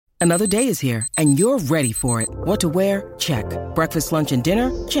Another day is here, and you're ready for it. What to wear? Check. Breakfast, lunch, and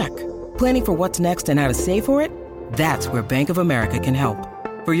dinner? Check. Planning for what's next and how to save for it? That's where Bank of America can help.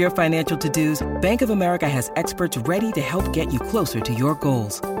 For your financial to-dos, Bank of America has experts ready to help get you closer to your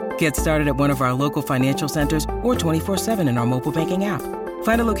goals. Get started at one of our local financial centers or 24/7 in our mobile banking app.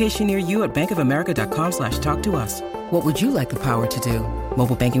 Find a location near you at bankofamerica.com/talktous. What would you like the power to do?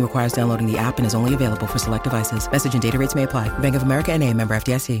 Mobile banking requires downloading the app and is only available for select devices. Message and data rates may apply. Bank of America N.A., member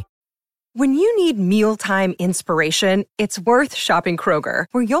FDIC. When you need mealtime inspiration, it's worth shopping Kroger,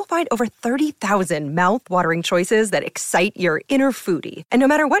 where you'll find over 30,000 mouth-watering choices that excite your inner foodie. And no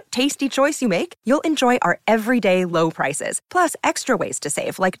matter what tasty choice you make, you'll enjoy our everyday low prices, plus extra ways to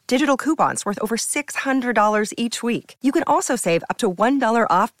save, like digital coupons worth over $600 each week. You can also save up to $1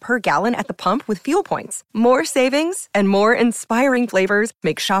 off per gallon at the pump with fuel points. More savings and more inspiring flavors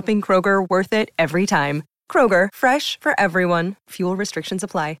make shopping Kroger worth it every time. Kroger, fresh for everyone. Fuel restrictions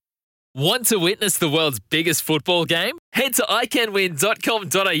apply. Want to witness the world's biggest football game? Head to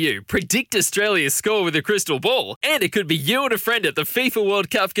iCanWin.com.au, predict Australia's score with a crystal ball, and it could be you and a friend at the FIFA World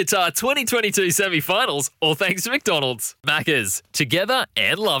Cup Qatar 2022 semi-finals, all thanks to McDonald's. Maccas, together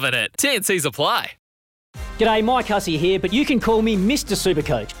and loving it. TNCs apply. G'day, Mike Hussey here, but you can call me Mr.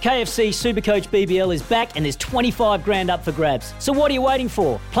 Supercoach. KFC Supercoach BBL is back and there's 25 grand up for grabs. So what are you waiting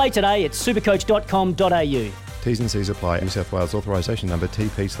for? Play today at supercoach.com.au. T's and C's apply. New South Wales authorisation number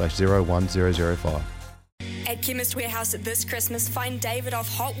TP/01005. At Chemist Warehouse this Christmas, find David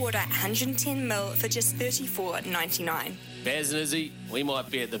off hot water 110ml for just $34.99. Baz and Izzy, we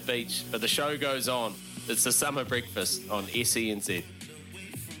might be at the beach, but the show goes on. It's the summer breakfast on SENZ.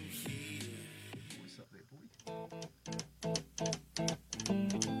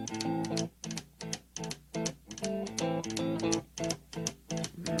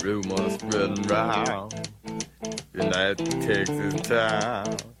 Rumors spreading round in that Texas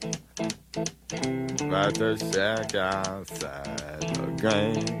town about the shack outside the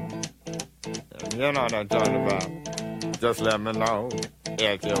game. And you know what I'm talking about. Just let me know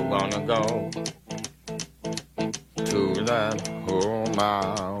if you wanna go to that home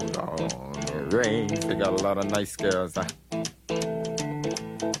out on the range. They got a lot of nice girls.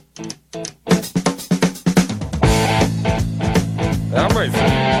 I'm racing.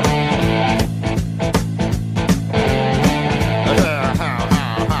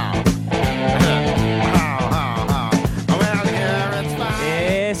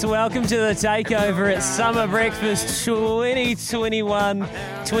 Yes, welcome to the takeover at Summer Breakfast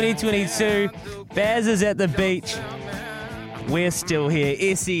 2021-2022. Baz is at the beach. We're still here.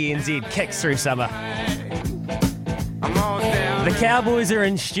 SENZ kicks through summer. The Cowboys are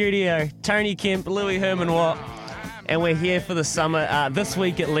in studio. Tony Kemp, Louis Herman Watt. And we're here for the summer, this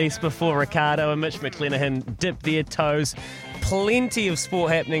week at least, before Ricardo and Mitch McClenaghan dip their toes. Plenty of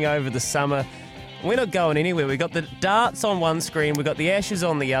sport happening over the summer. We're not going anywhere. We've got the darts on one screen, we've got the Ashes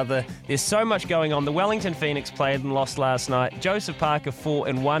on the other. There's so much going on. The Wellington Phoenix played and lost last night. Joseph Parker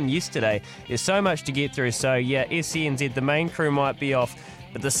 4-1 yesterday. There's so much to get through. So yeah, SENZ, the main crew might be off,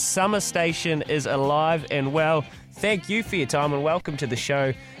 but the summer station is alive and well. Thank you for your time and welcome to the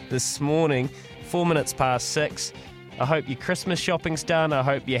show this morning. 4 minutes past 6. I hope your Christmas shopping's done. I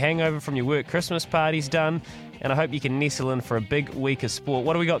hope your hangover from your work Christmas party's done. And I hope you can nestle in for a big week of sport.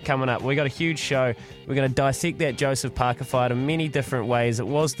 What do we got coming up? We got a huge show. We're going to dissect that Joseph Parker fight in many different ways. It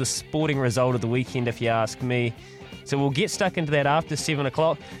was the sporting result of the weekend, if you ask me. So we'll get stuck into that after 7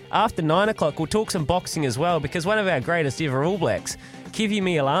 o'clock. After 9 o'clock, we'll talk some boxing as well, because one of our greatest ever All Blacks, Kevi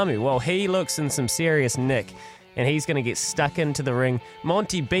Mealamu, well, he looks in some serious nick, and he's going to get stuck into the ring.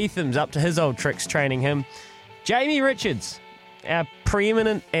 Monty Beetham's up to his old tricks training him. Jamie Richards, our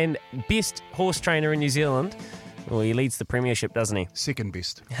preeminent and best horse trainer in New Zealand. Well, he leads the premiership, doesn't he? Second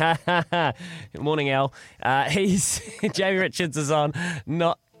best. Good morning, Al. Jamie Richards is on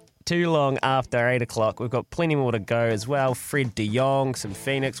not too long after 8 o'clock. We've got plenty more to go as well. Fred de Jong, some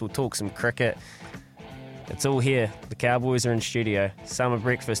Phoenix. We'll talk some cricket. It's all here. The Cowboys are in studio. Summer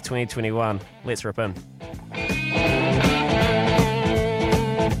Breakfast 2021. Let's rip in.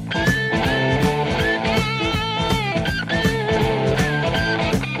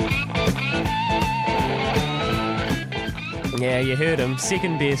 Yeah, you heard him.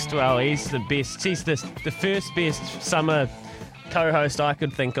 Second best. Well, he's the best. He's the first best summer co-host I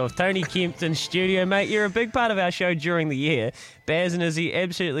could think of. Tony Kemp in studio. Mate, you're a big part of our show during the year. Baz and Izzy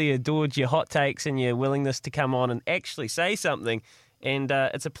absolutely adored your hot takes and your willingness to come on and actually say something. And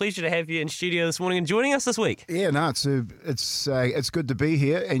it's a pleasure to have you in studio this morning and joining us this week. Yeah, no, it's good to be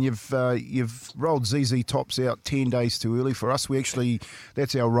here, and you've rolled ZZ Tops out 10 days too early for us.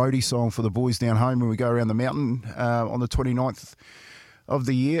 That's our roadie song for the boys down home when we go around the mountain on the 29th of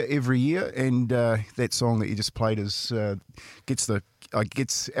the year every year, and that song that you just played gets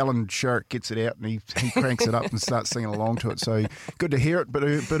Alan Sharrock gets it out and he cranks it up and starts singing along to it. So good to hear it, but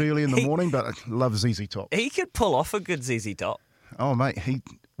a bit early in the morning. But I love ZZ Top. He could pull off a good ZZ Top. Oh mate, he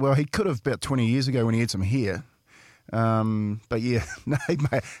could have about 20 years ago when he had some hair. But yeah, no,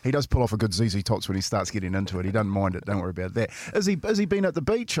 he does pull off a good ZZ Tops when he starts getting into it. He doesn't mind it. Don't worry about that. Has he been at the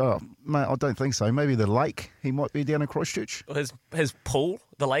beach? Oh, mate, I don't think so. Maybe the lake. He might be down in Christchurch. His pool,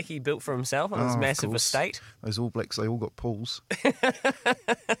 the lake he built for himself on his massive estate. Those All Blacks, they all got pools. The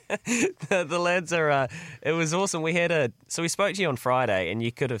lads are. It was awesome. So we spoke to you on Friday, and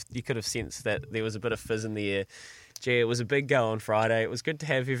you could have sensed that there was a bit of fizz in the air. Gee, it was a big go on Friday. It was good to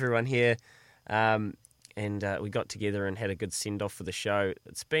have everyone here. And we got together and had a good send-off for the show.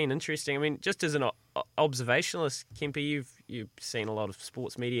 It's been interesting. I mean, just as an observationalist, Kemper, you've seen a lot of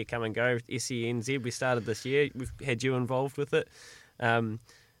sports media come and go. SENZ, we started this year. We've had you involved with it. How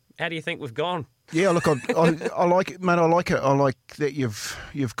do you think we've gone? Yeah, look, I like it, mate. I like it. I like that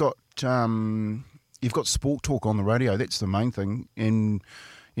you've got sport talk on the radio. That's the main thing. And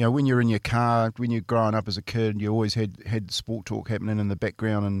you know, when you're in your car, when you're growing up as a kid, you always had sport talk happening in the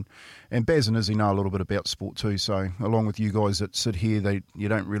background, and Baz and Izzy know a little bit about sport too. So along with you guys that sit here, you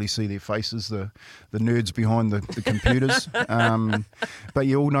don't really see their faces, the nerds behind the computers. But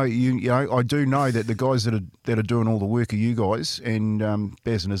you all know, you know, I do know that the guys that are doing all the work are you guys, and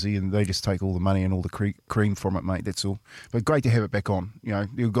Baz and Izzy, and they just take all the money and all the cream from it, mate. That's all. But great to have it back on. You know,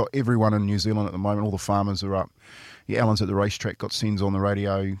 you've got everyone in New Zealand at the moment. All the farmers are up. Yeah, Alan's at the racetrack, got sends on the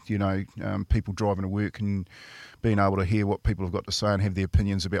radio, you know, people driving to work and being able to hear what people have got to say and have their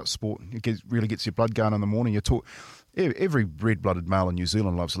opinions about sport. It really gets your blood going in the morning. Every red-blooded male in New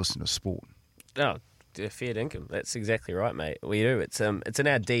Zealand loves listening to sport. Oh, fair dinkum. That's exactly right, mate. We do. It's in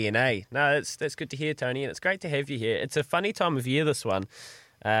our DNA. No, that's good to hear, Tony, and it's great to have you here. It's a funny time of year, this one.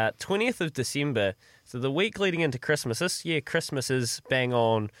 20th of December, so the week leading into Christmas. This year, Christmas is bang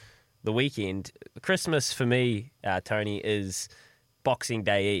on the weekend. Christmas for me, Tony, is Boxing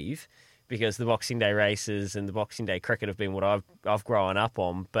Day Eve, because the Boxing Day races and the Boxing Day cricket have been what I've grown up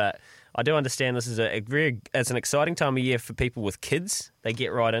on. But I do understand this is it's an exciting time of year for people with kids. They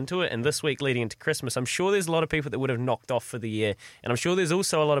get right into it. And this week leading into Christmas, I'm sure there's a lot of people that would have knocked off for the year. And I'm sure there's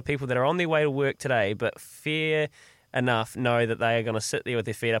also a lot of people that are on their way to work today, but fair enough know that they are going to sit there with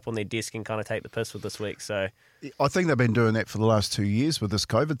their feet up on their desk and kind of take the piss with this week. So I think they've been doing that for the last 2 years with this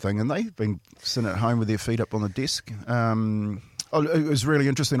COVID thing, and they've been sitting at home with their feet up on the desk. It was really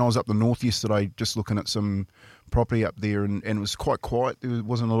interesting. I was up the north yesterday just looking at some property up there, and it was quite quiet. There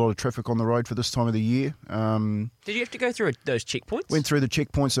wasn't a lot of traffic on the road for this time of the year. Did you have to go through those checkpoints? Went through the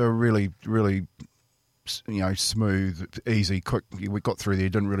checkpoints. They were really, really, you know, smooth, easy, quick. We got through there.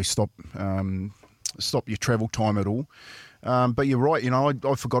 Didn't really stop your travel time at all. But you're right. You know,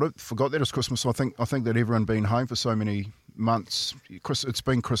 I forgot that it's Christmas. I think that everyone been home for so many months. It's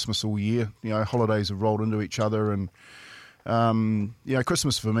been Christmas all year. You know, holidays have rolled into each other, and you know,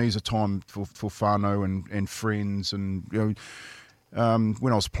 Christmas for me is a time for whānau and friends. And you know,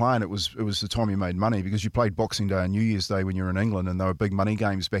 when I was playing, it was the time you made money, because you played Boxing Day and New Year's Day when you were in England, and they were big money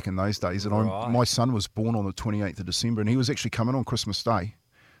games back in those days. And my son was born on the 28th of December, and he was actually coming on Christmas Day.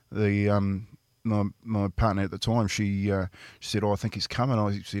 My partner at the time, she said, "Oh, I think he's coming."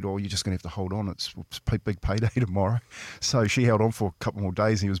 I said, "Oh, you're just going to have to hold on. It's big payday tomorrow." So she held on for a couple more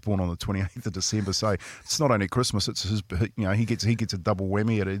days. He was born on the 28th of December. So it's not only Christmas; it's his. You know, he gets a double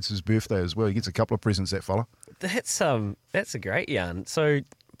whammy. It's his birthday as well. He gets a couple of presents. That fella. That's a great yarn. So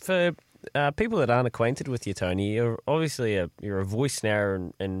for people that aren't acquainted with you, Tony, you're obviously you're a voice now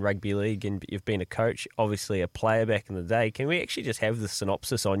in rugby league, and you've been a coach, obviously a player back in the day. Can we actually just have the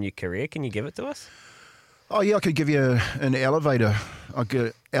synopsis on your career? Can you give it to us? Oh yeah, I could give you an elevator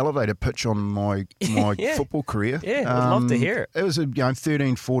pitch on my yeah. football career. Yeah, I'd love to hear it. It was a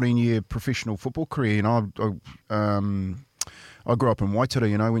 13, 14 year professional football career, and I grew up in Waitara.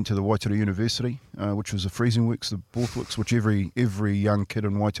 You know, went to the Waitara University, which was the Freezing Works, the Borthwicks, which every young kid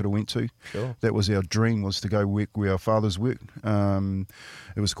in Waitara went to. Sure. That was our dream, was to go work where our fathers worked.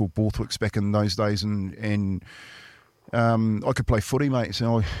 It was called Borthwicks back in those days, and I could play footy, mate.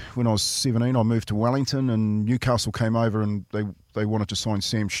 So when I was 17, I moved to Wellington, and Newcastle came over, and they wanted to sign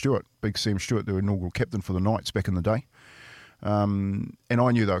Sam Stewart, big Sam Stewart, the inaugural captain for the Knights back in the day. And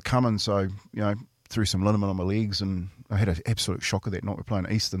I knew they were coming, so you know, threw some liniment on my legs, and I had an absolute shocker that night. We're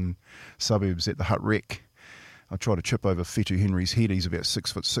playing Eastern Suburbs at the Hutt Rec. I tried to chip over Fetu Henry's head. He's about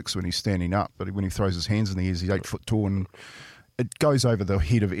 6'6" when he's standing up, but when he throws his hands in the air, he's 8 foot tall, and it goes over the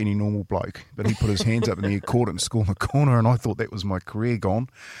head of any normal bloke. But he put his hands up in the air, caught it, and scored in the corner, and I thought that was my career gone.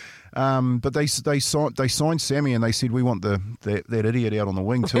 But they signed Sammy, and they said, we want that idiot out on the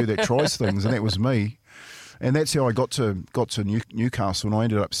wing too that tries things, and that was me. And that's how I got to Newcastle, and I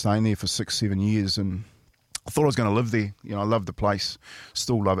ended up staying there for 6-7 years, and I thought I was going to live there. You know, I love the place,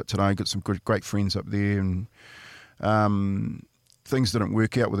 still love it today. Got some great friends up there, and things didn't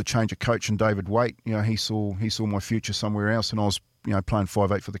work out with a change of coach and David Waite. You know, he saw my future somewhere else, and I was playing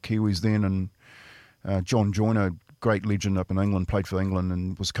 5'8" for the Kiwis then, and John Joyner, great legend up in England, played for England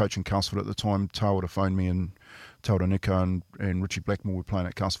and was coaching Castleford at the time. Tawada phoned me, and Tawada Nico and Richie Blackmore were playing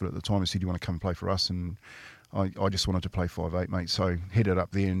at Castleford at the time, and said, "Do you want to come and play for us?" And I just wanted to play 5'8", mate, so headed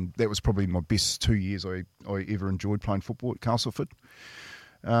up there, and that was probably my best 2 years I ever enjoyed playing football at Castleford.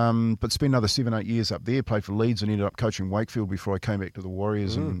 But spent another 7-8 years up there, played for Leeds, and ended up coaching Wakefield before I came back to the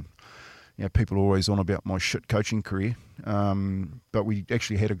Warriors. And people are always on about my shit coaching career, but we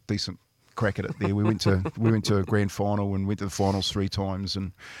actually had a decent crack at it there. We went to a grand final and went to the finals 3 times,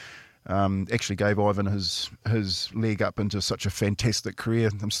 and actually gave Ivan his leg up into such a fantastic career.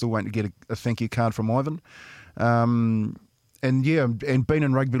 I'm still waiting to get a thank you card from Ivan. And been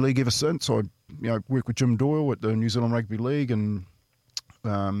in rugby league ever since. I work with Jim Doyle at the New Zealand Rugby League, and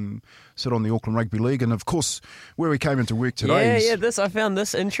sit on the Auckland Rugby League, and of course where we came into work today. I found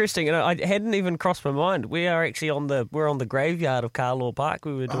this interesting, and I hadn't even crossed my mind. We are actually on the graveyard of Carlaw Park.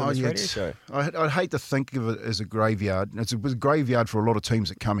 We were doing this radio show. I'd hate to think of it as a graveyard. It's a graveyard for a lot of teams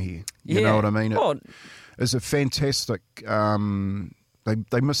that come here. You know what I mean? It's a fantastic.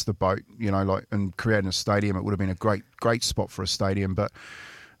 They missed the boat, in creating a stadium. It would have been a great spot for a stadium, but.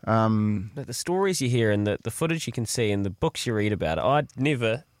 The stories you hear and the footage you can see and the books you read about it, I'd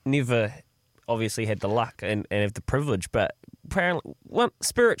never obviously had the luck and have the privilege, but apparently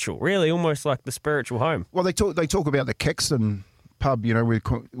spiritual, really, almost like the spiritual home. Well, they talk about the Caxton pub,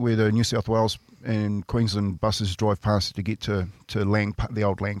 where the New South Wales and Queensland buses drive past to get to the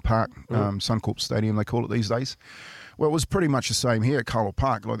old Lang Park, Suncorp Stadium they call it these days. Well, it was pretty much the same here at Carlaw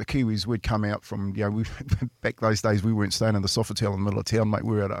Park. Like the Kiwis would come out from, back those days we weren't staying in the Sofitel in the middle of town, mate.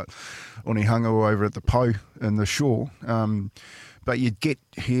 We were at Onehunga over at the Po in the shore. But you'd get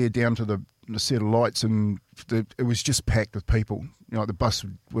here down to the set of lights, and it was just packed with people. The bus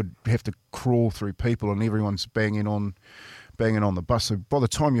would have to crawl through people, and everyone's banging on the bus. So by the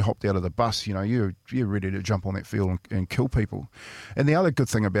time you hopped out of the bus, you're ready to jump on that field and kill people. And the other good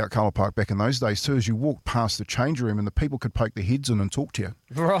thing about Carlaw Park back in those days too is you walked past the change room and the people could poke their heads in and talk to you.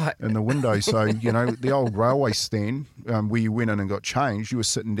 Right. In the window. So, the old railway stand where you went in and got changed, you were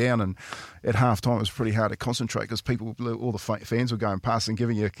sitting down, and at half time it was pretty hard to concentrate because all the fans were going past and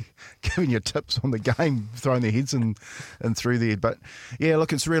giving you tips on the game, throwing their heads in through there. But yeah,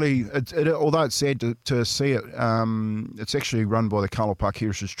 look, it's really, although it's sad to see it, it's actually run by the Carlaw Park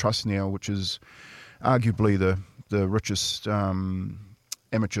Heritage Trust now, which is arguably the richest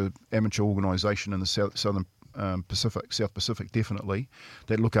amateur organisation in the South Pacific, definitely,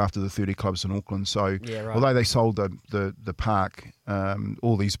 that look after the 30 clubs in Auckland. So although they sold the park,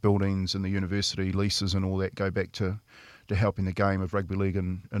 all these buildings and the university leases and all that go back to helping the game of rugby league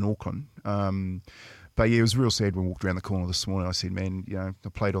in Auckland. But yeah, it was real sad when we walked around the corner this morning. I said, man, I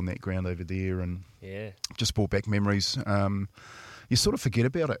played on that ground over there, and just brought back memories. You sort of forget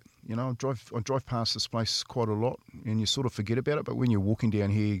about it. I drive past this place quite a lot, and you sort of forget about it. But when you're walking down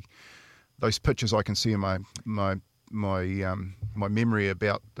here, those pictures I can see in my memory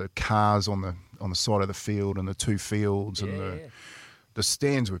about the cars on the side of the field and the 2 fields and the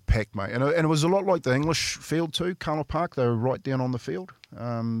stands were packed, mate. And it was a lot like the English field too, Carlaw Park. They were right down on the field.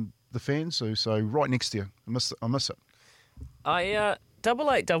 The fans, so right next to you. I miss it.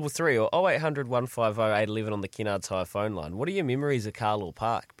 8833 or 0800 150 811 on the Kennards Hire phone line. What are your memories of Carlaw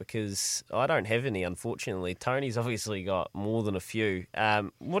Park? Because I don't have any, unfortunately. Tony's obviously got more than a few.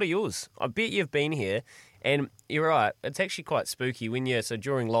 What are yours? I bet you've been here, and you're right, it's actually quite spooky so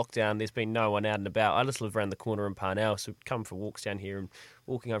during lockdown there's been no one out and about. I just live around the corner in Parnell, so come for walks down here and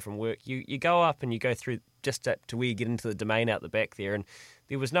walking home from work. You go up and you go through just up to where you get into the domain out the back there, and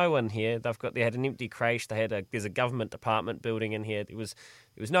there was no one here. They had an empty creche. There's a government department building in here. There was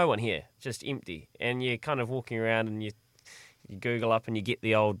no one here, just empty. And you're kind of walking around and you Google up and you get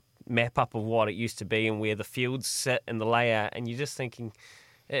the old map up of what it used to be and where the fields sit and the layout, and you're just thinking.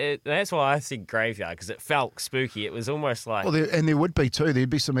 That's why I think graveyard, because it felt spooky. It was almost like. Well, there would be too. There'd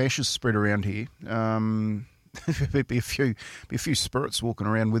be some ashes spread around here. There'd be a few spirits walking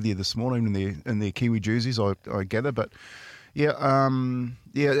around with you this morning in their Kiwi jerseys, I gather. But yeah,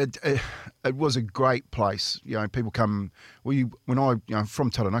 it was a great place. People come. When I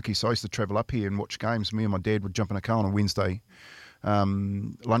from Taranaki, so I used to travel up here and watch games. Me and my dad would jump in a car on a Wednesday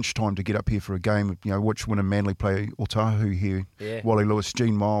lunchtime to get up here for a game. Watch Wynnum Manly play Otahu here. Yeah. Wally Lewis,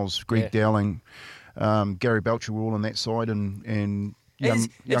 Gene Miles, Greg Dowling, Gary Belcher were all on that side, and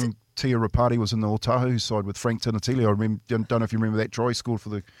young Tia Rapati was in the Otahu side with Frank Tinatili. I don't know if you remember that try he scored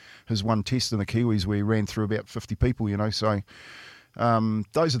for his one test in the Kiwis where he ran through about 50 people. So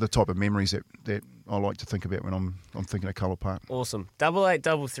those are the type of memories that I like to think about when I'm thinking of Carlo Park. Awesome.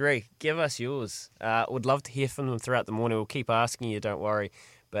 8833, give us yours. Would love to hear from them throughout the morning. We'll keep asking you, don't worry.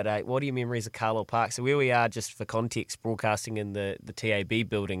 But what are your memories of Carlo Park? So where we are, just for context, broadcasting in the TAB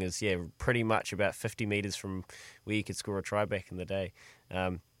building is, pretty much about 50 metres from where you could score a try back in the day.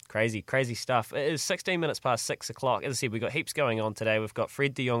 Crazy stuff. It is 16 minutes past 6 o'clock. As I said, we've got heaps going on today. We've got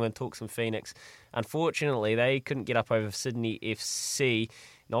Fred de Jong and Talks in Phoenix. Unfortunately, they couldn't get up over Sydney FC.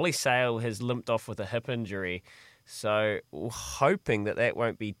 Nolly Sale has limped off with a hip injury. So we're hoping that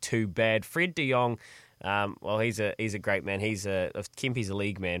won't be too bad. Fred de Jong, he's a great man. Kempy's a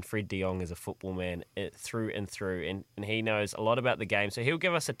league man. Fred de Jong is a football man through and through, and he knows a lot about the game. So he'll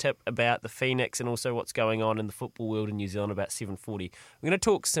give us a tip about the Phoenix and also what's going on in the football world in New Zealand about 7:40. We're going to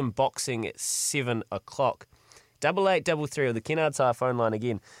talk some boxing at 7 o'clock. 8833 or the Kennards Hire phone line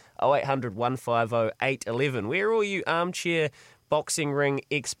again, 0800 150 811. Where are all you armchair boxing ring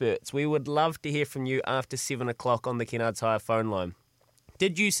experts? We would love to hear from you after 7 o'clock on the Kennards Hire phone line.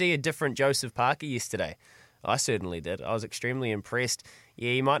 Did you see a different Joseph Parker yesterday? I certainly did. I was extremely impressed.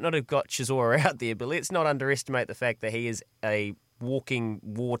 Yeah, he might not have got Chisora out there, but let's not underestimate the fact that he is a walking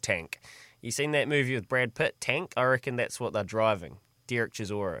war tank. You seen that movie with Brad Pitt, Tank? I reckon that's what they're driving. Derek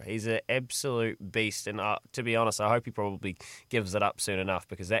Chisora. He's an absolute beast, and to be honest, I hope he probably gives it up soon enough,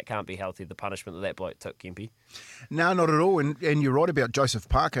 because that can't be healthy, the punishment that bloke took, Kempy. No, not at all, and you're right about Joseph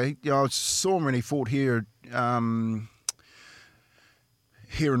Parker. I saw him when he fought here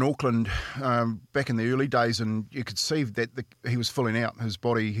in Auckland back in the early days, and you could see that he was filling out his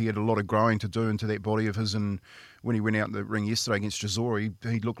body. He had a lot of growing to do into that body of his, and when he went out in the ring yesterday against Chisora,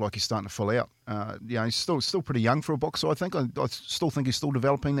 he looked like he's starting to fill out. He's still pretty young for a boxer, I think. I still think he's still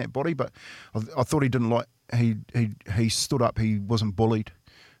developing that body, but I thought he stood up, he wasn't bullied.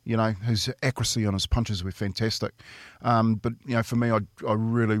 His accuracy on his punches were fantastic. But for me, I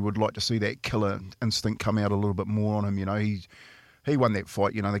really would like to see that killer instinct come out a little bit more on him. He won that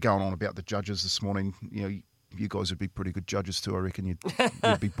fight. They're going on about the judges this morning. You guys would be pretty good judges too. I reckon you'd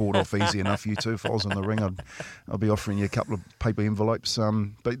be bought off easy enough. You two, if I was in the ring, I'd be offering you a couple of paper envelopes.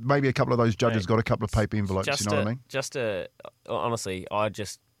 But maybe a couple of those judges got a couple of paper envelopes. You know what I mean? Honestly, I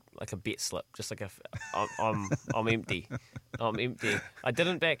just like a bet slip. Just like I'm empty. I'm empty. I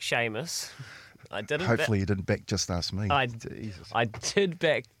didn't back Seamus. Hopefully you didn't back Just Ask Me. I did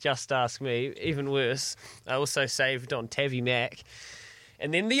back Just Ask Me. Even worse, I also saved on Tavi Mack.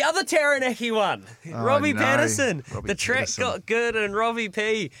 And then the other Taranaki one, Robbie Patterson. The track got good, and Robbie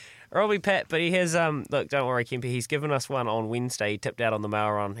Pat, but he has, look, don't worry, Kemper, he's given us one on Wednesday. He tipped out on the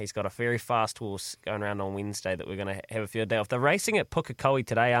mail run. He's got a very fast horse going around on Wednesday that we're going to have a field day off. They're racing at Pukekohe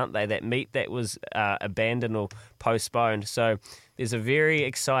today, aren't they? That meet that was abandoned or postponed. So there's a very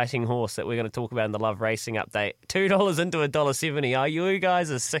exciting horse that we're going to talk about in the Love Racing update. $2 into $1.70. Oh, you guys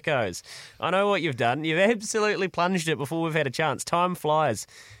are sickos. I know what you've done. You've absolutely plunged it before we've had a chance. Time flies.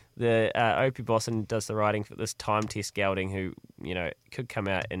 The Opie Bosson does the riding for this Time Test gelding, who, could come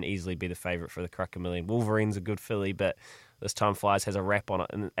out and easily be the favourite for the Crucker Million. Wolverine's a good filly, but this Time Flies has a wrap on it,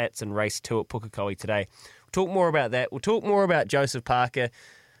 and that's in race 2 at Pukekohe today. We'll talk more about that. We'll talk more about Joseph Parker.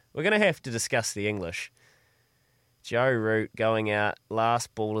 We're going to have to discuss the English. Joe Root going out,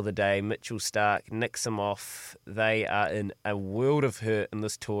 last ball of the day. Mitchell Stark nicks him off. They are in a world of hurt in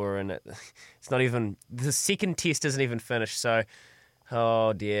this tour, and it's not even, the second test isn't even finished, so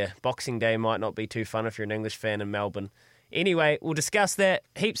oh dear, Boxing Day might not be too fun if you're an English fan in Melbourne. Anyway, we'll discuss that.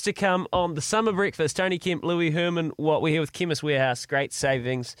 Heaps to come on the Summer Breakfast. Tony Kemp, Louis Herman, what we're here with Chemist Warehouse. Great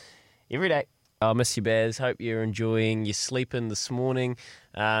savings every day. I miss you, Baz. Hope you're enjoying your sleeping this morning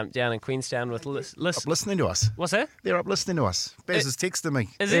down in Queenstown with Up listening to us. What's that? They're up listening to us. Baz is texting me.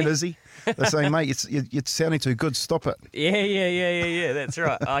 Is he? Is he? They're saying, mate, you're sounding too good. Stop it. Yeah. That's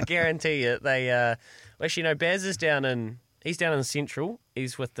right. I guarantee you. They actually, Baz is down in... He's down in Central.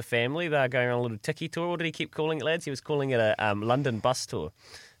 He's with the family. They're going on a little tiki tour. What did he keep calling it, lads? He was calling it a London bus tour.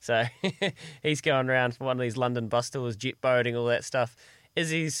 So he's going around for one of these London bus tours, jet boating, all that stuff.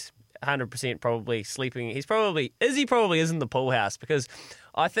 Izzy's 100% probably sleeping. Izzy probably is in the pool house, because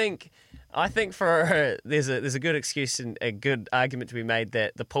I think for there's a good excuse and a good argument to be made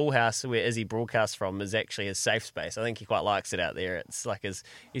that the pool house where Izzy broadcasts from is actually his safe space. I think he quite likes it out there. It's like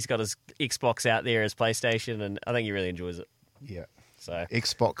he's got his Xbox out there, his PlayStation, and I think he really enjoys it. Yeah. So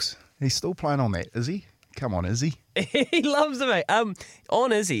Xbox. He's still playing on that, is he? Come on, Izzy. He loves it, mate.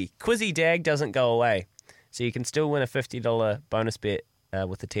 On Izzy, Quizzy Dag doesn't go away. So you can still win a $50 bonus bet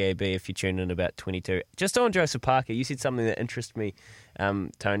with the TAB if you tune in about 22. Just on Joseph Parker, you said something that interested me,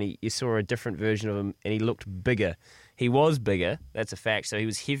 Tony. You saw a different version of him and he looked bigger. He was bigger, that's a fact, so he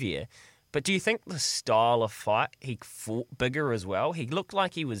was heavier. But do you think the style of fight, he fought bigger as well? He looked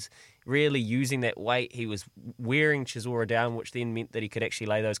like he was really using that weight. He was wearing Chisora down, which then meant that he could actually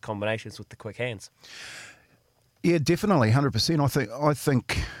lay those combinations with the quick hands. Yeah, definitely, 100%. I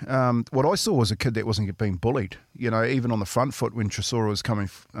think what I saw was a kid that wasn't being bullied. You know, even on the front foot when Chisora was coming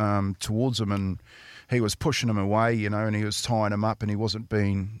towards him and he was pushing him away, you know, and he was tying him up and he wasn't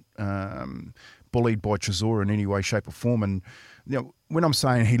being bullied by Chisora in any way, shape or form. And you know, when I'm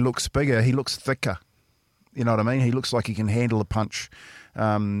saying he looks bigger, he looks thicker. You know what I mean? He looks like he can handle a punch.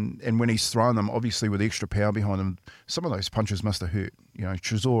 And when he's thrown them, obviously with extra power behind him, some of those punches must have hurt. You know,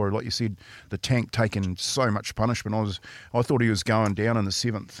 Chisora, like you said, the tank taking so much punishment. I thought he was going down in the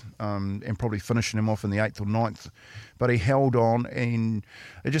 7th and probably finishing him off in the 8th or 9th. But he held on, and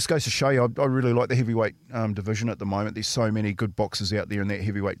it just goes to show you, I really like the heavyweight division at the moment. There's so many good boxers out there in that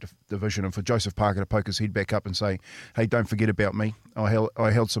heavyweight division. And for Joseph Parker to poke his head back up and say, hey, don't forget about me. I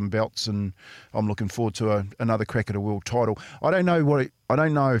held some belts, and I'm looking forward to another crack at a world title. I don't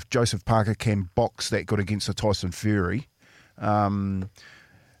know if Joseph Parker can box that good against a Tyson Fury.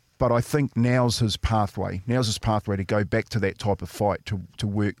 But I think now's his pathway. Now's his pathway to go back to that type of fight, to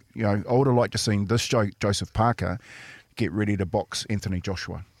work. You know, I would have liked to seen this Joseph Parker get ready to box Anthony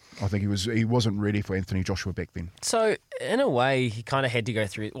Joshua. I think he wasn't ready for Anthony Joshua back then. So, in a way, he kind of had to go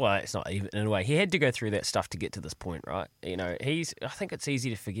through... Well, it's not even in a way. He had to go through that stuff to get to this point, right? You know, I think it's easy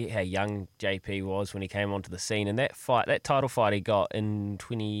to forget how young JP was when he came onto the scene. And that title fight he got in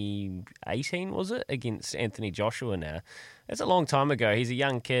 2018, was it? Against Anthony Joshua now. That's a long time ago. He's a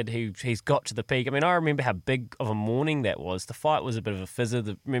young kid he's got to the peak. I mean, I remember how big of a morning that was. The fight was a bit of a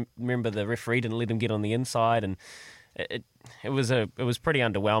fizzer. Remember the referee didn't let him get on the inside, and it was pretty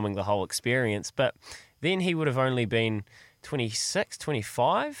underwhelming, the whole experience. But then he would have only been 26,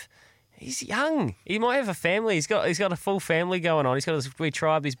 25. He's young. He might have a family. He's got a full family going on. He's got his wee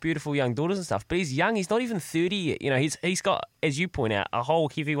tribe, these beautiful young daughters and stuff. But he's young. He's not even 30 yet. You know, he's got, as you point out, a whole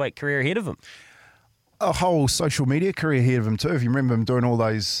heavyweight career ahead of him. A whole social media career ahead of him too. If you remember him doing all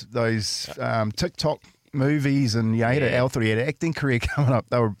those TikTok movies, and he had an acting career coming up.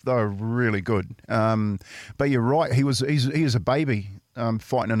 They were really good. But you're right. He was a baby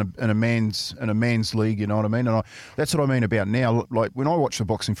fighting in a man's league. You know what I mean? And that's what I mean about now. Like when I watched the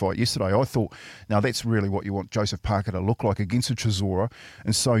boxing fight yesterday, I thought, now that's really what you want Joseph Parker to look like against a Chisora,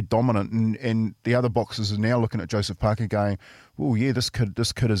 and so dominant. And the other boxers are now looking at Joseph Parker going, oh yeah, this kid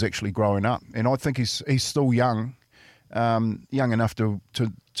is actually growing up. And I think he's still young. Young enough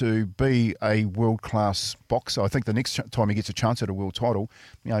to be a world-class boxer. I think the next time he gets a chance at a world title,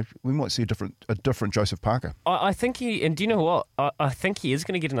 you know, we might see a different Joseph Parker. I think and do you know what? I think he is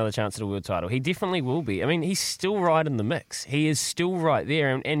going to get another chance at a world title. He definitely will be. I mean, he's still right in the mix. He is still right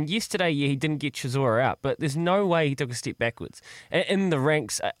there. And yesterday, he didn't get Chisora out, but there's no way he took a step backwards. In the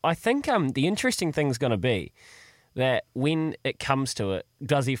ranks, I think the interesting thing is going to be that when it comes to it,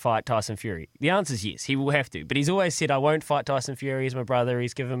 does he fight Tyson Fury? The answer is yes, he will have to. But he's always said, I won't fight Tyson Fury. He's my brother.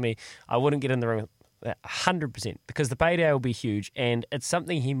 He's given me... I wouldn't get in the ring 100% because the payday will be huge, and it's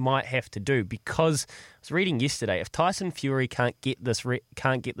something he might have to do because I was reading yesterday, if Tyson Fury can't get this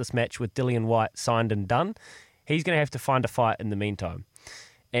match with Dillian Whyte signed and done, he's going to have to find a fight in the meantime.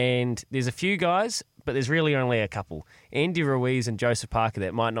 And there's a few guys, but there's really only a couple. Andy Ruiz and Joseph Parker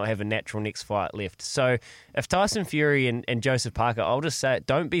that might not have a natural next fight left. So if Tyson Fury and Joseph Parker, I'll just say it,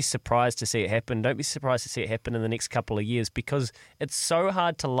 don't be surprised to see it happen. Don't be surprised to see it happen in the next couple of years because it's so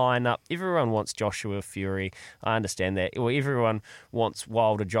hard to line up. Everyone wants Joshua Fury. I understand that. Or everyone wants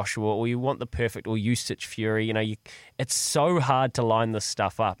Wilder Joshua, or you want the perfect or Usyk Fury. You know, it's so hard to line this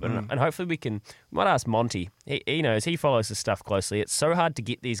stuff up. And hopefully we might ask Monty. He knows, he follows this stuff closely. It's so hard to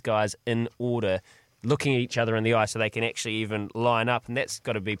get these guys in order, looking at each other in the eye so they can actually even line up. And that's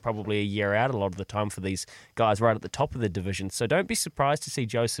got to be probably a year out a lot of the time for these guys right at the top of the division. So don't be surprised to see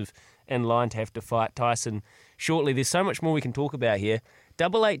Joseph in line to have to fight Tyson shortly. There's so much more we can talk about here.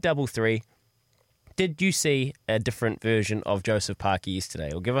 8833. Did you see a different version of Joseph Parker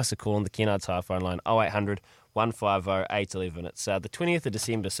yesterday? Or give us a call on the Kennards Hire phone line 0800 150 811. It's the 20th of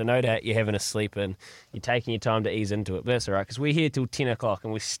December, so no doubt you're having a sleep in. You're taking your time to ease into it. But that's all right, because we're here till 10 o'clock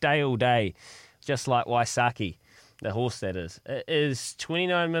and we stay all day, just like Waisaki, the horse that is. It is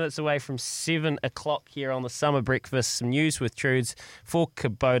 29 minutes away from 7 o'clock here on the Summer Breakfast. Some news with Trudes for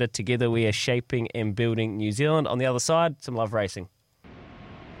Kubota. Together we are shaping and building New Zealand. On the other side, some love racing.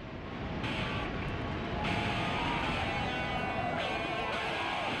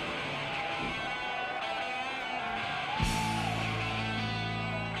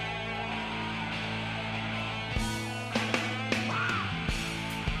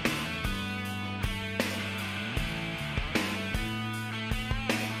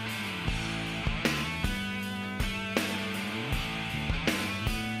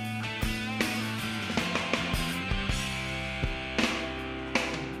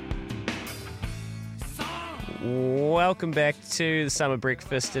 Welcome back to the Summer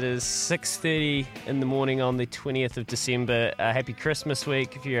Breakfast. It is 6:30 in the morning on the 20th of December. Happy Christmas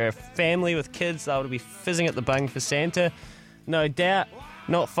week. If you're a family with kids, they'll be fizzing at the bung for Santa. No doubt,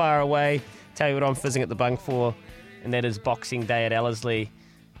 not far away. Tell you what I'm fizzing at the bung for, and that is Boxing Day at Ellerslie.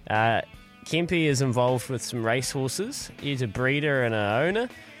 Kempy is involved with some racehorses. He's a breeder and an owner.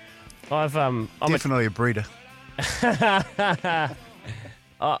 I'm Definitely a breeder.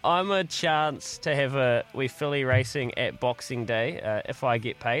 I'm a chance to have a wee filly racing at Boxing Day. If I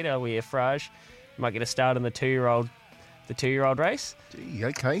get paid, I'll wear Frage. Might get a start in the two-year-old race. Gee,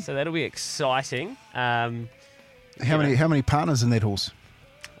 okay. So that'll be exciting. How many partners in that horse?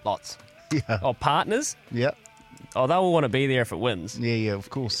 Lots. Yeah. Oh, partners? Yeah. Oh, they'll all want to be there if it wins. Yeah, of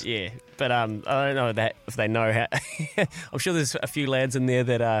course. Yeah, but I don't know if they know how. I'm sure there's a few lads in there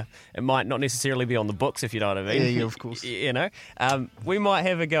that it might not necessarily be on the books, if you know what I mean. Yeah, of course. You know, we might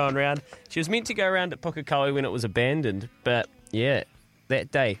have her going around. She was meant to go around at Pukekohe when it was abandoned, but yeah,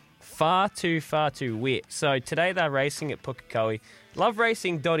 that day, far too wet. So today they're racing at Pukekohe.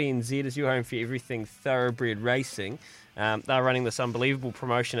 LoveRacing.nz is your home for everything thoroughbred racing. They're running this unbelievable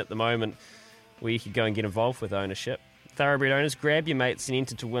promotion at the moment where you could go and get involved with ownership. Thoroughbred owners, grab your mates and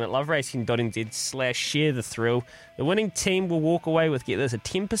enter to win at loveracing.nz/share the thrill. The winning team will walk away with, get this, a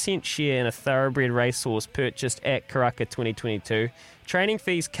 10% share in a thoroughbred racehorse purchased at Karaka 2022. Training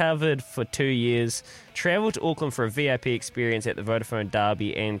fees covered for 2 years. Travel to Auckland for a VIP experience at the Vodafone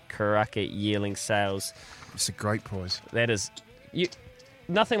Derby and Karaka yearling sales. It's a great prize. That is...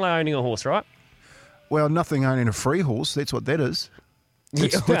 nothing like owning a horse, right? Well, nothing owning a free horse. That's what that is.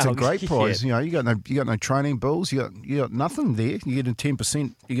 That's a great prize. Yeah. You know, you got no training bills. You got nothing there. You get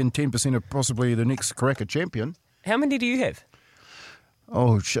 10%. You get 10% of possibly the next Karaka champion. How many do you have?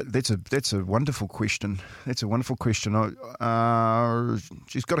 Oh shit! That's a wonderful question. She's got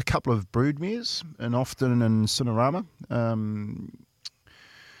a couple of broodmares in Ofton and Cinerama.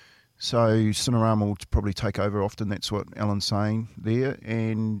 So Cinerama will probably take over Ofton. That's what Alan's saying there.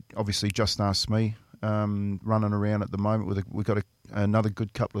 And obviously, Just Ask Me running around at the moment. We've got another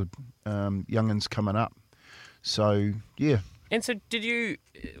good couple of young'uns coming up. So yeah. And so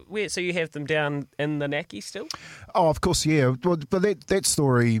so you have them down in the Naki still? Oh, of course, yeah. Well, but that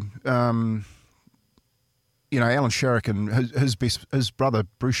story, Alan Sharrock and his brother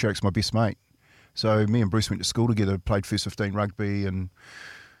Bruce Sharrock's my best mate. So me and Bruce went to school together, played first 15 rugby, and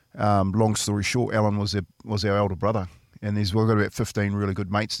long story short, Alan was our elder brother. And we've got about 15 really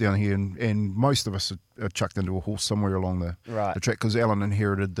good mates down here, and most of us are chucked into a horse somewhere along the track, because Alan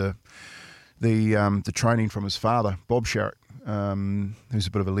inherited the training from his father, Bob Sharrock, who's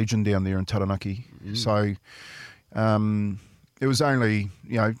a bit of a legend down there in Taranaki. So it was only,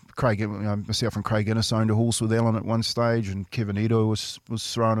 myself and Craig Innes owned a horse with Alan at one stage, and Kevin Edo was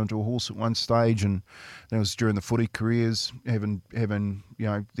thrown into a horse at one stage, and that was during the footy careers, having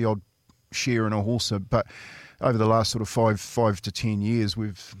the odd share in a horse. But over the last sort of five to 10 years,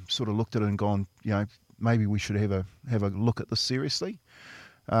 we've sort of looked at it and gone, maybe we should have a look at this seriously.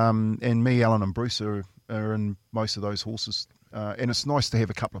 And me, Alan and Bruce are in most of those horses. And it's nice to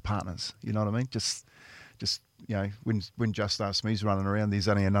have a couple of partners, you know what I mean? Just when Just Ask Me's running around, there's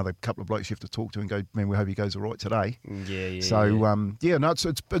only another couple of blokes you have to talk to and go, man, we hope he goes all right today. It's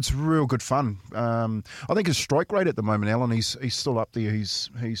real good fun. I think his strike rate at the moment, Alan, he's still up there. He's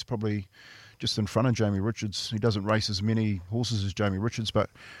probably just in front of Jamie Richards. He doesn't race as many horses as Jamie Richards, but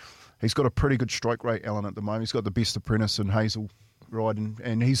he's got a pretty good strike rate, Alan, at the moment. He's got the best apprentice in Hazel riding,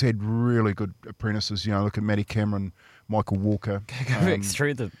 and he's had really good apprentices. Look at Matty Cameron, Michael Walker.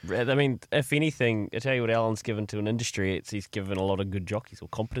 If anything, I tell you what Alan's given to an industry, he's given a lot of good jockeys, or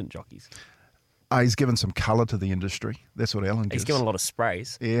competent jockeys. He's given some colour to the industry. That's what Alan gives. He's given a lot of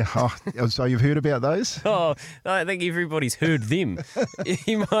sprays. Yeah. So you've heard about those? Oh, I think everybody's heard them.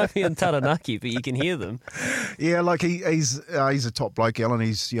 He might be in Taranaki, but you can hear them. Yeah, like he's a top bloke, Alan.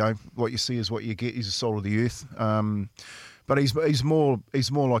 He's what you see is what you get. He's the soul of the earth. But he's more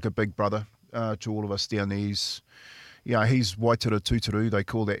like a big brother to all of us down there. He's Waitara Tutaru, they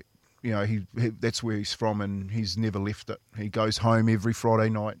call that. That's where he's from, and he's never left it. He goes home every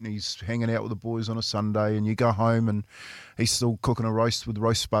Friday night, and he's hanging out with the boys on a Sunday, and you go home, and he's still cooking a roast with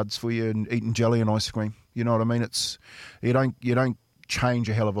roast spuds for you and eating jelly and ice cream. You know what I mean? It's you don't change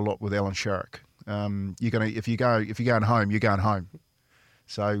a hell of a lot with Alan Sharrock. If you're going home, you're going home.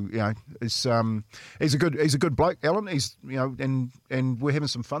 So he's a good bloke, Alan. He's and we're having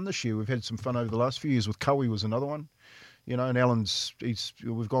some fun this year. We've had some fun over the last few years. With Kowie was another one. And Alan's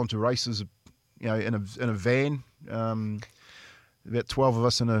we've gone to races, in a van, about 12 of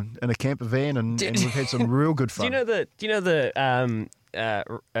us in a camper van, and we've had some real good fun. Do you know the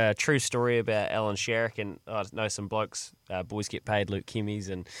true story about Alan Sharrock, and I know some blokes, Boys Get Paid, Luke Kimmies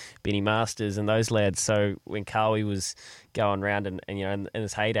and Benny Masters and those lads. So when Kawi was going round and in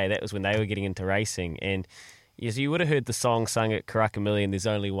his heyday, that was when they were getting into racing. And yes, you would have heard the song sung at Karaka Million, There's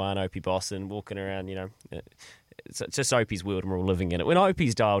Only One, Opie Boston, walking around, it's just Opie's world and we're all living in it. When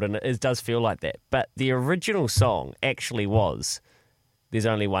Opie's dialed, and it does feel like that. But the original song actually was There's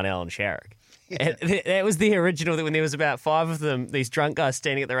Only One Alan Sharrock. And that was the original, that when there was about 5 of them, these drunk guys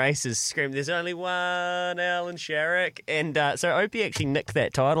standing at the races screaming, There's only one Alan Sharrock. And so Opie actually nicked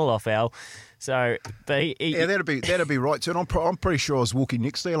that title off Al. So, but yeah, that'd be right too. And I'm pretty sure I was walking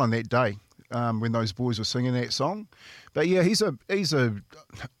next to Alan that day when those boys were singing that song. But yeah, he's a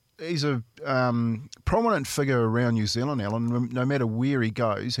prominent figure around New Zealand, Alan. No matter where he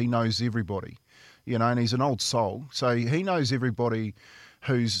goes, he knows everybody, and he's an old soul. So he knows everybody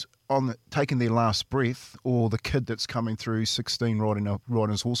who's taking their last breath, or the kid that's coming through 16 riding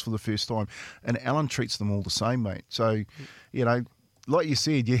his horse for the first time. And Alan treats them all the same, mate. So, like you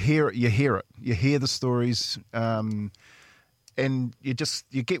said, you hear it, you hear the stories, and you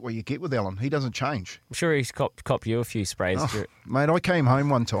get what you get with Alan. He doesn't change. I'm sure he's copped you a few sprays. Oh, mate, I came home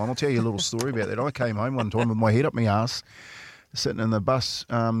one time. I'll tell you a little story about that. I came home one time with my head up my arse, sitting in the bus.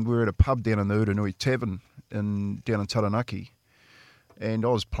 We were at a pub down in the Uranui Tavern down in Taranaki, and I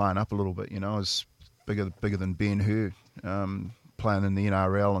was playing up a little bit. I was bigger than Ben Hur, playing in the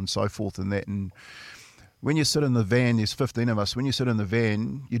NRL and so forth and that. And when you sit in the van, there's 15 of us. When you sit in the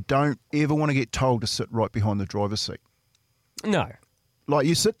van, you don't ever want to get told to sit right behind the driver's seat. No. Like,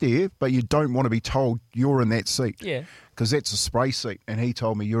 you sit there, but you don't want to be told you're in that seat. Yeah. Because that's a spray seat. And he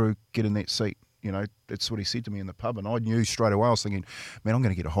told me, you're get in that seat. That's what he said to me in the pub. And I knew straight away. I was thinking, man, I'm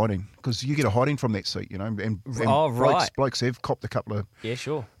going to get a hiding. Because you get a hiding from that seat, And right. Blokes have copped a couple of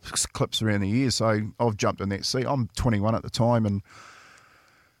clips around the years. So I've jumped in that seat. I'm 21 at the time. And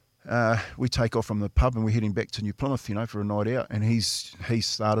we take off from the pub and we're heading back to New Plymouth, for a night out. And he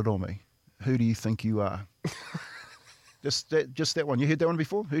started on me. Who do you think you are? Just that one. You heard that one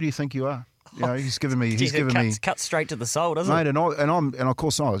before? Who do you think you are? He's given me. Cut straight to the soul, doesn't it? Mate, and of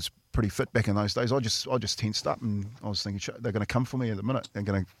course I was pretty fit back in those days. I just tensed up and I was thinking, they're going to come for me in a minute. They're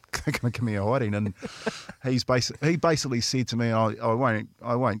going to give me a hiding. And he basically said to me, I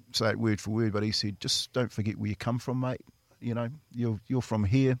won't say it word for word, but he said, just don't forget where you come from, mate. You're from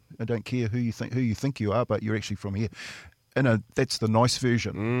here. I don't care who you think you are, but you're actually from here. And that's the nice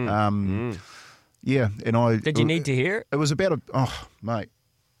version. Yeah, and I... Did you need to hear it? It was about mate,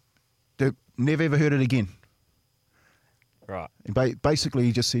 never ever heard it again. Right. And basically,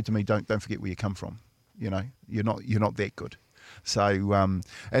 he just said to me, don't forget where you come from. You're not that good. So,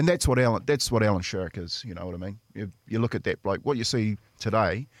 and that's what Alan Sharrock is, you know what I mean? You look at that bloke, what you see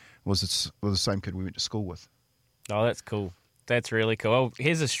today was the same kid we went to school with. Oh, that's cool. That's really cool. Well,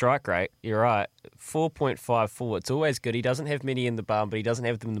 here's a strike rate. You're right. 4.54. It's always good. He doesn't have many in the barn, but he doesn't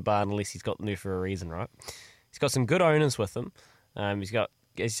have them in the barn unless he's got them there for a reason, right? He's got some good owners with him. He's got,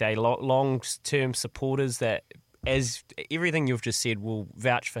 as you say, long-term supporters that, as everything you've just said, will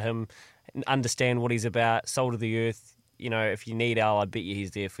vouch for him, understand what he's about, soul to the earth. If you need Al, I bet you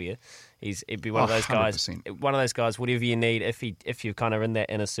he's there for you. It'd be one of those 100%. Guys. One of those guys, whatever you need, if you're kind of in that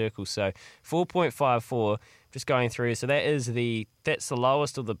inner circle. So 4.54. Just going through, so that's the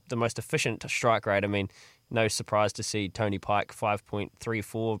lowest or the most efficient strike rate. I mean, no surprise to see Tony Pike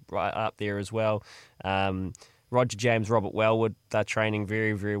 5.34 right up there as well. Roger James, Robert Wellwood, they're training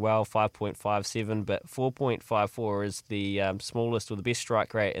very, very well, 5.57, but 4.54 is the smallest or the best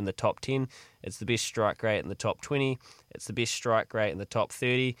strike rate in the top 10. It's the best strike rate in the top 20. It's the best strike rate in the top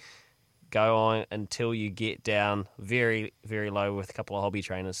 30. Go on until you get down very, very low with a couple of hobby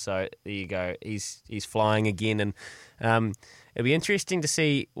trainers. So there you go. He's flying again. And it'll be interesting to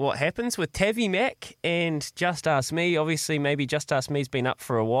see what happens with Tavi Mac and Just Ask Me. Obviously, maybe Just Ask Me's been up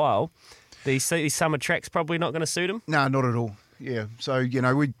for a while. These summer track's probably not going to suit him? No, not at all. Yeah, so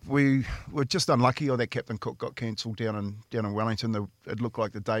we were just unlucky. That Captain Cook got cancelled down in Wellington. It looked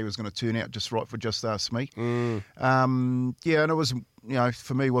like the day was going to turn out just right for Just Ask Me. And it wasn't.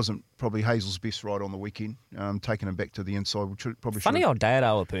 For me, wasn't probably Hazel's best ride on the weekend. Taking him back to the inside, which probably funny old day at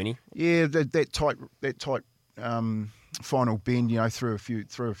Awapuni. Yeah, that tight final bend. Threw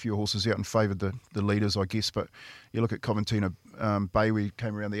a few horses out and favoured the leaders, I guess. But you look at Coventina Bay, we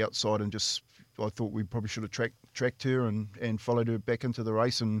came around the outside and just. I thought we probably should have tracked her and followed her back into the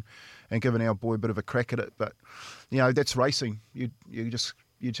race and given our boy a bit of a crack at it. But that's racing. You just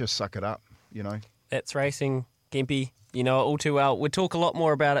suck it up. That's racing, Kempy. All too well. We'll talk a lot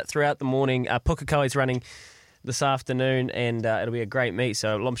more about it throughout the morning. Pukekohe's running this afternoon, and it'll be a great meet.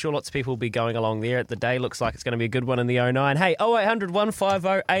 So I'm sure lots of people will be going along there. The day looks like it's going to be a good one in the 09. Hey, 0800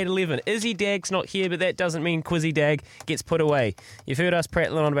 150 811. Izzy Dag's not here, but that doesn't mean Quizzy Dag gets put away. You've heard us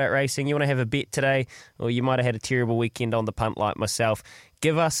prattling on about racing. You want to have a bet today, or you might have had a terrible weekend on the punt like myself.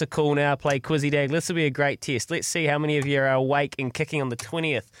 Give us a call now, play Quizzy Dag. This will be a great test. Let's see how many of you are awake and kicking on the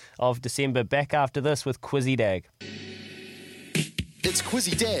 20th of December. Back after this with Quizzy Dag. It's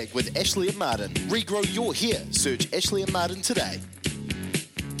Quizzy Dag with Ashley and Martin. Regrow your hair. Search Ashley and Martin today.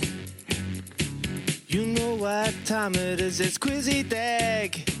 You know what time it is, it's Quizzy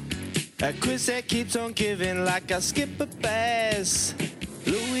Dag. A quiz that keeps on giving like a skipper bass.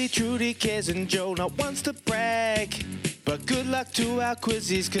 Louis, Trudy, Kez and Joe not wants to brag. But good luck to our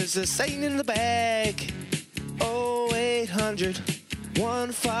quizzies, cause this ain't in the bag. 0800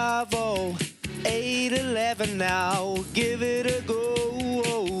 150 811 now. Give it a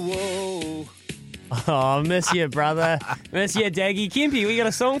go. Oh, miss you, brother. Miss you, Daggy. Kempy, we got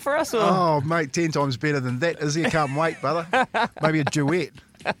a song for us? Or? Oh, mate, 10 times better than that. Izzy, I can't wait, brother. Maybe a duet.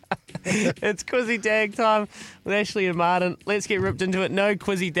 It's Quizzy Dag time with Ashley and Martin. Let's get ripped into it. No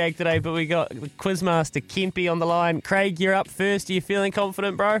Quizzy Dag today, but we got the Quizmaster Kempy on the line. Craig, you're up first. Are you feeling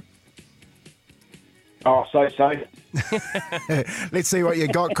confident, bro? Oh, so. Let's see what you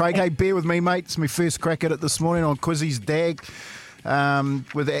got, Craig. Hey, bear with me, mate. It's my first crack at it this morning on Quizzy's Dag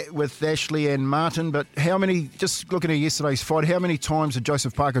with Ashley and Martin. But how many, just looking at yesterday's fight, how many times did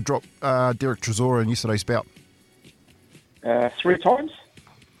Joseph Parker drop Derek Chisora in yesterday's bout? 3 times.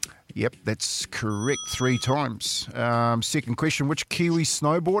 Yep, that's correct. 3 times. Second question, which Kiwi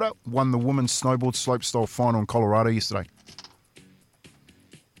snowboarder won the women's snowboard slopestyle final in Colorado yesterday?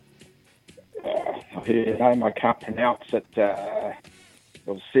 I've heard her name, I can't pronounce it. It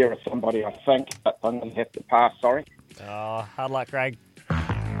was Sarah somebody, I think, but I'm going to have to pass, sorry. Oh, hard luck, Craig.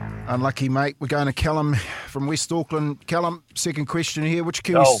 Unlucky, mate. We're going to Callum from West Auckland. Callum, second question here. Which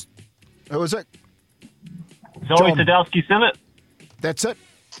Kiwi... Who is it? Zoe Tadowski-Simmett. That's it.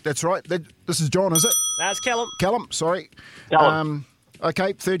 That's right. This is John, is it? That's Callum. Callum, sorry. Callum.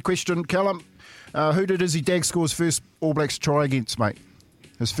 Okay, third question. Callum, who did Izzy Dag score his first All Blacks try against, mate?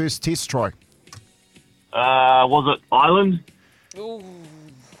 His first test try. Was it Ireland? Ooh.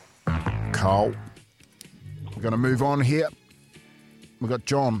 Carl. We're going to move on here. We've got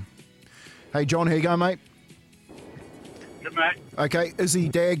John. Hey, John, how you going, mate? Good, mate. Okay, Izzy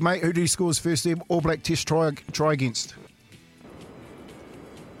Dag, mate. Who did he score his first All Black test try against?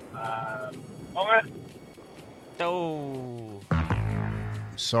 Oh.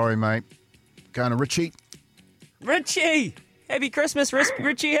 Sorry, mate. Going to Richie. Richie! Happy Christmas,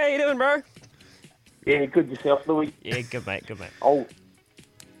 Richie. How you doing, bro? Yeah, good yourself, Louis. Yeah, good, mate. Good, mate. I'll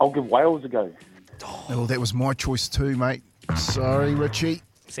give Wales a go. Oh, that was my choice too, mate. Sorry, Richie.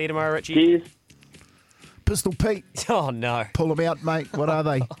 See you tomorrow, Richie. Cheers. Pistol Pete. Oh, no. Pull them out, mate. What are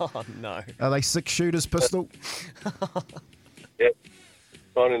they? Oh, no. Are they 6-shooters, pistol? Yep.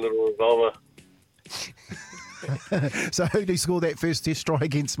 Tiny little revolver. So who did he score that first test try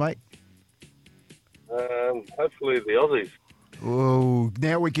against, mate? Hopefully the Aussies. Oh,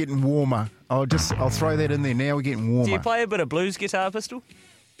 now we're getting warmer. I'll throw that in there. Now we're getting warmer. Do you play a bit of blues guitar, Pistol?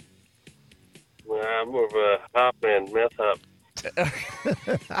 More of a harp man, mouth harp.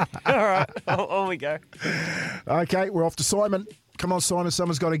 All right, on we go. Okay, we're off to Simon. Come on, Simon.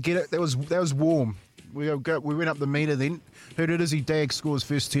 Someone's got to get it. That was warm. We went up the meter then. Who did Izzy Dag score his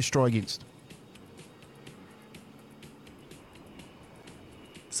first test try against?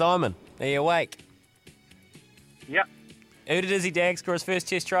 Simon, are you awake? Yep. Who did Izzy Dag score his first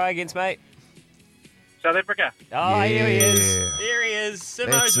test try against, mate? South Africa. Oh, Here he is. Here he is.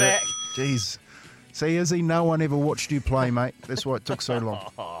 Simo's back. Jeez. See, Izzy, no one ever watched you play, mate. That's why it took so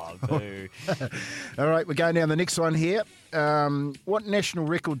long. Oh, boo. All right, we're going down the next one here. What national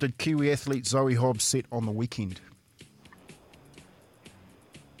record did Kiwi athlete Zoe Hobbs set on the weekend?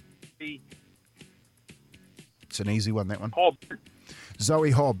 It's an easy one, that one. Hobbs.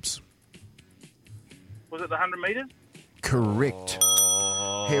 Zoe Hobbs. Was it the 100 metres? Correct.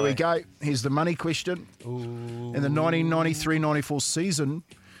 Here we go. Here's the money question. In the 1993-94 season,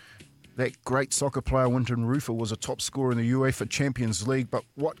 that great soccer player, Winton Rufer, was a top scorer in the UEFA Champions League, but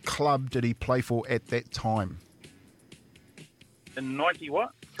what club did he play for at that time? In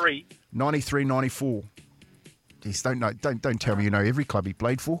 93? 93-94. Jeez, don't tell me you know every club he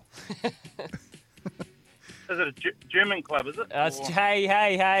played for. Is it a German club, is it?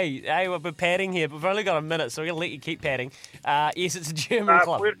 Hey, we're padding here, but we've only got a minute, so we're going to let you keep padding. Yes, it's a German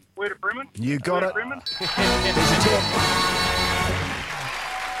club. Werder Bremen? You got it.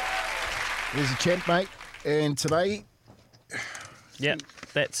 There's a champ, mate. And today... Yep,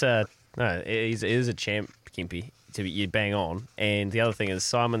 that's... no, he is a champ. Kempy. You bang on. And the other thing is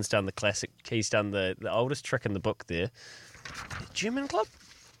Simon's done the classic. He's done the oldest trick in the book there. German club?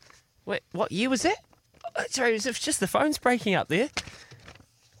 Wait, what year was that? Oh, sorry, it was just the phone's breaking up there.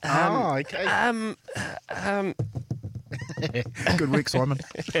 Okay. Good work, Simon.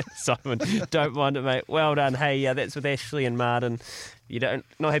 Simon, don't mind it, mate. Well done. Hey, that's with Ashley and Martin. If you're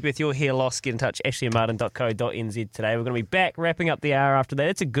not happy with your hair loss, get in touch, ashleyandmartin.co.nz today. We're going to be back wrapping up the hour after that.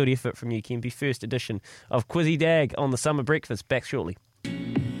 It's a good effort from you, Kempy. First edition of Quizzy Dag on the Summer Breakfast. Back shortly.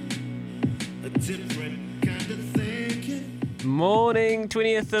 Morning,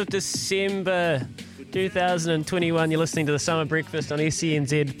 20th of December 2021. You're listening to the Summer Breakfast on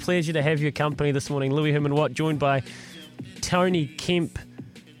SENZ. Pleasure to have your company this morning. Louis Herman Watt, joined by Tony Kemp,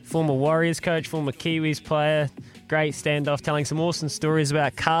 former Warriors coach, former Kiwis player. Great standoff, telling some awesome stories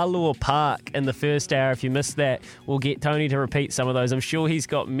about Carlaw Park in the first hour. If you missed that, we'll get Tony to repeat some of those. I'm sure he's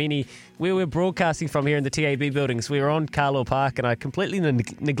got many. Where we're broadcasting from here in the TAB buildings, we were on Carlaw Park, and I completely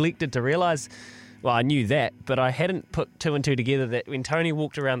neglected to realise. Well, I knew that, but I hadn't put two and two together that when Tony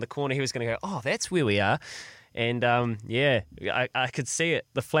walked around the corner, he was going to go, oh, that's where we are. And, I could see it,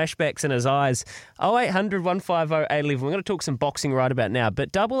 the flashbacks in his eyes. 0800 150 811. We're going to talk some boxing right about now,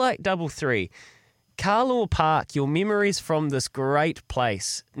 but 8833. Carlaw Park, your memories from this great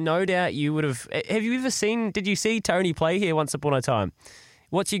place. No doubt you would have... Have you ever seen... Did you see Tony play here once upon a time?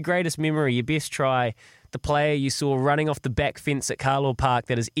 What's your greatest memory, your best try, the player you saw running off the back fence at Carlaw Park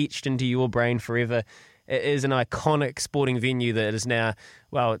that is etched into your brain forever? It is an iconic sporting venue that is now,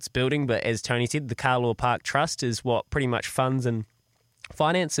 well, it's building, but as Tony said, the Carlaw Park Trust is what pretty much funds and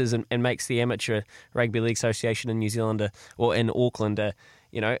finances and makes the Amateur Rugby League Association in New Zealand or in Auckland a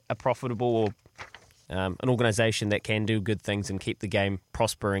profitable or an organisation that can do good things and keep the game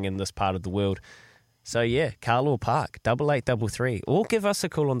prospering in this part of the world. So, yeah, Carlaw Park, 8833. Or give us a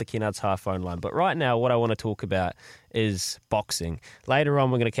call on the Kennards Hire phone line. But right now, what I want to talk about is boxing. Later on,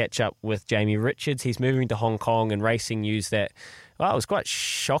 we're going to catch up with Jamie Richards. He's moving to Hong Kong, and racing news that, well, it was quite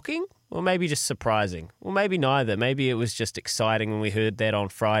shocking, or maybe just surprising. Or maybe neither. Maybe it was just exciting when we heard that on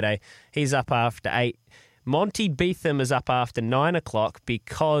Friday. He's up after 8. Monty Beetham is up after 9 o'clock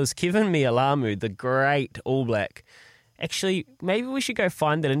because Kevin Mealamu, the great All Black... Actually, maybe we should go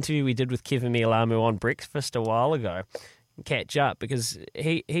find that interview we did with Kevin Mealamu on Breakfast a while ago and catch up, because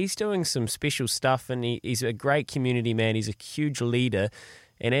he's doing some special stuff, and he's a great community man. He's a huge leader.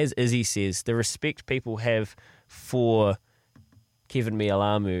 And as Izzy says, the respect people have for Kevin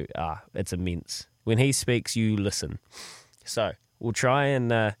Mealamu, it's immense. When he speaks, you listen. So we'll try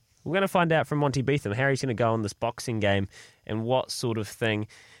and we're going to find out from Monty Beetham how he's going to go on this boxing game and what sort of thing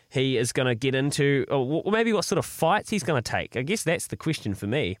he is going to get into, or maybe what sort of fights he's going to take. I guess that's the question for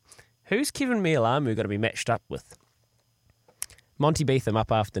me. Who's Kevin Mealamu going to be matched up with? Monty Beetham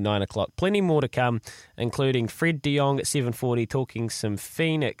up after 9 o'clock. Plenty more to come, including Fred de Jong at 7:40 talking some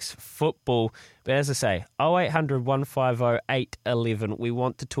Phoenix football. But as I say, 0800 150 811. We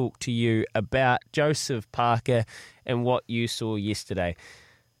want to talk to you about Joseph Parker and what you saw yesterday.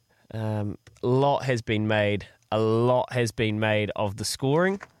 A lot has been made of the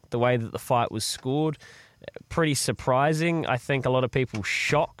scoring, the way that the fight was scored. Pretty surprising. I think a lot of people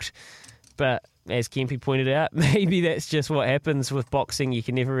shocked. But as Kempy pointed out, maybe that's just what happens with boxing. You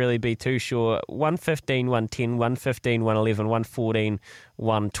can never really be too sure. 115, 110, 115, 111, 114,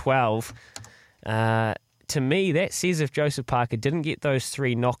 112. To me, that says if Joseph Parker didn't get those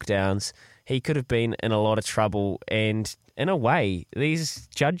 3 knockdowns, he could have been in a lot of trouble. And in a way, these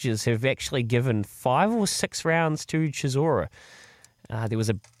judges have actually given 5 or 6 rounds to Chisora. There was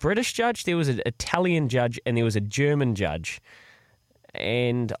a British judge, there was an Italian judge, and there was a German judge.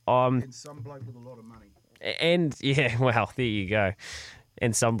 And some bloke with a lot of money. And, yeah, well, there you go.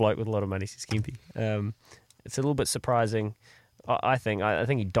 And some bloke with a lot of money, says Kempy. It's a little bit surprising, I think. I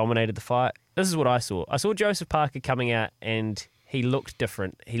think he dominated the fight. This is what I saw. I saw Joseph Parker coming out, and he looked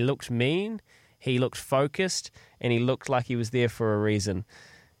different. He looked mean, he looked focused, and he looked like he was there for a reason.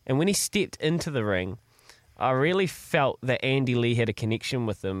 And when he stepped into the ring, I really felt that Andy Lee had a connection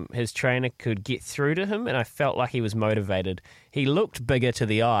with him. His trainer could get through to him, and I felt like he was motivated. He looked bigger to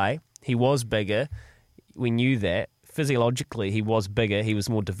the eye. He was bigger. We knew that. Physiologically, he was bigger. He was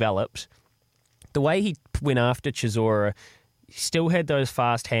more developed. The way he went after Chisora, he still had those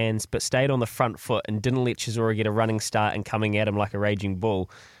fast hands, but stayed on the front foot and didn't let Chisora get a running start and coming at him like a raging bull.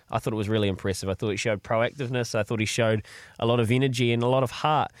 I thought it was really impressive. I thought he showed proactiveness. I thought he showed a lot of energy and a lot of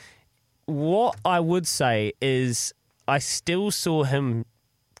heart. What I would say is I still saw him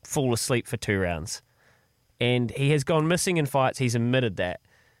fall asleep for 2 rounds. And he has gone missing in fights. He's admitted that.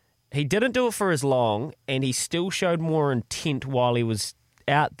 He didn't do it for as long, and he still showed more intent while he was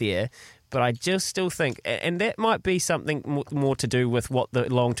out there. But I just still think, and that might be something more to do with what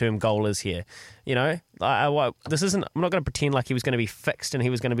the long-term goal is here. You know, this isn't. I'm not going to pretend like he was going to be fixed and he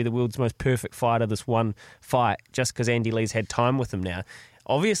was going to be the world's most perfect fighter this one fight just because Andy Lee's had time with him now.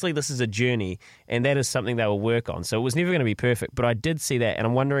 Obviously, this is a journey, and that is something they will work on. So it was never going to be perfect, but I did see that, and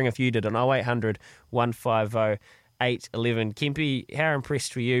I'm wondering if you did on 0800 150 811. Kempy, how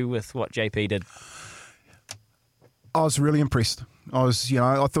impressed were you with what JP did? I was really impressed. I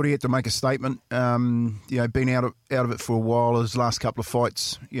thought he had to make a statement. Been out of it for a while. His last couple of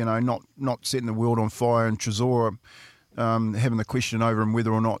fights, not setting the world on fire, and Chisora having the question over him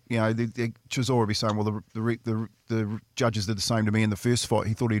whether or not, Chisora would be saying, well, the judges did the same to me in the first fight.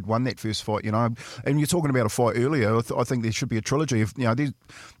 He thought he'd won that first fight, And you're talking about a fight earlier. I think there should be a trilogy. If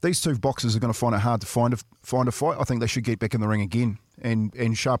these two boxers are going to find it hard to find a fight, I think they should get back in the ring again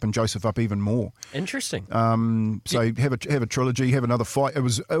and sharpen Joseph up even more. Interesting. So have a trilogy, have another fight. It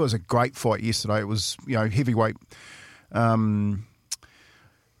was a great fight yesterday. It was heavyweight.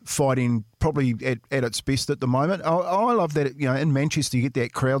 Fighting probably at its best at the moment. I love that, in Manchester you get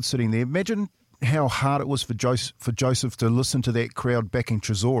that crowd sitting there. Imagine how hard it was for Joseph to listen to that crowd backing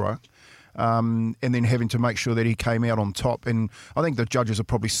Chisora, and then having to make sure that he came out on top. And I think the judges are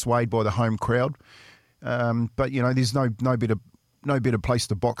probably swayed by the home crowd. But there's no better place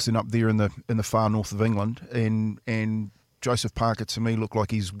to box than up there in the far north of England. And Joseph Parker to me looked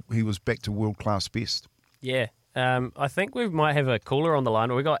like he was back to world class best. Yeah. I think we might have a caller on the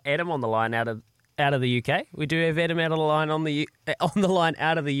line. We got Adam on the line out of the UK. We do have Adam out of the line on the line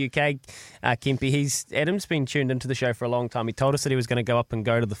out of the UK. Kempy, Adam's been tuned into the show for a long time. He told us that he was going to go up and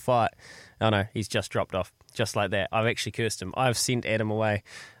go to the fight. Oh no, he's just dropped off, just like that. I've actually cursed him. I've sent Adam away.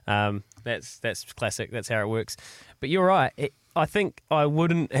 That's classic. That's how it works. But you're right. I think I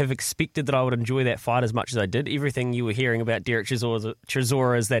wouldn't have expected that I would enjoy that fight as much as I did. Everything you were hearing about Derek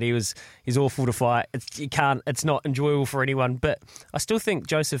Chisora is that he's awful to fight. It's not enjoyable for anyone. But I still think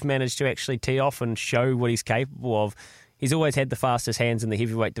Joseph managed to actually tee off and show what he's capable of. He's always had the fastest hands in the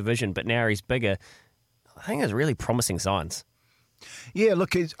heavyweight division, but now he's bigger. I think there's really promising signs. Yeah,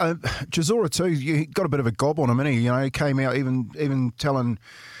 look, Chisora too. You got a bit of a gob on him, and he came out even telling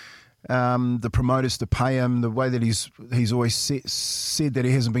the promoters to pay him, the way that he's always said that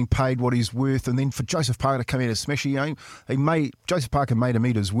he hasn't been paid what he's worth, and then for Joseph Parker to come out and smash, Joseph Parker made him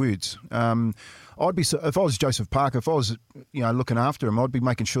eat his words. I'd be, if I was Joseph Parker, if I was looking after him, I'd be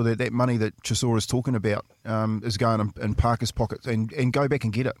making sure that money that Chisora's talking about is going in Parker's pockets and go back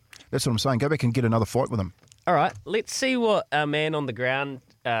and get it. That's what I'm saying. Go back and get another fight with him. All right, let's see what our man on the ground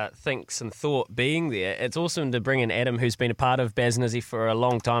thinks and thought being there. It's awesome to bring in Adam, who's been a part of Baz Nizzy for a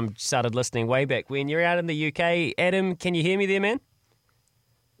long time, started listening way back when. You're out in the UK. Adam, can you hear me there, man?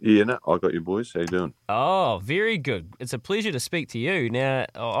 Yeah, no, I got you, boys. How you doing? Oh, very good. It's a pleasure to speak to you. Now,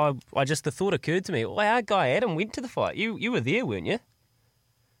 the thought occurred to me, well, our guy Adam went to the fight. You were there, weren't you?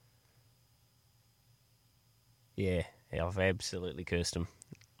 Yeah, I've absolutely cursed him.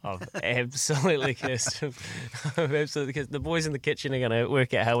 I've absolutely cursed him. The boys in the kitchen are going to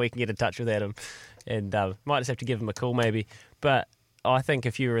work out how we can get in touch with Adam, and might just have to give him a call maybe. But I think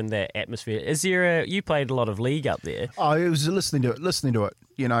if you were in that atmosphere, you played a lot of league up there? I was listening to it,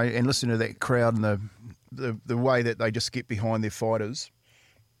 and listening to that crowd and the way that they just get behind their fighters.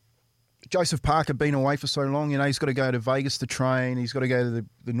 Joseph Parker been away for so long, he's got to go to Vegas to train. He's got to go to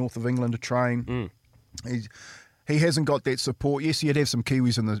the north of England to train. He hasn't got that support. Yes, you'd have some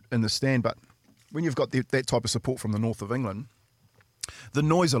Kiwis in the stand, but when you've got that type of support from the north of England, the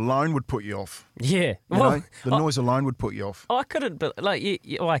noise alone would put you off. Yeah. Noise alone would put you off. I couldn't, but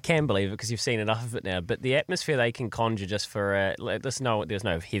I can believe it because you've seen enough of it now. But the atmosphere they can conjure just for there's no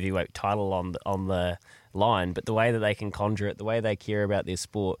heavyweight title on the line, but the way that they can conjure it, the way they care about their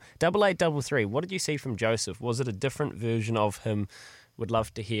sport. 8833. What did you see from Joseph? Was it a different version of him? Would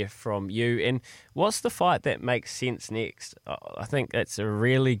love to hear from you. And what's the fight that makes sense next? I think that's a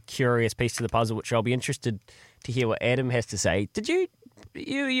really curious piece to the puzzle, which I'll be interested to hear what Adam has to say. Did you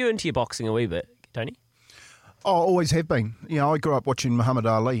into your boxing a wee bit, Tony? Oh, always have been. I grew up watching Muhammad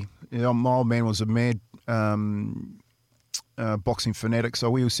Ali. My old man was a mad boxing fanatic,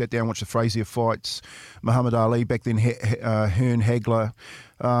 so we all sat down and watched the Frazier fights, Muhammad Ali, back then Hearn, Hagler.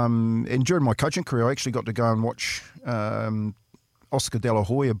 And during my coaching career, I actually got to go and watch Oscar De La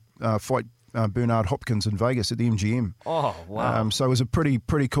Hoya fight Bernard Hopkins in Vegas at the MGM. Oh, wow. So it was a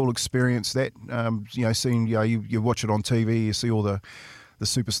pretty cool experience that, seeing, you watch it on TV, you see all the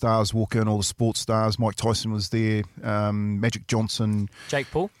superstars walk in, all the sports stars. Mike Tyson was there, Magic Johnson.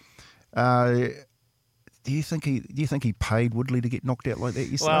 Jake Paul? Do you think he paid Woodley to get knocked out like that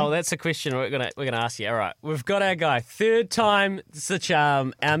yesterday? Well, that's a question we're gonna ask you. All right, we've got our guy, third time the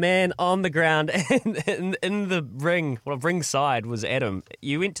charm, our man on the ground and in the ring. Well, ringside was Adam.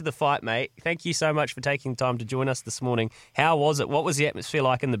 You went to the fight, mate. Thank you so much for taking time to join us this morning. How was it? What was the atmosphere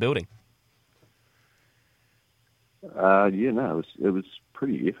like in the building? It was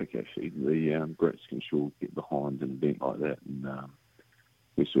pretty epic actually. The Brits can sure get behind an event like that, and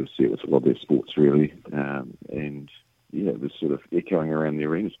we sort of see it with a lot of their sports really, and it was sort of echoing around the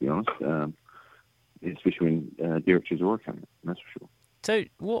arena, to be honest, especially when Derek Chisora came in, that's for sure. So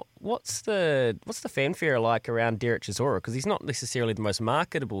what's the fanfare like around Derek Chisora? Because he's not necessarily the most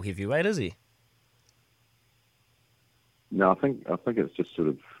marketable heavyweight, is he? No, I think it's just sort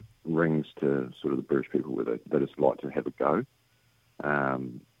of rings to sort of the British people where they just like to have a go,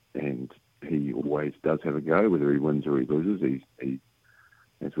 and he always does have a go, whether he wins or he loses. He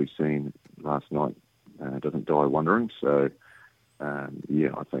as we've seen last night, doesn't die wondering. So, I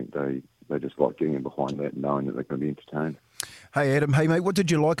think they just like getting in behind that, knowing that they're going to be entertained. Hey, Adam. Hey, mate, what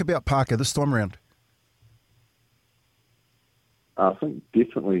did you like about Parker this time around? I think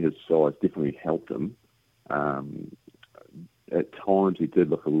definitely his size definitely helped him. At times he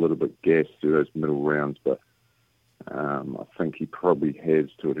did look a little bit gassed through those middle rounds, but I think he probably has,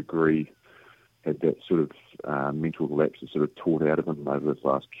 to a degree, had that sort of mental lapse that sort of taught out of him over this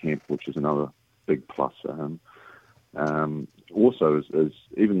last camp, which is another big plus for him. Also, is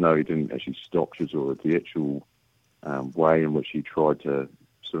even though he didn't actually stop Chisora, the actual way in which he tried to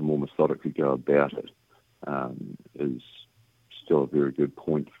sort of more methodically go about it is still a very good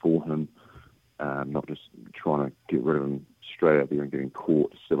point for him. Not just trying to get rid of him straight out there and getting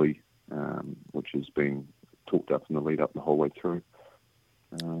caught silly, which has been talked up in the lead up the whole way through.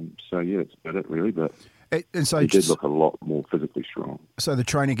 That's about it really, but and so he did look a lot more physically strong. So the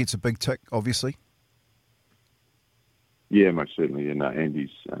trainer gets a big tick, obviously? Yeah, most certainly, and Andy's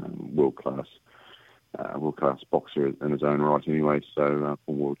world-class boxer in his own right anyway, so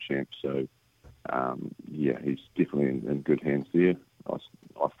for world champ, so he's definitely in good hands there. I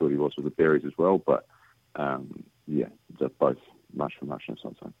thought he was with the Berries as well, but they're both much for muchness,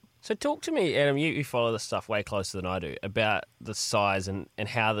 I'd say. So talk to me, Adam, you follow this stuff way closer than I do, about the size and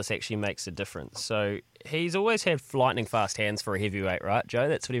how this actually makes a difference. So he's always had lightning fast hands for a heavyweight, right, Joe?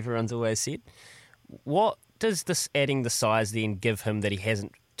 That's what everyone's always said. What does this adding the size then give him that he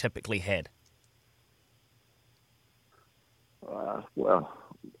hasn't typically had?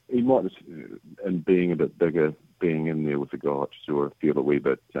 He might just, in being a bit bigger, being in there with the guy, sort of feel a wee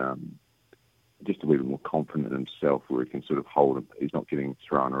bit, just a wee bit more confident in himself, where he can sort of hold him. He's not getting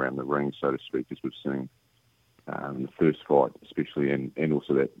thrown around the ring, so to speak, as we've seen in the first fight, especially, and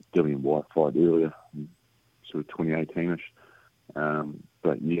also that Dillian White fight earlier, sort of 2018-ish.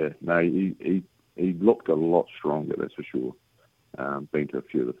 He looked a lot stronger, that's for sure. Been to a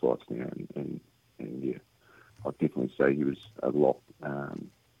few of the fights now, and I'd definitely say he was a lot.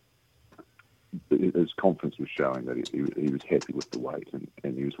 His confidence was showing that he was happy with the weight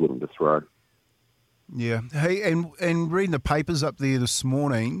and he was willing to throw. Yeah. Hey, and reading the papers up there this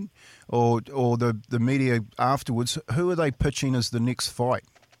morning, or the media afterwards, who are they pitching as the next fight?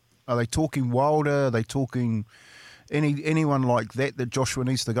 Are they talking Wilder? Are they talking anyone like that Joshua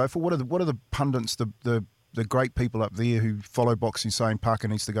needs to go for? What are the pundits, the great people up there who follow boxing saying Parker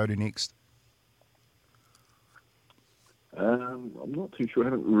needs to go to next? I'm not too sure. I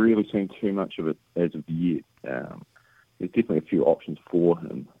haven't really seen too much of it as of yet. There's definitely a few options for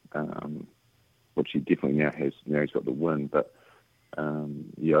him, which he definitely now has. Now he's got the win, but I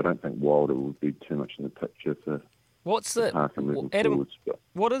don't think Wilder will be too much in the picture for Parker moving forwards.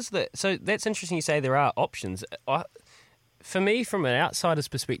 What is that? So that's interesting you say there are options. For me, from an outsider's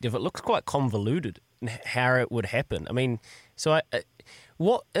perspective, it looks quite convoluted in how it would happen. I mean,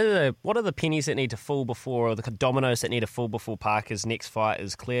 what are the pennies that need to fall before, or the dominoes that need to fall before Parker's next fight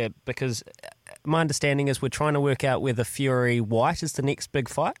is clear? Because my understanding is we're trying to work out whether Fury White is the next big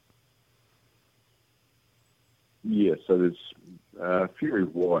fight. Yeah, so there's Fury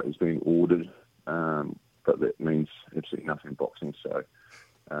White has been ordered, but that means absolutely nothing in boxing. So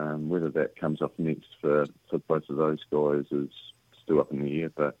whether that comes up next for both of those guys is still up in the air.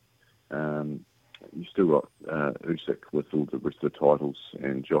 But you've still got Usyk with all the rest of the titles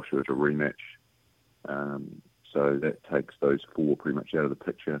and Joshua to rematch. So that takes those four pretty much out of the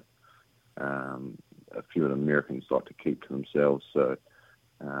picture. A few of the Americans like to keep to themselves, so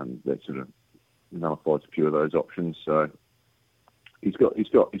that sort of nullifies a few of those options. So he's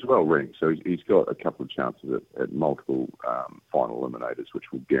well ranked, so he's got a couple of chances at multiple final eliminators,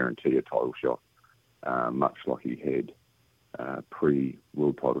 which will guarantee a title shot, much like he had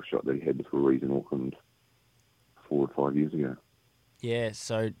pre-world title shot that he had with Ruiz in Auckland 4 or 5 years ago. Yeah,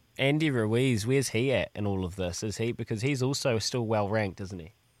 so Andy Ruiz, where's he at in all of this? Is he, because he's also still well ranked, isn't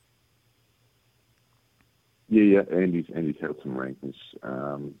he? Yeah. Andy's held some rankings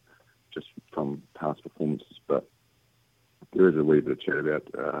just from past performances, but there is a wee bit of chat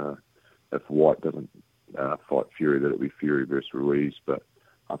about if White doesn't fight Fury, that it'll be Fury versus Ruiz. But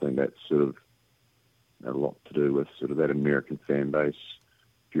I think that's sort of a lot to do with sort of that American fan base.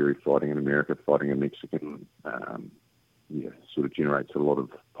 Fury fighting in America, fighting a Mexican, sort of generates a lot of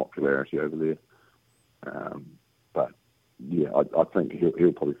popularity over there. But yeah, I think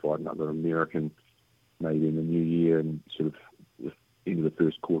he'll probably fight another American maybe in the new year and sort of the end of the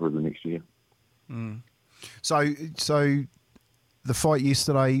first quarter of the next year. So the fight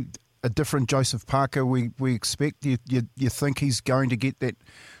yesterday, a different Joseph Parker we expect. You think he's going to get that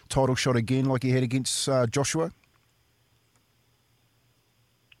title shot again like he had against Joshua?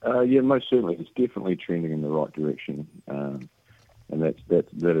 Yeah, most certainly. It's definitely trending in the right direction, and that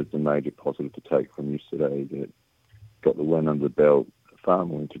is the major positive to take from yesterday. That got the win under the belt, far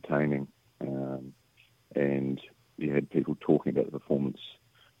more entertaining, and you had people talking about the performance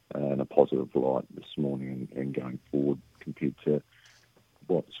in a positive light this morning and going forward compared to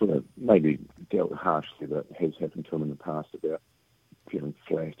what sort of maybe dealt harshly that has happened to him in the past about feeling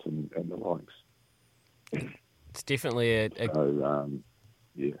flat and the likes. It's definitely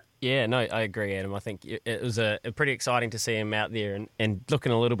yeah. Yeah, no, I agree, Adam. I think it was a pretty exciting to see him out there and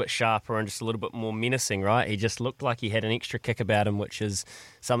looking a little bit sharper and just a little bit more menacing, right? He just looked like he had an extra kick about him, which is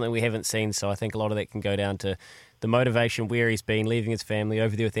something we haven't seen. So I think a lot of that can go down to the motivation, where he's been, leaving his family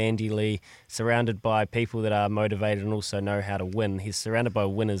over there with Andy Lee, surrounded by people that are motivated and also know how to win. He's surrounded by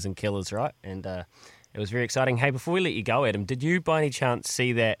winners and killers, right? And it was very exciting. Hey, before we let you go, Adam, did you by any chance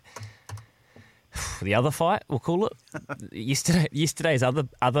see that the other fight, we'll call it, yesterday's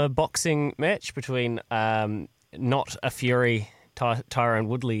other boxing match between not a Fury, Tyrone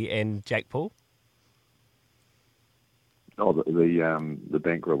Woodley and Jake Paul? Oh, the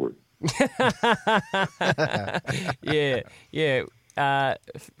bank robbery. yeah.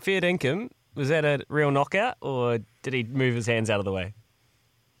 Fair dinkum, was that a real knockout, or did he move his hands out of the way?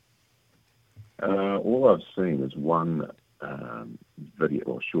 All I've seen is one video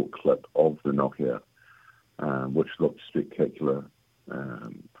or short clip of the knockout, which looked spectacular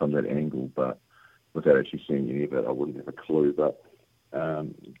from that angle, but without actually seeing any of it, I wouldn't have a clue. But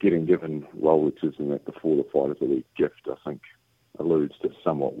getting given Rolexes and that before the fight as a week gift, I think alludes to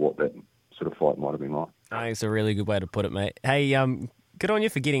somewhat what that sort of fight might have been like. I think it's a really good way to put it, mate. Hey, good on you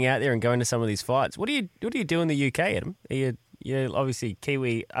for getting out there and going to some of these fights. What do you do in the UK, Adam? You're obviously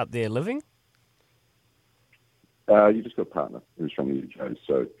Kiwi up there living? You just got a partner who's from the UK,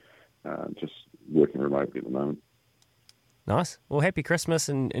 so just working remotely at the moment. Nice. Well, happy Christmas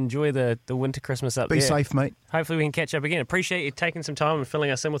and enjoy the winter Christmas up there. Be safe, mate. Hopefully we can catch up again. Appreciate you taking some time and filling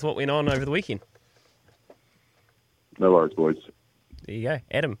us in with what went on over the weekend. No worries, boys. There you go.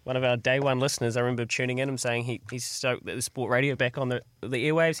 Adam, one of our day one listeners, I remember tuning in and saying he's stoked that the Sport Radio back on the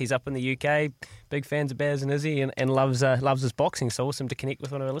airwaves. He's up in the UK, big fans of Baz and Izzy, and loves his boxing. So awesome to connect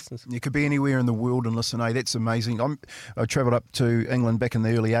with one of our listeners. You could be anywhere in the world and listen. Hey, that's amazing. I travelled up to England back in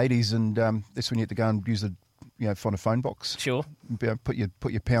the early 80s, and that's when you had to go and use find a phone box. Sure. Put your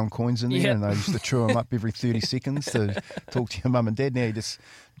pound coins in there, and they used to chew them up every 30 seconds to talk to your mum and dad. Now you just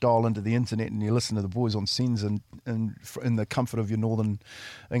dial into the internet and you listen to the boys on Sens and in the comfort of your northern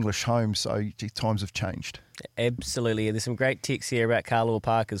English home. So times have changed. Absolutely. There's some great texts here about Carlaw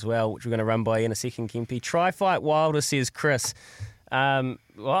Park as well, which we're going to run by you in a second, Kempy. Try fight Wilder, says Chris.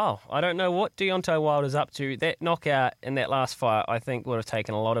 Wow, I don't know what Deontay Wilder's up to. That knockout in that last fight, I think, would have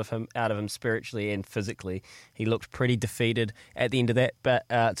taken a lot of him out of him spiritually and physically. He looked pretty defeated at the end of that, but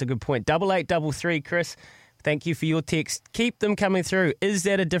it's a good point. 8833, Chris, thank you for your text. Keep them coming through. Is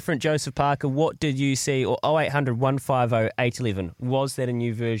that a different Joseph Parker? What did you see? Or 0800 150 811. Was that a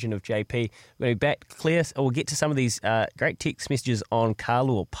new version of JP? We're going to be back, Claire, or we'll get to some of these great text messages on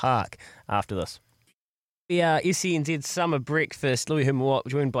Carlaw Park after this. SENZ Summer Breakfast, Louis Humwat,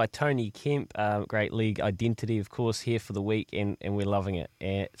 joined by Tony Kemp, great league identity, of course, here for the week, and we're loving it.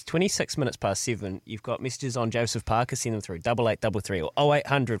 It's 26 minutes past 7. You've got messages on Joseph Parker, send them through, 8833 or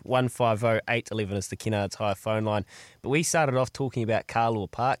 0800 150 811 is the Kennards Hire phone line. But we started off talking about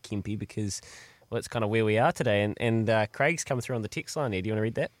Carlaw Park, Kempy, because, well, it's kind of where we are today, and Craig's come through on the text line there. Do you want to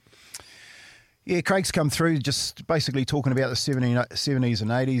read that? Yeah, Craig's come through just basically talking about the 70s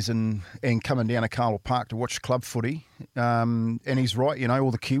and 80s and coming down to Carlaw Park to watch club footy. And he's right, all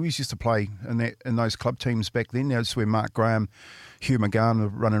the Kiwis used to play in those club teams back then. That's where Mark Graham, Hugh McGann were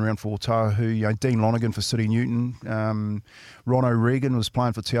running around for Otahu, Dean Lonergan for City Newton. Ron O'Regan was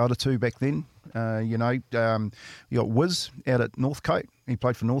playing for Te Autatu back then. You got Wiz out at Northcote. He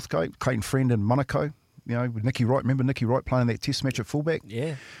played for Northcote. Clayton Friend in Monaco. With Nicky Wright. Remember Nicky Wright playing that test match at fullback?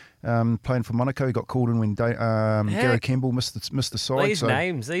 Yeah. Playing for Monaco. He got called in when Gary Campbell missed the side. These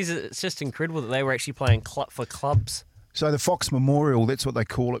names, it's just incredible that they were actually playing for clubs. So the Fox Memorial, that's what they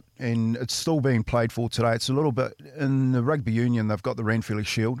call it, and it's still being played for today. It's a little bit, in the Rugby Union, they've got the Ranfurly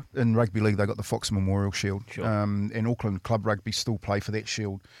Shield. In Rugby League, they've got the Fox Memorial Shield. Sure. And Auckland Club Rugby still play for that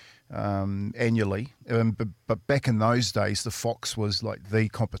shield annually. But back in those days, the Fox was like the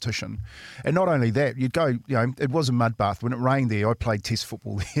competition. And not only that, you'd go, it was a mud bath. When it rained there, I played test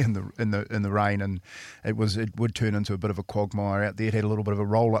football there in the rain, and it would turn into a bit of a quagmire out there. It had a little bit of a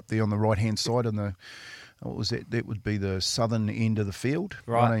roll up there on the right-hand side, and what was that? That would be the southern end of the field,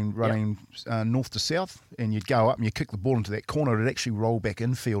 running north to south, and you'd go up and you kick the ball into that corner. It'd actually roll back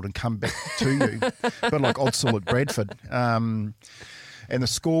infield and come back to you, a bit like Odsal at Bradford. And the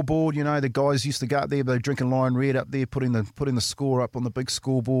scoreboard, the guys used to go up there, they're drinking Lion Red up there, putting the score up on the big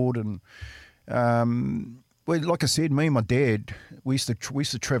scoreboard. And like I said, me and my dad, we used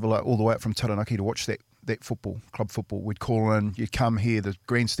to travel all the way up from Taranaki to watch that football, club football. We'd call in, you'd come here, the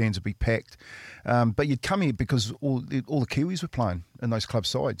grandstands would be packed. But you'd come here because all the Kiwis were playing in those club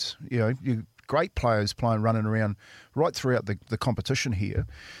sides. Great players running around right throughout the competition here.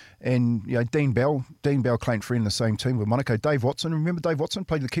 And Dean Bell, Clayton Friend in the same team with Monaco. Dave Watson, remember Dave Watson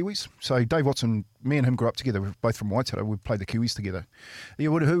played the Kiwis? So Dave Watson, me and him grew up together. We're both from Waitara. We played the Kiwis together.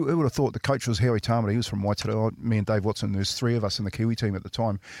 Who would have thought the coach was Howie Tamara? He was from Waitara. Me and Dave Watson, there's three of us in the Kiwi team at the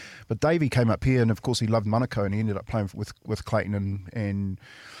time. But Davey came up here, and of course he loved Monaco, and he ended up playing with Clayton and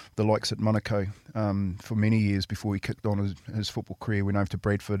the likes at Monaco for many years before he kicked on his football career. Went over to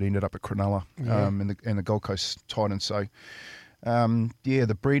Bradford, ended up at Cronulla and the Gold Coast Titans. So,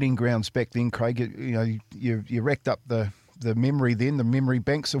 the breeding grounds back then, Craig, you racked up the memory then, the memory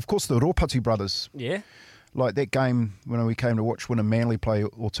banks. Of course, the Ropati brothers. Yeah. Like that game when we came to watch when a Manly play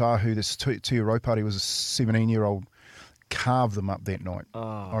Otahu, this Tia Ropati was a 17-year-old, carved them up that night.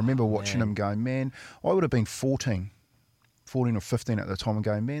 I remember watching him going, man, I would have been 14 or 15 at the time and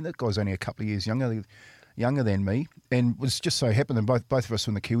going, man, that guy's only a couple of years younger than me. And it was just so happened that both of us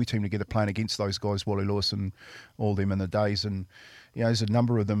were in the Kiwi team together playing against those guys, Wally Lewis and all them in the days. And there's a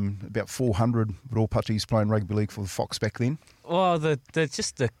number of them, about 400 Ropattis playing rugby league for the Fox back then. Well,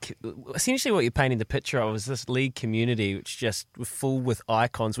 essentially what you're painting the picture of is this league community which just was full with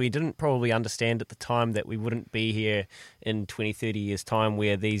icons. We didn't probably understand at the time that we wouldn't be here in 20, 30 years' time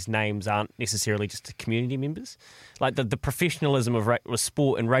where these names aren't necessarily just community members. Like the professionalism of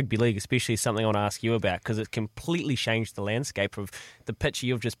sport and rugby league especially is something I want to ask you about, because it completely changed the landscape of the picture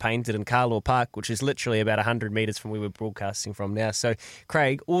you've just painted in Carlaw Park, which is literally about 100 metres from where we're broadcasting from now. So,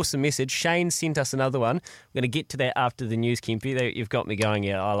 Craig, awesome message. Shane sent us another one. We're going to get to that after the news, Kempy. You've got me going.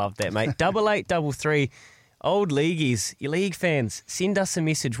 Yeah, I love that, mate. 8833. Old leagueies, you league fans, send us a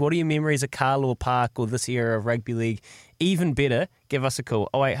message. What are your memories of Carlaw Park or this era of rugby league? Even better, give us a call.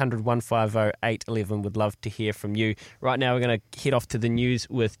 0800 150 811. Would love to hear from you. Right now, we're going to head off to the news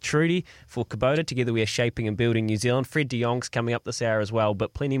with Trudy for Kubota. Together, we are shaping and building New Zealand. Fred de Jong's coming up this hour as well,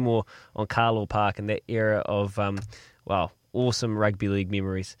 but plenty more on Carlaw Park and that era of, awesome rugby league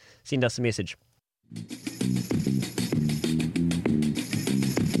memories. Send us a message.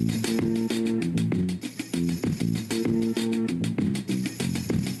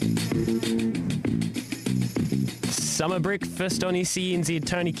 Summer breakfast on SENZ.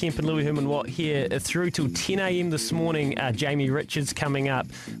 Tony Kemp and Louis Herman-Watt here through till 10 a.m. this morning. Jamie Richards coming up,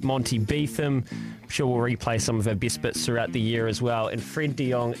 Monty Beetham. I'm sure we'll replay some of our best bits throughout the year as well. And Fred de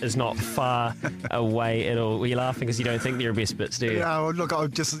Jong is not far away at all. Were you laughing because you don't think they're our best bits, do you? Yeah, look, we're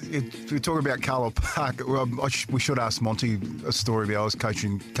talking about Carlaw Park. We should ask Monty a story about I was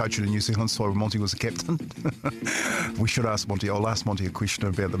coaching the New Zealand side when Monty was the captain. We should ask Monty. I'll ask Monty a question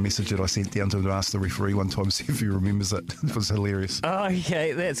about the message that I sent down to him to ask the referee one time, see if he remembers it. It was hilarious. Oh,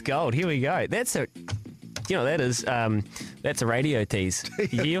 okay, that's gold. Here we go. That's a radio tease.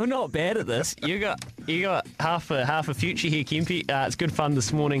 You're not bad at this. You got half a future here, Kempy. It's good fun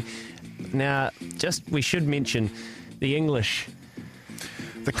this morning. Now, we should mention the English.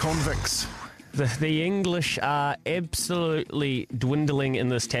 The convicts. The English are absolutely dwindling in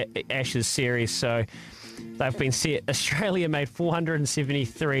this Ashes series, so they've been set. Australia made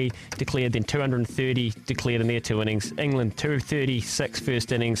 473 declared, then 230 declared in their two innings. England 236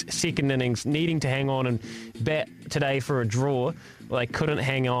 first innings, second innings, needing to hang on and bat today for a draw. Well, they couldn't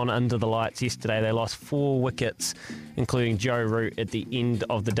hang on under the lights yesterday. They lost 4 wickets, including Joe Root at the end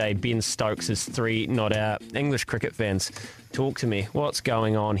of the day. Ben Stokes is 3 not out. English cricket fans, Talk to me. What's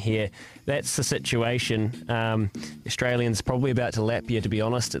going on here? That's the situation. Australians probably about to lap you, to be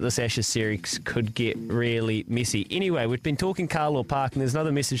honest. This Ashes series could get really messy. Anyway, we've been talking Carlaw Park, and there's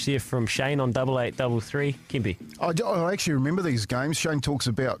another message there from Shane on 8833. Kempy. I actually remember these games. Shane talks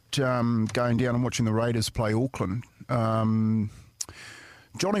about going down and watching the Raiders play Auckland. Johnny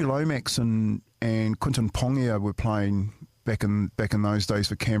Lomax and Quinton Pongia were playing back in those days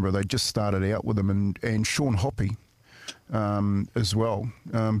for Canberra. They just started out with them, and Sean Hoppy as well.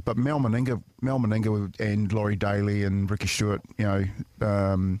 But Mal Meninga and Laurie Daly and Ricky Stewart,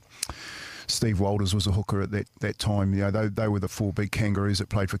 Steve Walters was a hooker at that time. They were the four big kangaroos that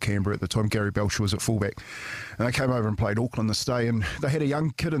played for Canberra at the time. Gary Belcher was at fullback. And they came over and played Auckland this day, and they had a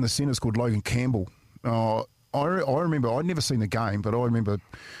young kid in the centres called Logan Campbell. I remember, I'd never seen the game, but I remember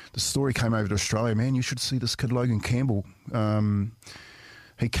the story came over to Australia. Man, you should see this kid, Logan Campbell.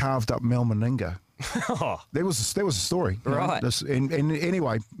 He carved up Mal Meninga. There was a story. Right. And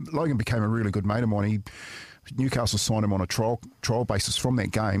anyway, Logan became a really good mate of mine. Newcastle signed him on a trial basis from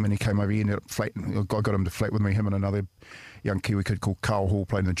that game, and he came over. He ended up flatting. I got him to flat with me, him and another young Kiwi kid called Carl Hall,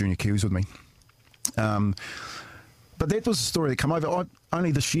 played in the junior Kiwis with me. But that was the story that came over.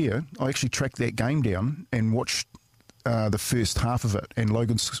 Only this year, I actually tracked that game down and watched the first half of it. And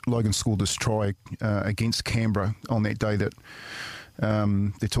Logan scored this try against Canberra on that day that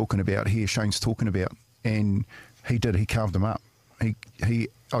they're talking about here, Shane's talking about. And he did. He carved them up. I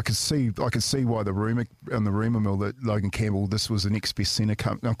could see why the rumour mill that Logan Campbell, this was the next best centre.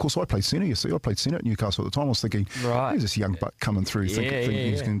 Now, of course, I played centre. You see, I played centre at Newcastle at the time. I was thinking, who's this young buck coming through? Thinking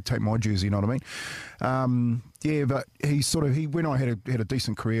he's going to take my jersey. You know what I mean? But he when I had a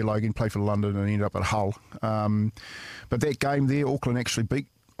decent career, Logan played for London and ended up at Hull. But that game there, Auckland actually beat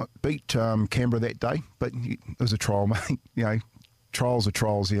Canberra that day. But it was a trial, mate. Trials are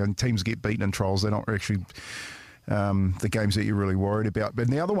trials. And teams get beaten in trials. They're not actually the games that you're really worried about. But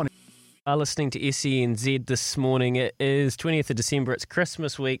the other one... Listening to SENZ this morning. It is 20th of December. It's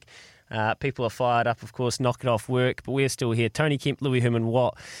Christmas week. People are fired up, of course, knocking off work, but we're still here. Tony Kemp, Louis Herman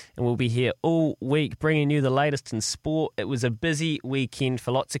Watt, and we'll be here all week bringing you the latest in sport. It was a busy weekend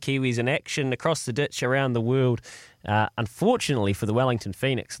for lots of Kiwis in action across the ditch around the world. Unfortunately for the Wellington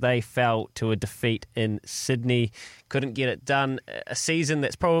Phoenix, they fell to a defeat in Sydney. Couldn't get it done. A season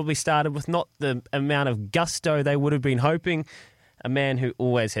that's probably started with not the amount of gusto they would have been hoping. A man who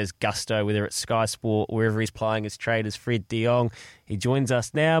always has gusto, whether it's Sky Sport or wherever he's playing his trade, is Fred de Jong. He joins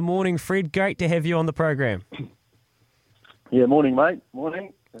us now. Morning, Fred. Great to have you on the program. Yeah, morning, mate.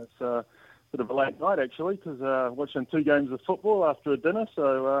 Morning. It's a bit of a late night, actually, because watching 2 games of football after a dinner.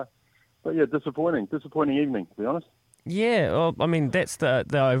 So, but yeah, disappointing evening, to be honest. Yeah, well, I mean, that's the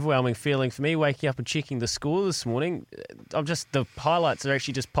overwhelming feeling for me, waking up and checking the score this morning. The highlights are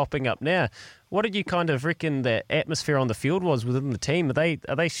actually just popping up now. What did you kind of reckon the atmosphere on the field was within the team?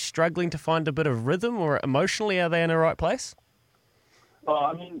 Are they struggling to find a bit of rhythm, or emotionally are they in the right place?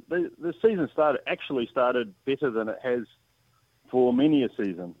 I mean, the season actually started better than it has for many a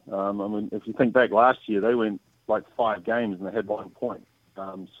season. I mean, if you think back last year, they went like 5 games and they had 1 point.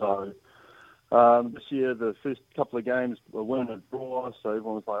 This year, the first couple of games weren't a draw, so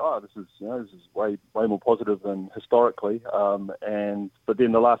everyone was like, "Oh, this is way more positive than historically." But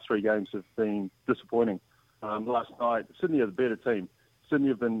then the last 3 games have been disappointing. Last night, Sydney are the better team. Sydney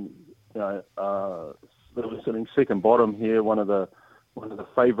have been, they were sitting second bottom here, one of the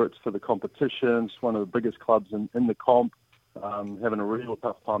favourites for the competitions, one of the biggest clubs in the comp, having a real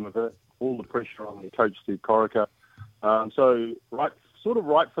tough time of it. All the pressure on their coach Steve Corica. Sort of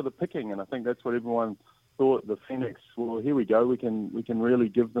right for the picking, and I think that's what everyone thought. The Phoenix, well, here we go. We can really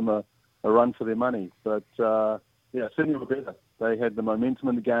give them a run for their money. But Sydney were better. They had the momentum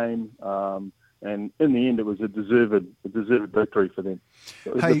in the game, and in the end, it was a deserved victory for them.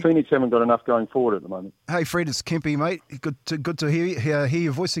 The Phoenix haven't got enough going forward at the moment. Hey, Fred, it's Kempy, mate. Good to hear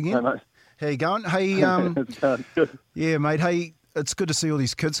your voice again. Hey, mate. How you going? Hey, it's going good. Yeah, mate. Hey. It's good to see all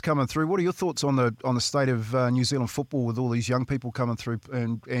these kids coming through. What are your thoughts on the state of New Zealand football with all these young people coming through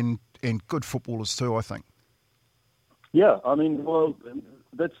and good footballers too, I think? Yeah, I mean, well,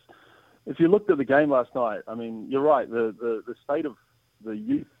 that's if you looked at the game last night. I mean, you're right. The state of the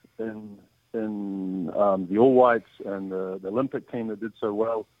youth in the All Whites and the Olympic team that did so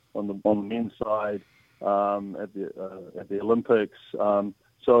well on the men's side at the Olympics.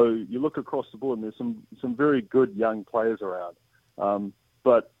 So you look across the board, and there's some very good young players around.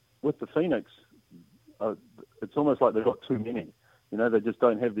 But with the Phoenix, it's almost like they've got too many. They just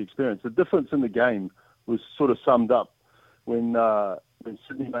don't have the experience. The difference in the game was sort of summed up when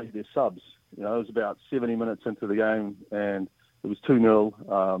Sydney made their subs. It was about 70 minutes into the game, and it was 2-0.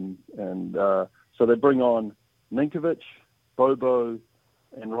 So they bring on Ninkovic, Bobo,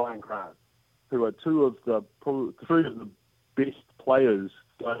 and Ryan Grant, who are three of the best players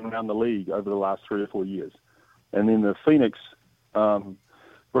going around the league over the last 3 or 4 years. And then the Phoenix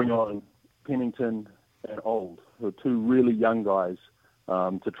bring on Pennington and Old, who are 2 really young guys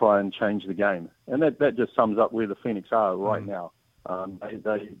to try and change the game. And that just sums up where the Phoenix are right now.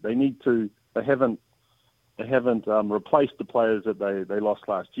 They need to. They haven't replaced the players that they lost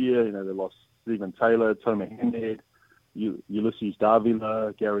last year. You know, they lost Stephen Taylor, Toma Henhead, Ulysses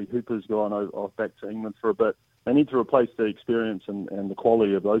Davila, Gary Hooper's gone off back to England for a bit. They need to replace the experience and the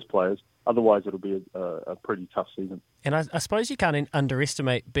quality of those players. Otherwise, it'll be a pretty tough season. And I suppose you can't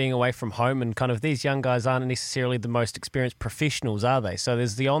underestimate being away from home, and kind of these young guys aren't necessarily the most experienced professionals, are they? So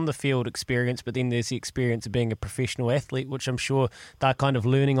there's the on-the-field experience, but then there's the experience of being a professional athlete, which I'm sure they're kind of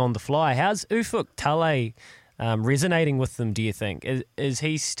learning on the fly. How's Ufuk Talay resonating with them, do you think? Is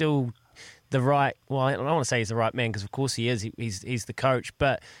he still the right... Well, I don't want to say he's the right man, because of course he is. He's the coach.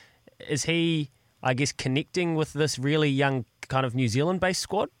 But is he, I guess, connecting with this really young kind of New Zealand-based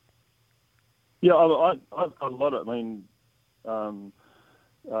squad? Yeah, I love it. I mean, Ufuk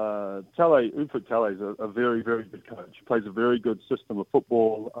Talay is a very, very good coach. He plays a very good system of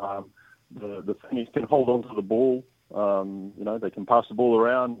football. The Phoenix can hold on to the ball. They can pass the ball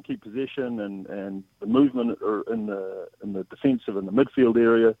around, keep possession, and the movement in the defensive and the midfield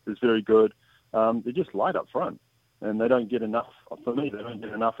area is very good. They're just light up front, and they don't get enough. For me, they don't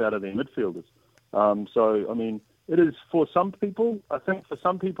get enough out of their midfielders. So, I mean, it is for some people. I think for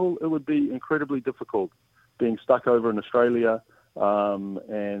some people it would be incredibly difficult being stuck over in Australia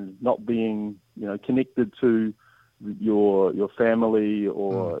and not being, connected to your family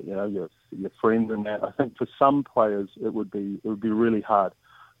or your friends and that. I think for some players it would be really hard.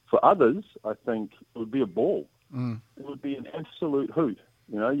 For others, I think it would be a ball. It would be an absolute hoot.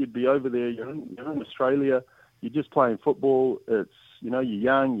 You'd be over there. You're in Australia. You're just playing football. It's you're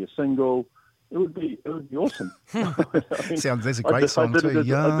young. You're single. It would be awesome. There's a great song too.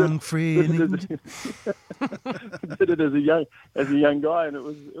 Young friend. Did it as a young guy, and it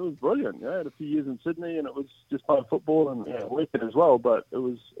was brilliant. I had a few years in Sydney, and it was just playing football and working as well. But it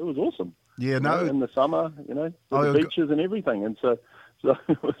was awesome. Yeah, in the summer, the beaches and everything, and so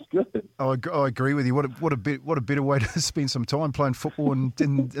it was good. I agree with you. What a better way to spend some time playing football and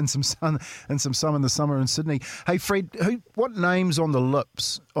in some sun in the summer in Sydney. Hey Fred, what names on the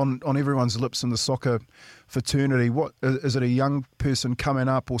lips on everyone's lips in the soccer fraternity? What is it? A young person coming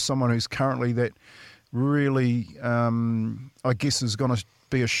up or someone who's currently that really I guess is going to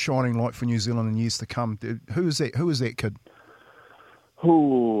be a shining light for New Zealand in years to come? Who is that kid?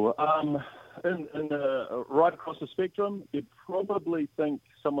 Right across the spectrum, you'd probably think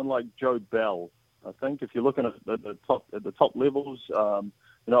someone like Joe Bell. I think if you're looking at the top levels,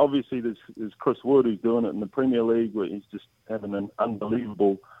 obviously there's Chris Wood who's doing it in the Premier League, where he's just having an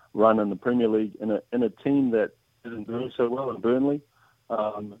unbelievable run in the Premier League in a team that isn't doing so well in Burnley.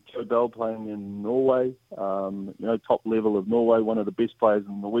 Joe Bell playing in Norway, top level of Norway, one of the best players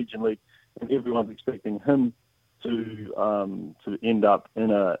in the Norwegian League, and everyone's expecting him to end up in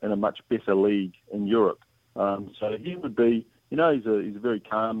a much better league in Europe. So he would be, he's a very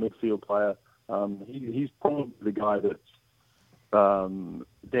calm midfield player. He's probably the guy that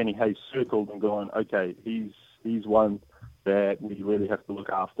Danny Hayes circled and going, okay, he's one that we really have to look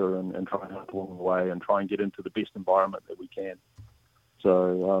after and try and help along the way and try and get into the best environment that we can.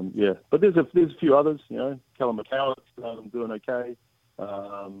 So but there's a few others, Callum McCallum doing okay.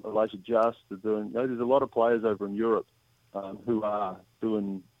 Elijah Just are doing. There's a lot of players over in Europe who are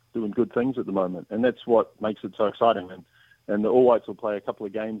doing good things at the moment, and that's what makes it so exciting. And the All Whites will play a couple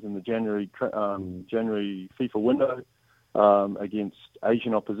of games in the January FIFA window against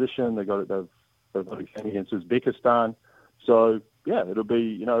Asian opposition. They've got a game against Uzbekistan. So it'll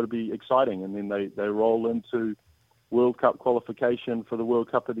be exciting, and then they roll into World Cup qualification for the World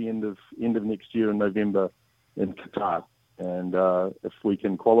Cup at the end of next year in November in Qatar. And if we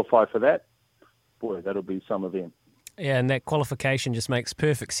can qualify for that, boy, that'll be some event. Yeah, and that qualification just makes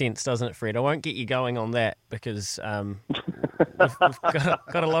perfect sense, doesn't it, Fred? I won't get you going on that because we've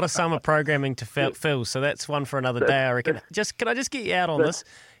got a lot of summer programming to fill, so that's one for another day, I reckon. Can I just get you out on this?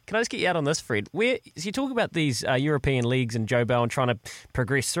 Can I just get you out on this, Fred? So you talk about these European leagues and Joe Bell and trying to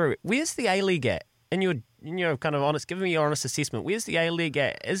progress through. Where's the A-League at? And you're kind of honest, giving me your honest assessment. Where's the A-League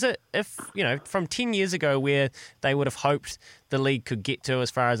at? Is it, from 10 years ago where they would have hoped the league could get to as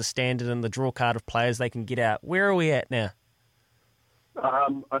far as a standard and the draw card of players they can get out, where are we at now?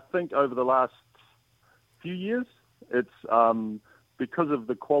 I think over the last few years, it's because of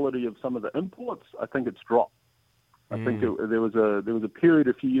the quality of some of the imports, I think it's dropped. I think there was a period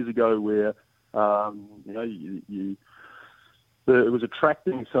a few years ago where, it was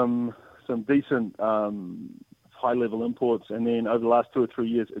attracting some decent high-level imports, and then over the last 2 or 3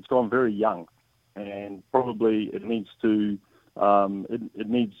 years, it's gone very young, and probably it needs to it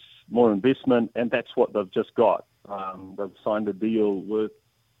needs more investment, and that's what they've just got. They've signed a deal with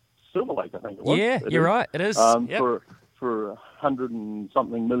Silver Lake, I think it was. Yeah, you're right. It is for $100 and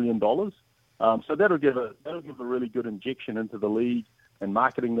something million. So that'll give a really good injection into the league and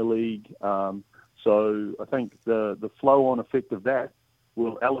marketing the league. So I think the flow-on effect of that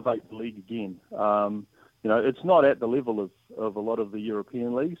will elevate the league again. It's not at the level of a lot of the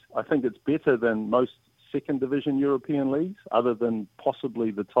European leagues. I think it's better than most second division European leagues, other than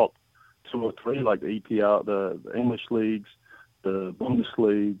possibly the top 2 or 3, like the EPL, the English leagues, the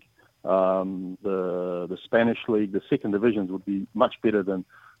Bundesliga, the Spanish league. The second divisions would be much better than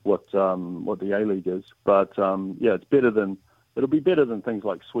what the A-League is. But it's better than. It'll be better than things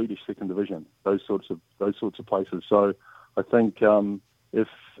like Swedish second division, those sorts of places. So I think if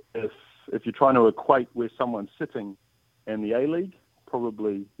you're trying to equate where someone's sitting and the A-League,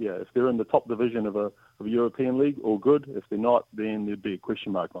 probably if they're in the top division of a European league, all good. If they're not, then there'd be a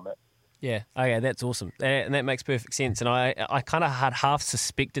question mark on that. Yeah, okay, that's awesome. And that makes perfect sense. And I kind of had half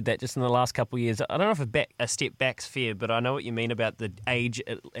suspected that just in the last couple of years. I don't know if a step back's fair, but I know what you mean about the age,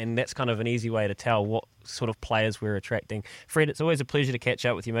 and that's kind of an easy way to tell what sort of players we're attracting. Fred, it's always a pleasure to catch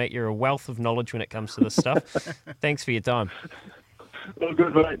up with you, mate. You're a wealth of knowledge when it comes to this stuff. Thanks for your time. All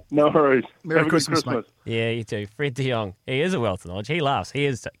good, mate. No worries. Merry Christmas, mate. Yeah, you too. Fred de Jong. He is a wealth of knowledge. He laughs. He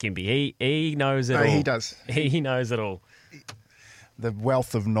is Kempy. He knows it all. He does. He knows it all. The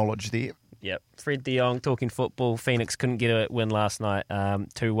wealth of knowledge there. Yep. Fred de Jong talking football. Phoenix couldn't get a win last night,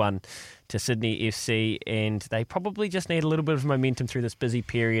 2-1 to Sydney FC, and they probably just need a little bit of momentum through this busy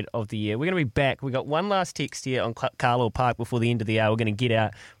period of the year. We're going to be back. We've got one last text here on Carlisle Park before the end of the hour. We're going to get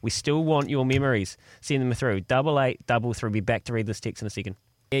out. We still want your memories. Send them through. 8833. We'll be back to read this text in a second.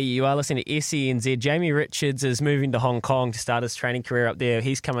 Yeah, you are listening to SENZ. Jamie Richards is moving to Hong Kong to start his training career up there.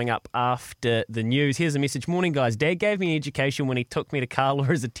 He's coming up after the news. Here's a message. Morning, guys. Dad gave me education when he took me to Carlisle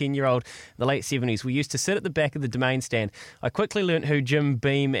as a 10-year-old in the late 70s. We used to sit at the back of the domain stand. I quickly learnt who Jim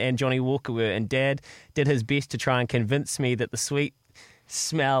Beam and Johnny Walker were, and Dad did his best to try and convince me that the sweet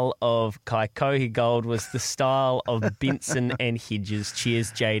smell of Kaikohe Gold was the style of Benson and Hedges.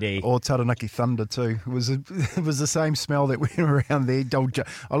 Cheers, JD. Or Taranaki Thunder too. It was the same smell that went around there.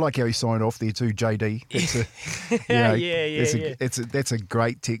 I like how he signed off there too, JD. That's a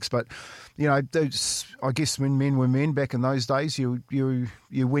great text. But I guess when men were men back in those days, you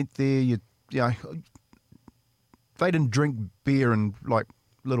went there. They didn't drink beer in like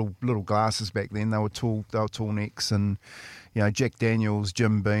little glasses back then. They were tall necks and. Jack Daniels,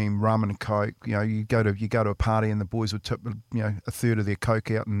 Jim Beam, rum and Coke. You go to a party and the boys would tip a third of their Coke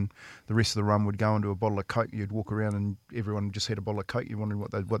out, and the rest of the rum would go into a bottle of Coke. You'd walk around and everyone just had a bottle of Coke. You wondered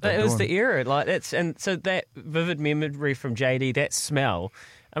what they're doing. It was the era, and so that vivid memory from JD, that smell.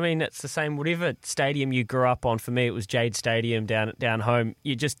 I mean, it's the same. Whatever stadium you grew up on, for me, it was Jade Stadium down home.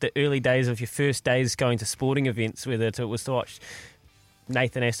 The early days of your first days going to sporting events, whether it was to watch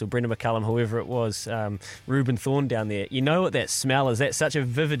Nathan Astle, Brendan McCullum, whoever it was, Reuben Thorne down there. You know what that smell is. That's such a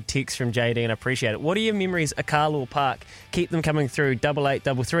vivid text from JD, and I appreciate it. What are your memories of Carlisle Park? Keep them coming through,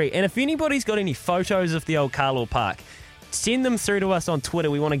 8833. And if anybody's got any photos of the old Carlisle Park, send them through to us on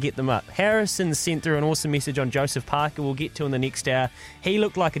Twitter. We want to get them up. Harrison sent through an awesome message on Joseph Parker. We'll get to in the next hour. He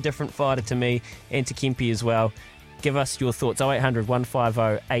looked like a different fighter to me and to Kempy as well. Give us your thoughts. 0800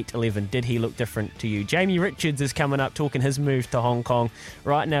 150 811. Did he look different to you? Jamie Richards is coming up talking his move to Hong Kong.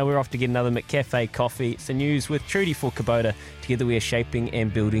 Right now we're off to get another McCafe coffee. It's the news with Trudy for Kubota. Together we are shaping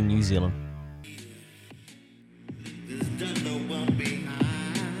and building New Zealand.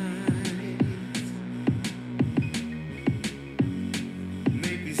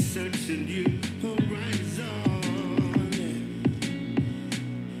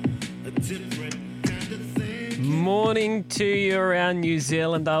 Morning to you around New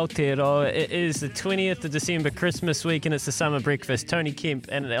Zealand, Aotearoa. It is the 20th of December, Christmas week, and it's the summer breakfast. Tony Kemp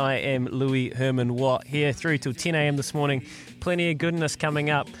and I am Louis Herman Watt here through till 10 a.m. this morning. Plenty of goodness coming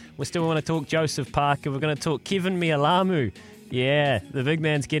up. We still want to talk Joseph Parker. We're going to talk Kevin Mialamu. Yeah, the big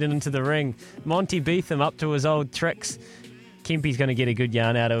man's getting into the ring. Monty Beetham up to his old tricks. Kempy's going to get a good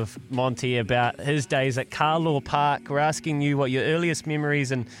yarn out of Monty about his days at Carlisle Park. We're asking you what your earliest memories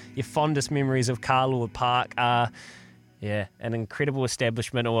and your fondest memories of Carlisle Park are. Yeah, an incredible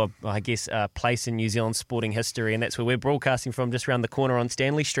establishment, or I guess a place in New Zealand sporting history, and that's where we're broadcasting from, just around the corner on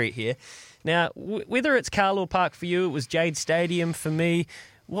Stanley Street here. Now, whether it's Carlisle Park for you, it was Jade Stadium for me,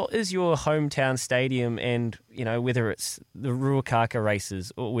 what is your hometown stadium, and whether it's the Ruakaka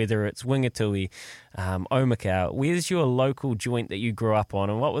races or whether it's Wingatui, Omakau, where's your local joint that you grew up on,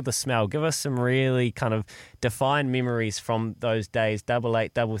 and what was the smell? Give us some really kind of defined memories from those days.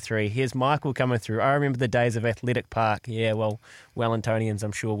 8833. Here's Michael coming through. I remember the days of Athletic Park. Yeah, well, Wellingtonians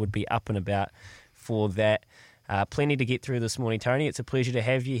I'm sure would be up and about for that. Plenty to get through this morning, Tony. It's a pleasure to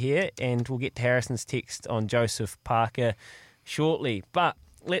have you here, and we'll get to Harrison's text on Joseph Parker shortly. But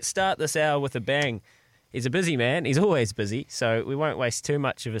let's start this hour with a bang. He's a busy man. He's always busy, so we won't waste too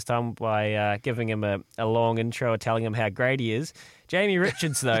much of his time by giving him a long intro or telling him how great he is. Jamie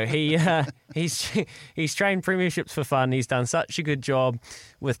Richards, though, he's trained premierships for fun. He's done such a good job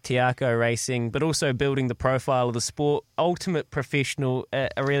with Te Ako Racing, but also building the profile of the sport. Ultimate professional,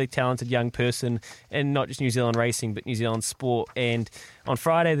 a really talented young person in not just New Zealand racing, but New Zealand sport. And on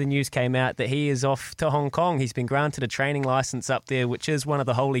Friday, the news came out that he is off to Hong Kong. He's been granted a training licence up there, which is one of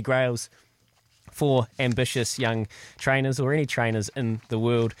the holy grails for ambitious young trainers or any trainers in the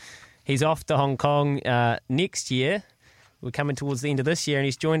world. He's off to Hong Kong next year. We're coming towards the end of this year, and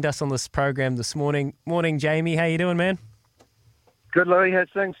he's joined us on this program this morning. Morning, Jamie. How you doing, man? Good, Louis. How's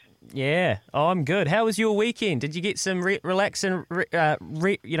things? Yeah, I'm good. How was your weekend? Did you get some relaxing,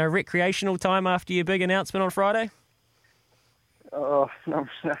 recreational time after your big announcement on Friday? Oh, no,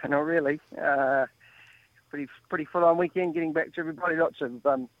 not really. Pretty full-on weekend, getting back to everybody. Lots of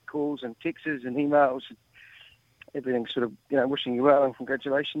calls and texts and emails. Everything sort of, wishing you well and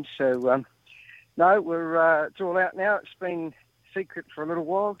congratulations. So, no, it's all out now. It's been secret for a little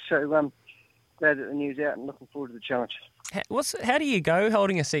while, so glad that the news out and looking forward to the challenge. How do you go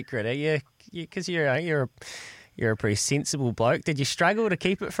holding a secret? Are you because you're a pretty sensible bloke. Did you struggle to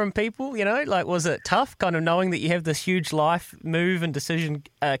keep it from people? Was it tough, kind of knowing that you have this huge life move and decision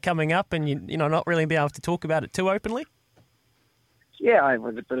coming up, and you not really be able to talk about it too openly? Yeah, it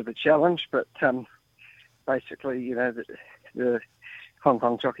was a bit of a challenge, but basically, the Hong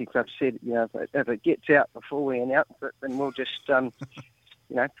Kong Jockey Club said, if it gets out before we announce it, then we'll just,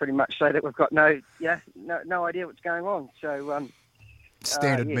 pretty much say that we've got no idea what's going on. So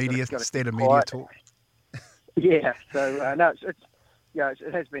standard media talk. Yeah, so no,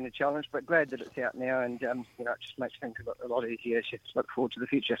 it has been a challenge, but glad that it's out now, and it just makes things a lot easier as you look forward to the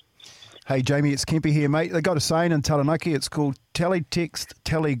future. Hey, Jamie, it's Kempy here, mate. They got a saying in Taranaki. It's called teletext,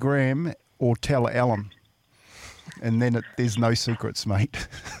 telegram, or tell Alan. And then there's no secrets, mate.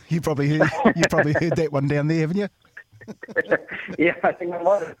 You probably heard that one down there, haven't you? Yeah, I think I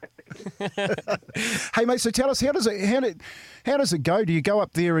might have. Hey, mate, so tell us, how does it go? Do you go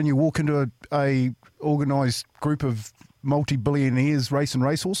up there and you walk into a organised group of multi-billionaires racing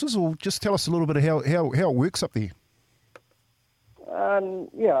racehorses, or just tell us a little bit of how it works up there?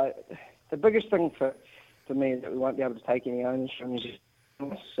 The biggest thing for me is that we won't be able to take any ownership from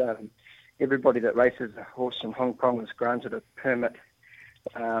New Zealand. Everybody that races a horse in Hong Kong is granted a permit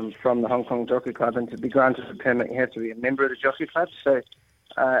from the Hong Kong Jockey Club, and to be granted a permit, you have to be a member of the Jockey Club. So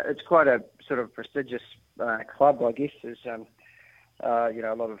it's quite a sort of prestigious club, I guess. There's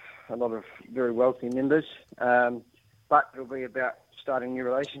a lot of very wealthy members, but it'll be about starting new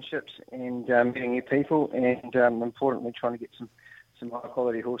relationships and meeting new people, and importantly, trying to get some high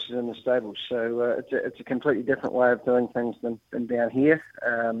quality horses in the stables. So it's a completely different way of doing things than down here.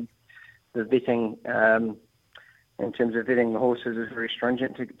 The vetting, in terms of vetting the horses, is very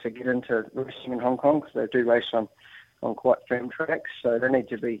stringent to get into racing in Hong Kong, because they do race on quite firm tracks. So they need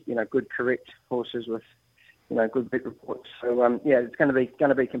to be, good, correct horses with, good vet reports. So it's going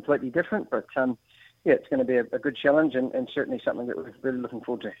to be completely different, but it's going to be a good challenge, and certainly something that we're really looking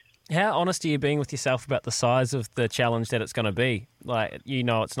forward to. How honest are you being with yourself about the size of the challenge that it's going to be?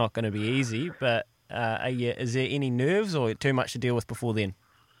 It's not going to be easy, but is there any nerves or too much to deal with before then?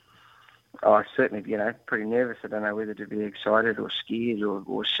 Oh, certainly, pretty nervous. I don't know whether to be excited or scared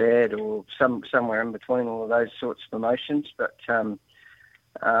or sad or somewhere in between all of those sorts of emotions. But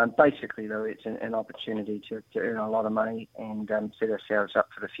basically, though, it's an opportunity to earn a lot of money and set ourselves up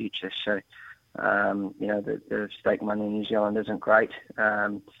for the future. So, the stake money in New Zealand isn't great.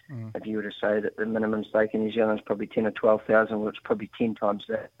 If you were to say that the minimum stake in New Zealand is probably 10 or 12,000, well, it's probably 10 times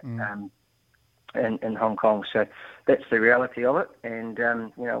that. In Hong Kong. So that's the reality of it, and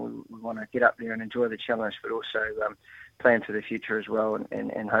we want to get up there and enjoy the challenge, but also plan for the future as well,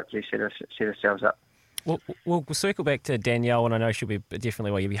 and hopefully set ourselves up. We'll circle back to Danielle, and I know she'll be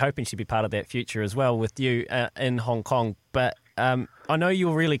you'll be hoping she'll be part of that future as well with you in Hong Kong. But I know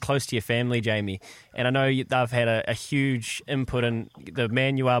you're really close to your family, Jamie, and I know they've had a huge input in the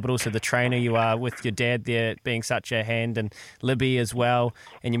man you are, but also the trainer you are, with your dad there being such a hand, and Libby as well,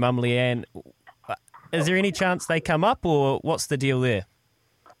 and your mum Leanne. Is there any chance they come up, or what's the deal there?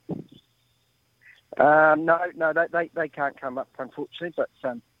 No, they can't come up, unfortunately, but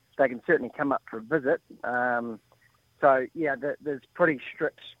they can certainly come up for a visit. There's pretty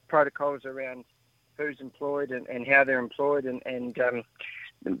strict protocols around who's employed and how they're employed, and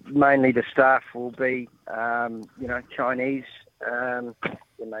mainly the staff will be, Chinese. There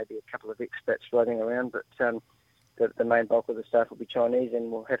may be a couple of expats floating around, but the main bulk of the staff will be Chinese,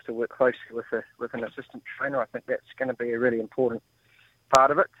 and we'll have to work closely with an assistant trainer. I think that's going to be a really important part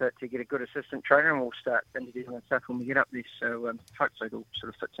of it, to get a good assistant trainer, and we'll start interviewing and stuff when we get up there. So hopefully it all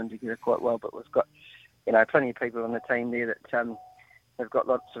sort of fits in together quite well. But we've got, plenty of people on the team there that have got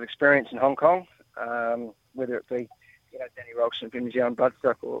lots of experience in Hong Kong, whether it be, Danny Rolson from New Zealand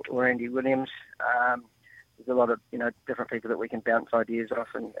Bloodstock or Andy Williams. There's a lot of, different people that we can bounce ideas off,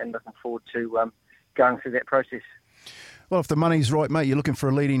 and looking forward to going through that process. Well, if the money's right, mate, you're looking for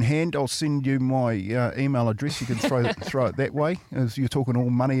a leading hand, I'll send you my email address. You can throw it that way, as you're talking all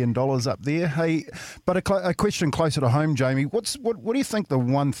money and dollars up there. Hey, but a question closer to home, Jamie. What do you think the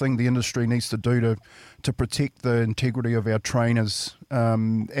one thing the industry needs to do to protect the integrity of our trainers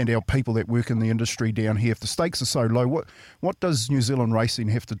and our people that work in the industry down here? If the stakes are so low, what does New Zealand racing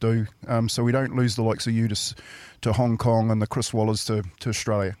have to do so we don't lose the likes of you to Hong Kong and the Chris Wallers to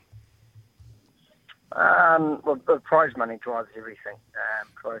Australia? The prize money drives everything.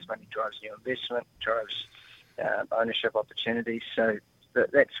 Prize money drives new investment, drives ownership opportunities. So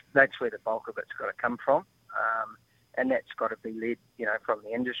that's where the bulk of it's got to come from, and that's got to be led, from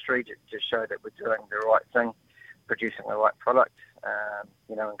the industry to show that we're doing the right thing, producing the right product,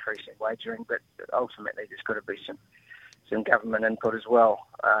 increasing wagering. But ultimately, there's got to be some government input as well.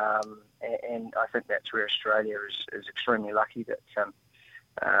 And I think that's where Australia is extremely lucky that.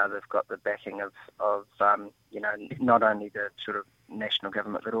 They've got the backing of not only the sort of national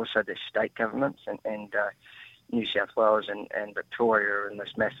government, but also the state governments and New South Wales and Victoria, and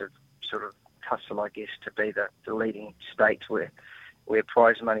this massive sort of tussle, I guess, to be the leading state where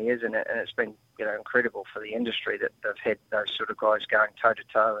prize money is. And it's been, incredible for the industry that they've had those sort of guys going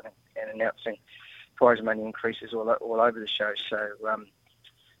toe-to-toe and announcing prize money increases all over the show. So,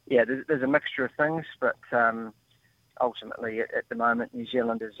 there's a mixture of things, but... ultimately, at the moment, New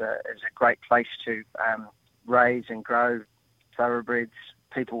Zealand is a great place to raise and grow thoroughbreds,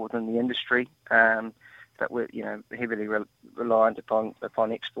 people within the industry, but we're heavily reliant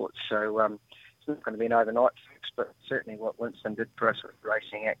upon exports. So it's not going to be an overnight fix, but certainly what Winston did for us with the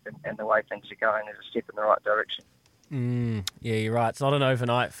Racing Act and the way things are going is a step in the right direction. Yeah, you're right. It's not an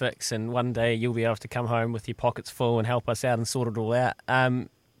overnight fix, and one day you'll be able to come home with your pockets full and help us out and sort it all out.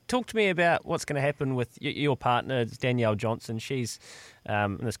 Talk to me about what's going to happen with your partner, Danielle Johnson. She's,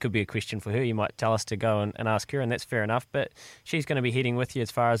 and this could be a question for her, you might tell us to go and ask her, and that's fair enough, but she's going to be heading with you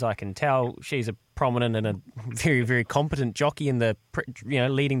as far as I can tell. She's a prominent and a very, very competent jockey in the,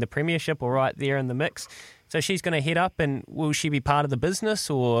 leading the premiership or right there in the mix. So she's going to head up, and will she be part of the business,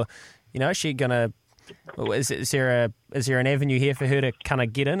 or, is she going to, is there an avenue here for her to kind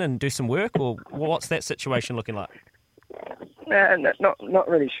of get in and do some work, or what's that situation looking like? Not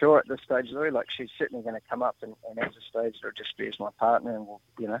really sure at this stage, Louis. Like, she's certainly going to come up and at a stage it'll just be as my partner, and we'll,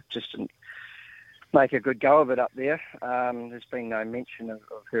 just make a good go of it up there. There's been no mention of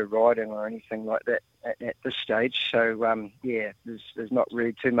her riding or anything like that at this stage. So, there's not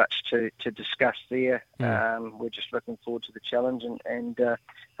really too much to discuss there. We're just looking forward to the challenge, and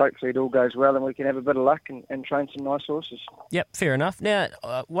hopefully it all goes well and we can have a bit of luck and train some nice horses. Yep, fair enough. Now,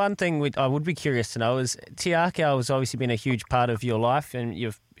 one thing I would be curious to know is Te Akau has obviously been a huge part of your life, and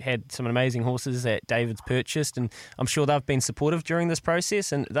you've had some amazing horses that David's purchased, and I'm sure they've been supportive during this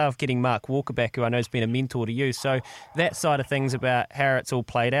process, and they're getting Mark Walker back, who I know has been a mentor to you. So that side of things about how it's all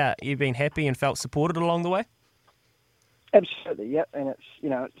played out, you've been happy and felt supported along the way? Absolutely, yep. And it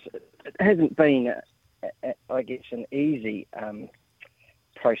hasn't been, I guess, an easy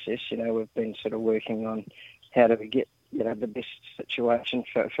process. We've been sort of working on how do we get the best situation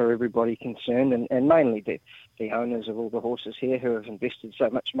for everybody concerned, and mainly the owners of all the horses here who have invested so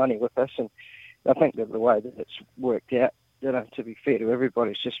much money with us. And I think that the way that it's worked out, to be fair to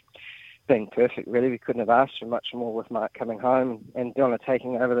everybody, it's just been perfect, really. We couldn't have asked for much more with Mark coming home and Donna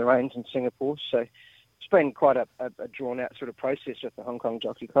taking over the reins in Singapore. So it's been quite a drawn-out sort of process with the Hong Kong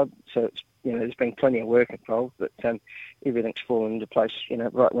Jockey Club. So it's, there's been plenty of work involved, but everything's fallen into place,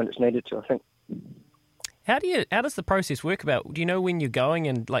 right when it's needed to, I think. How does the process work? Do you know when you're going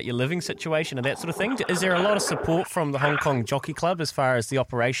and like your living situation and that sort of thing? Is there a lot of support from the Hong Kong Jockey Club as far as the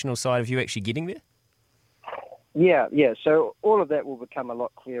operational side of you actually getting there? Yeah. So all of that will become a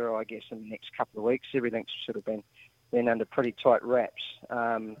lot clearer, I guess, in the next couple of weeks. Everything's sort of been under pretty tight wraps.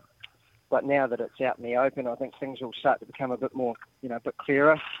 But now that it's out in the open, I think things will start to become a bit more, a bit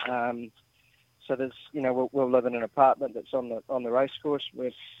clearer. So there's, we'll live in an apartment that's on the race course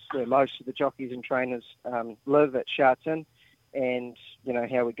where most of the jockeys and trainers live at Sha Tin, and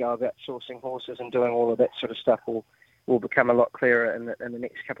how we go about sourcing horses and doing all of that sort of stuff will become a lot clearer in the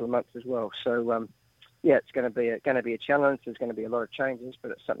next couple of months as well. So it's going to be a challenge. There's going to be a lot of changes,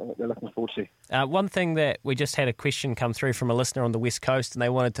 but it's something that we're looking forward to. One thing that we just had a question come through from a listener on the West Coast, and they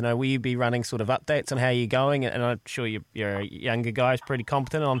wanted to know, will you be running sort of updates on how you're going? And I'm sure you're a younger guy who's pretty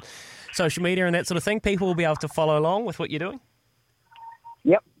competent on social media and that sort of thing. People will be able to follow along with what you're doing?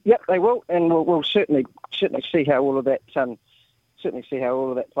 Yep, they will, and we'll certainly see how all of that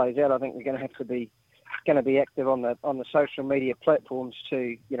plays out. I think we're going to have to be active on the social media platforms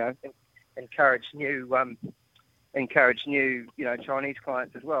to encourage new Chinese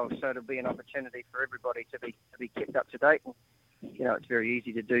clients as well. So it'll be an opportunity for everybody to be kept up to date. And, it's very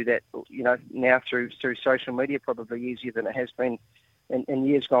easy to do that. Now through social media, probably easier than it has been in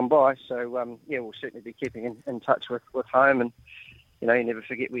years gone by. So we'll certainly be keeping in touch with home, and you never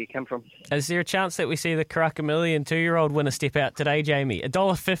forget where you come from. Is there a chance that we see the Karaka Million 2-year-old winner step out today, Jamie?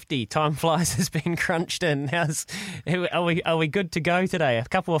 $1.50, time flies, has been crunched in. Are we good to go today? A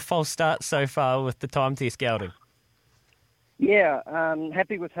couple of false starts so far with the time test gelding. Yeah,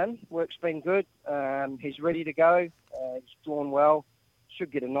 happy with him. Work's been good. He's ready to go. He's drawn well.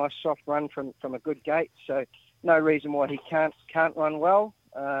 Should get a nice soft run from a good gate. So no reason why he can't run well.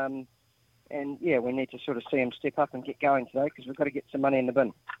 And we need to sort of see him step up and get going today, because we've got to get some money in the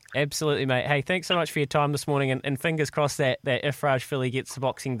bin. Absolutely, mate. Hey, thanks so much for your time this morning, and fingers crossed that if Raj filly gets the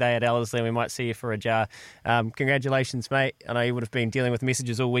Boxing Day at Ellerslie, we might see you for a jar. Congratulations, mate. I know you would have been dealing with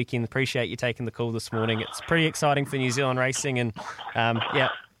messages all weekend. Appreciate you taking the call this morning. It's pretty exciting for New Zealand racing, and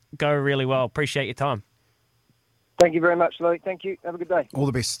go really well. Appreciate your time. Thank you very much, Louis. Thank you. Have a good day. All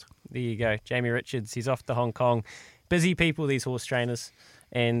the best. There you go. Jamie Richards, he's off to Hong Kong. Busy people, these horse trainers,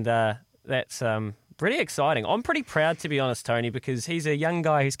 and that's pretty exciting. I'm pretty proud, to be honest, Tony, because he's a young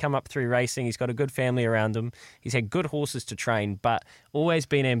guy who's come up through racing. He's got a good family around him. He's had good horses to train, but always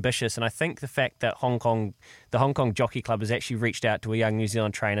been ambitious. And I think the fact that the Hong Kong Jockey Club has actually reached out to a young New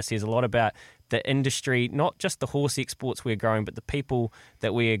Zealand trainer says a lot about the industry, not just the horse exports we're growing, but the people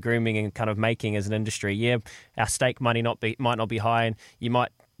that we are grooming and kind of making as an industry. Yeah, our stake money might not be high, and you might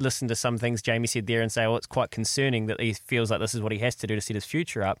listen to some things Jamie said there and say, it's quite concerning that he feels like this is what he has to do to set his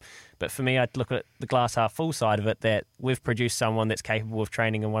future up. But for me, I'd look at the glass half full side of it, that we've produced someone that's capable of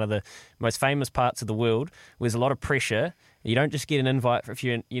training in one of the most famous parts of the world. There's a lot of pressure. You don't just get an invite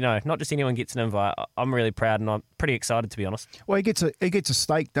not just anyone gets an invite. I'm really proud, and I'm pretty excited, to be honest. Well, he gets a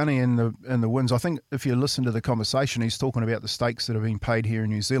stake, doesn't he, in the wins. I think if you listen to the conversation, he's talking about the stakes that have been paid here in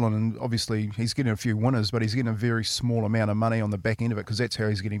New Zealand, and obviously he's getting a few winners, but he's getting a very small amount of money on the back end of it, because that's how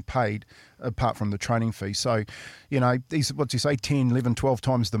he's getting paid, apart from the training fee. So, he's, 10, 11, 12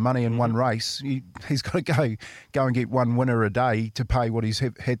 times the money in one race. He's got to go and get one winner a day to pay what he's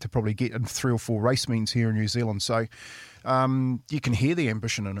had to probably get in 3 or 4 race meets here in New Zealand. So you can hear the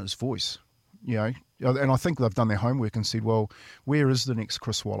ambition in his voice, and I think they've done their homework and said, well, where is the next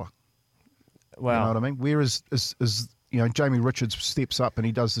Chris Waller? Wow. You know what I mean? Where is Jamie Richards steps up and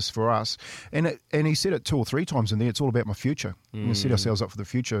he does this for us, and he said it 2 or 3 times in there. It's all about my future. We set ourselves up for the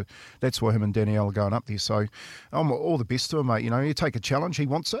future. That's why him and Danielle are going up there. So all the best to him, mate. You take a challenge. He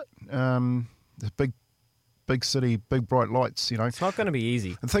wants it. The big city, big bright lights. It's not going to be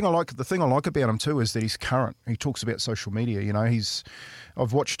easy. The thing I like about him too is that he's current. He talks about social media.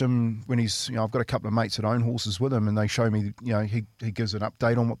 I've watched him when he's. I've got a couple of mates that own horses with him, and they show me. He gives an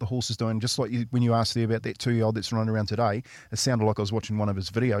update on what the horse is doing. Just like when you asked there about that 2-year-old that's running around today, it sounded like I was watching one of his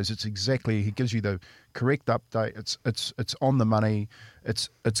videos. It's exactly. He gives you the correct update. It's on the money. It's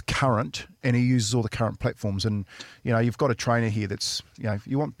current, and he uses all the current platforms. And you've got a trainer here that's if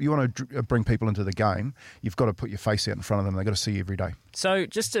you want to bring people into the game, you've got to put your face out in front of them. They've got to see you every day. So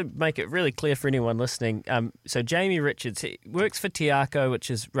just to make it really clear for anyone listening, so Jamie Richards, he works for Tiako, which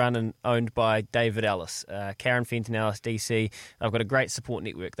is run and owned by David Ellis, Karen Fenton Ellis, DC. They've got a great support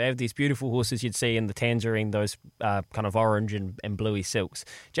network. They have these beautiful horses you'd see in the tangerine, those kind of orange and bluey silks.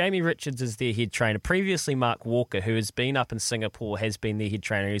 Jamie Richards is their head trainer. Previously, Mark Walker, who has been up in Singapore, has been their head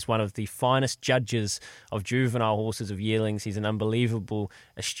trainer. He's one of the finest judges of juvenile horses, of yearlings. He's an unbelievable,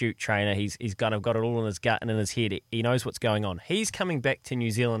 astute trainer. He's kind of got it all in his gut and in his head. He knows what's going on. He's coming back to New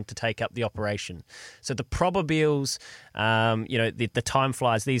Zealand to take up the operation. So the probables, the time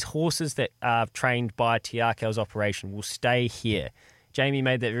flies, these horses that are trained by Tiako's operation will stay here. Jamie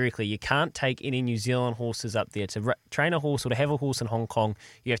made that very clear. You can't take any New Zealand horses up there. To train a horse or to have a horse in Hong Kong,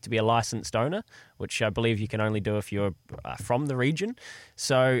 you have to be a licensed owner, which I believe you can only do if you're from the region.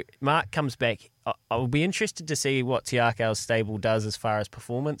 So Mark comes back. I will be interested to see what Te Akao's stable does as far as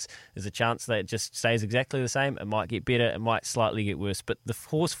performance. There's a chance that it just stays exactly the same. It might get better. It might slightly get worse. But the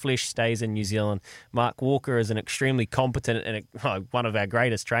horse flesh stays in New Zealand. Mark Walker is an extremely competent and one of our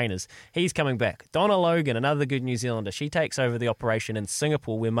greatest trainers. He's coming back. Donna Logan, another good New Zealander. She takes over the operation in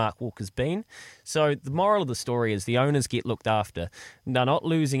Singapore where Mark Walker's been. So the moral of the story is the owners get looked after. They're not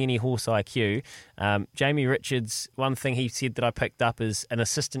losing any horse IQ. Jamie Richards, one thing he said that I picked up is an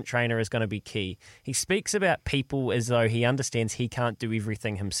assistant trainer is going to be key. He speaks about people as though he understands he can't do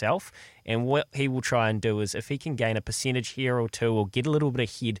everything himself, and what he will try and do is if he can gain a percentage here or two or get a little bit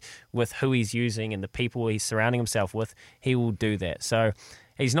ahead with who he's using and the people he's surrounding himself with, he will do that. So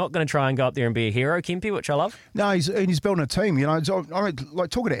he's not going to try and go up there and be a hero, Kempy, which I love. No, he's building a team. You know, I like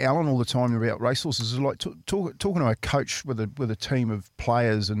talking to Alan all the time about racehorses. Is like talking to a coach with a team of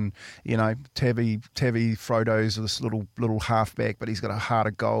players, and you know, Tavi Frodo's this little halfback, but he's got a heart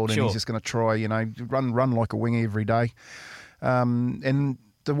of gold, and he's just going to try, you know, run like a wing every day. And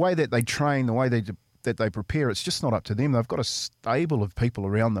the way that they train, the way that they prepare, it's just not up to them. They've got a stable of people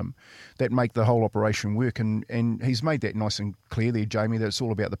around them that make the whole operation work, and he's made that nice and clear there, Jamie, that it's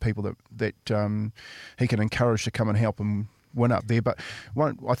all about the people that he can encourage to come and help him win up there. But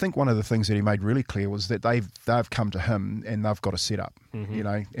I think one of the things that he made really clear was that they've come to him and they've got a setup, you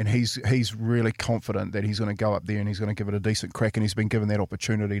know, and he's really confident that he's going to go up there and he's going to give it a decent crack, and he's been given that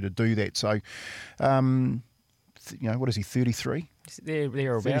opportunity to do that. So, you know, what is he, 33?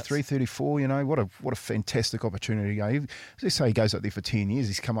 Thereabouts. 33, 34, you know, what a fantastic opportunity. You know, let's say he goes up there for 10 years,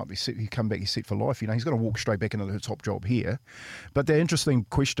 he's come back, he's set for life. You know, he's going to walk straight back into the top job here. But the interesting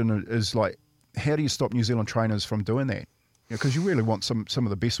question is, like, how do you stop New Zealand trainers from doing that? Because you really want some of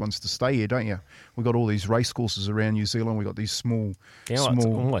the best ones to stay here, don't you? We've got all these race courses around New Zealand. We've got these small. You know,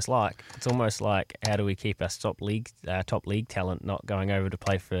 it's almost like how do we keep our top league talent not going over to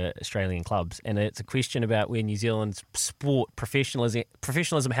play for Australian clubs? And it's a question about where New Zealand's sport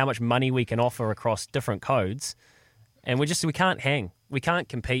professionalism, how much money we can offer across different codes, and we can't hang. We can't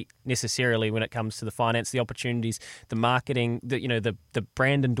compete necessarily when it comes to the finance, the opportunities, the marketing, the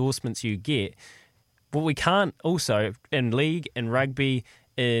brand endorsements you get. But we can't also, in league, in rugby,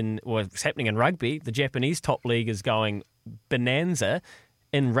 what's happening in rugby, the Japanese top league is going bonanza.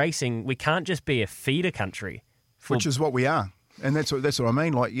 In racing, we can't just be a feeder country. Which is what we are. And that's what I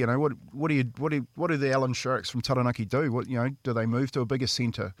mean. Like, you know, what do the Alan Sharrocks from Taranaki do? What, you know, do they move to a bigger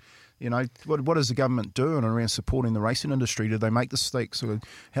centre? You know, what is the government doing around supporting the racing industry? Do they make the stakes a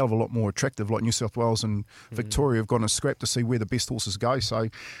hell of a lot more attractive? Like New South Wales and Victoria have gone a scrap to see where the best horses go. So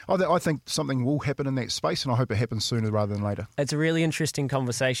I think something will happen in that space, and I hope it happens sooner rather than later. It's a really interesting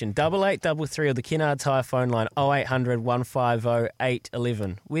conversation. 8833 or the Kennards Hire phone line 0800 150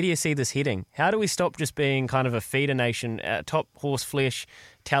 811. Where do you see this heading? How do we stop just being kind of a feeder nation, top horse flesh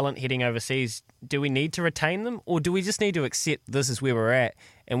talent heading overseas? Do we need to retain them, or do we just need to accept this is where we're at?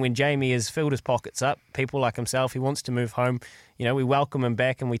 And when Jamie has filled his pockets up, people like himself, he wants to move home, you know, we welcome him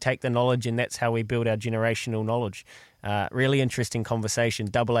back and we take the knowledge, and that's how we build our generational knowledge. Really interesting conversation.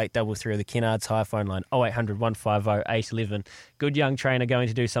 8833 of the Kennards Hire phone line 0800 150 811. Good young trainer going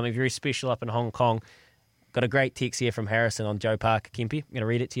to do something very special up in Hong Kong. Got a great text here from Harrison on Joe Parker, Kempy. I'm going to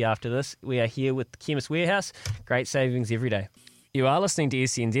read it to you after this. We are here with the Chemist Warehouse. Great savings every day. You are listening to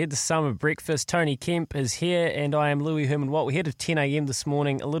SCNZ, the Summer Breakfast. Tony Kemp is here, and I am Louis Herman Watt. We're here at 10 a.m. this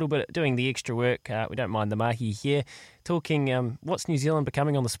morning, a little bit doing the extra work. We don't mind the mahi here. Talking what's New Zealand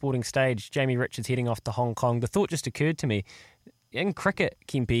becoming on the sporting stage. Jamie Richards heading off to Hong Kong. The thought just occurred to me, in cricket,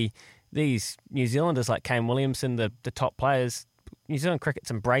 Kempy, these New Zealanders like Kane Williamson, the top players, New Zealand cricket's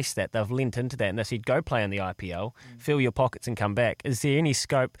embraced that. They've lent into that, and they said, go play in the IPL, fill your pockets and come back. Is there any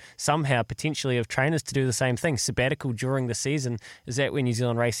scope somehow potentially of trainers to do the same thing, sabbatical during the season? Is that where New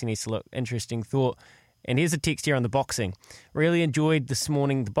Zealand racing needs to look? Interesting thought. And here's a text here on the boxing. Really enjoyed this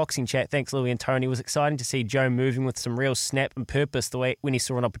morning the boxing chat. Thanks, Louis and Tony. It was exciting to see Joe moving with some real snap and purpose when he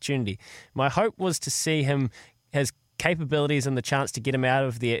saw an opportunity. My hope was to see him, his capabilities and the chance to get him out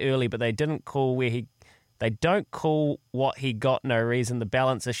of there early, but they don't call what he got, no reason. The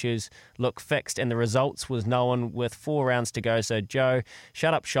balance issues look fixed, and the results was known with 4 rounds to go. So Joe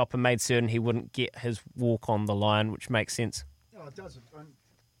shut up shop and made certain he wouldn't get his walk on the line, which makes sense. Oh, it does.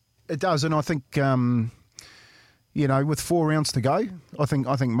 It does, and I think you know, with 4 rounds to go, I think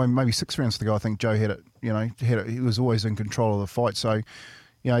maybe 6 rounds to go, I think Joe had it. You know, he was always in control of the fight. So,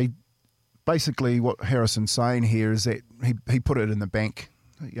 you know, basically what Harrison's saying here is that he put it in the bank.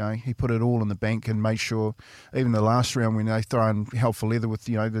 You know, he put it all in the bank and made sure, even the last round when they throw in hell for leather with,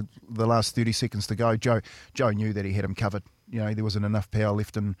 you know, the last 30 seconds to go, Joe knew that he had him covered. there wasn't enough power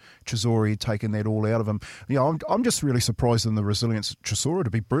left in Chisora. He'd taken that all out of him. I'm just really surprised in the resilience of Chisora, to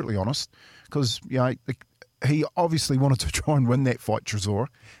be brutally honest, because he obviously wanted to try and win that fight, Chisora.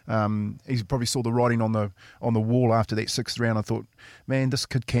 He probably saw the writing on the wall after that 6th round. I thought, man, this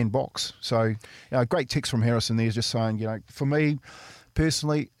kid can box. So, great text from Harrison there, just saying, for me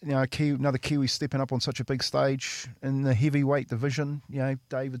personally, another Kiwi stepping up on such a big stage in the heavyweight division.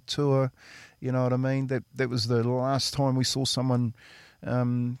 David Tua, you know what I mean. That was the last time we saw someone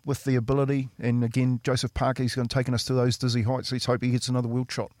with the ability. And again, Joseph Parker, he's going to taking us to those dizzy heights. Let's hope he gets another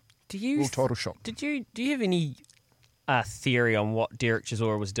world shot. World title shot. Do you have any theory on what Derek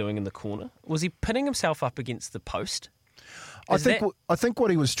Chisora was doing in the corner? Was he pitting himself up against the post? I think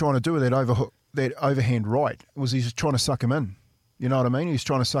what he was trying to do with that overhand right was he's trying to suck him in. You know what I mean? He was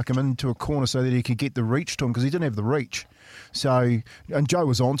trying to suck him into a corner so that he could get the reach to him, because he didn't have the reach. So, and Joe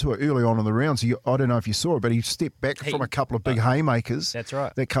was onto it early on in the rounds. I don't know if you saw it, but he stepped back from a couple of big haymakers. That's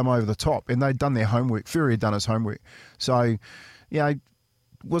right. That come over the top, and they'd done their homework. Fury had done his homework. So,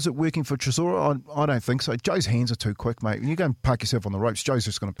 was it working for Chisora? I don't think so. Joe's hands are too quick, mate. When you go and park yourself on the ropes, Joe's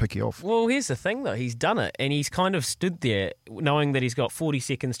just going to pick you off. Well, here's the thing, though. He's done it, and he's kind of stood there knowing that he's got 40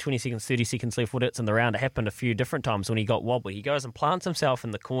 seconds, 20 seconds, 30 seconds left with it in the round. It happened a few different times when he got wobbly. He goes and plants himself in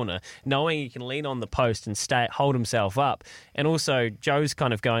the corner, knowing he can lean on the post and hold himself up. And also, Joe's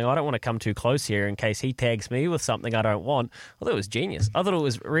kind of going, I don't want to come too close here in case he tags me with something I don't want. I thought it was genius. I thought it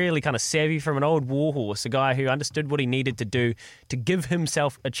was really kind of savvy from an old warhorse, a guy who understood what he needed to do to give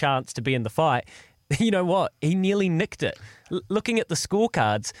himself a chance to be in the fight. You know what? He nearly nicked it. Looking at the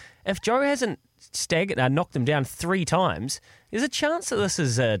scorecards, if Joe hasn't knocked him down 3 times, there's a chance that this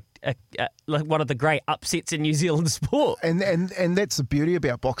is like one of the great upsets in New Zealand sport. And that's the beauty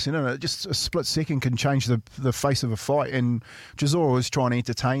about boxing, isn't it? Just a split second can change the face of a fight. And Chisora was trying to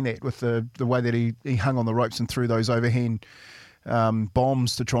entertain that with the way that he hung on the ropes and threw those overhand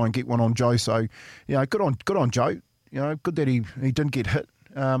bombs to try and get one on Joe. So, good on Joe. Good that he didn't get hit.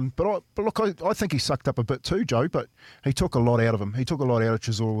 But look, I think he sucked up a bit too, Joe. But he took a lot out of him. He took a lot out of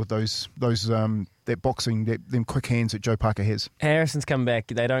Chisora with those that boxing, them quick hands that Joe Parker has. Harrison's come back.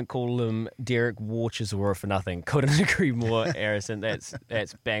 They don't call him Derek War Chisora for nothing. Couldn't agree more, Harrison. That's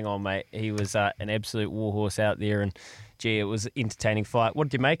bang on, mate. He was an absolute warhorse out there, and gee, it was an entertaining fight. What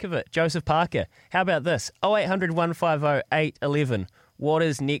did you make of it, Joseph Parker? How about this? 0800 150 811. What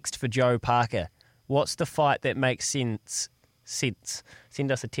is next for Joe Parker? What's the fight that makes sense?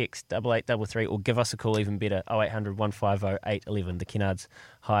 Send us a text 8833 or give us a call, even better, 0800 150 811, the Kennards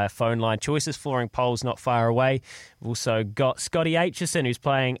Hire phone line. Choices Flooring Poles not far away. We've also got Scotty Aitchison, who's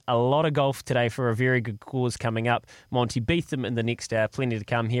playing a lot of golf today for a very good cause coming up. Monty Beetham in the next hour. Plenty to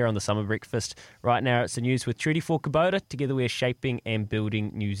come here on the Summer Breakfast. Right now it's the news with Trudy Kubota. Together we're shaping and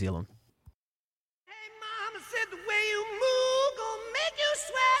building New Zealand.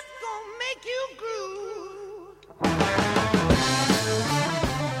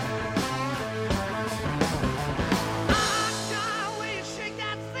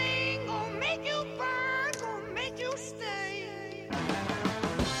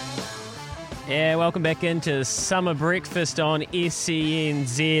 Yeah, welcome back into Summer Breakfast on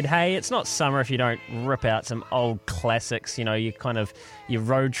SENZ. Hey, it's not summer if you don't rip out some old classics, your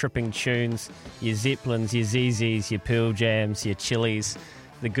road tripping tunes, your Zeppelins, your ZZs, your Pearl Jams, your Chili's,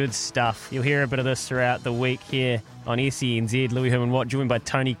 the good stuff. You'll hear a bit of this throughout the week here on SENZ. Louis Herman Watt, joined by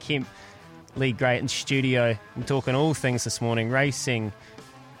Tony Kemp, Lee Great in studio. I'm talking all things this morning, racing,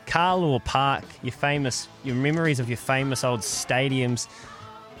 Carlaw Park, your memories of your famous old stadiums,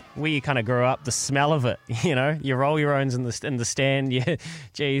 where you kind of grew up, the smell of it, you roll your owns in the stand,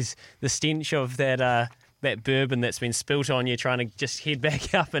 the stench of that bourbon that's been spilt on you, trying to just head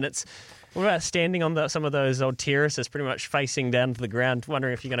back up, and what about standing on some of those old terraces, pretty much facing down to the ground,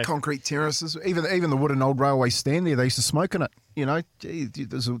 wondering if you're going to... Concrete terraces, even the wooden old railway stand there, they used to smoke in it,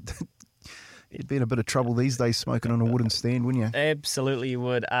 You'd be in a bit of trouble these days smoking on a wooden stand, wouldn't you? Absolutely you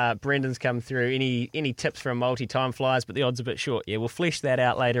would. Brendan's come through. Any tips for a multi? Time flies, but the odds are a bit short. Yeah, we'll flesh that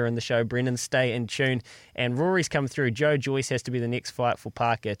out later in the show. Brendan, stay in tune. And Rory's come through. Joe Joyce has to be the next fight for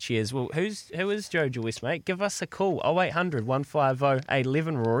Parker. Cheers. Well, who is Joe Joyce, mate? Give us a call. 0800 150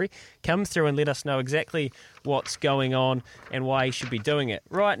 811, Rory. Come through and let us know exactly what's going on and why he should be doing it.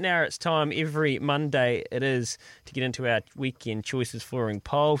 Right now it's time every Monday it is to get into our weekend Choices Flooring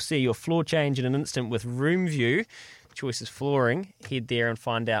poll. See your floor change in an instant with Room View. Choices Flooring. Head there and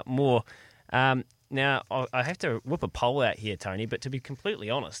find out more. Now, I have to whip a poll out here, Tony, but to be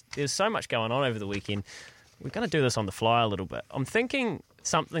completely honest, there's so much going on over the weekend. We're going to do this on the fly a little bit. I'm thinking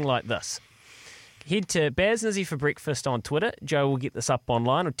something like this. Head to Baz Nizzy for breakfast on Twitter. Joe will get this up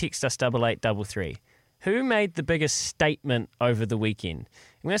online, or text us 8833. Who made the biggest statement over the weekend?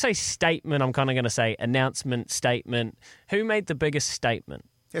 When I say statement, I'm kind of going to say announcement, statement. Who made the biggest statement?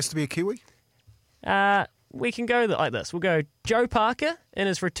 Has to be a Kiwi? We can go like this. We'll go Joe Parker in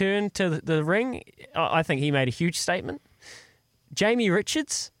his return to the ring. I think he made a huge statement. Jamie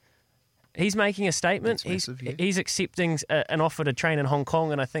Richards, he's making a statement. Massive, he's accepting an offer to train in Hong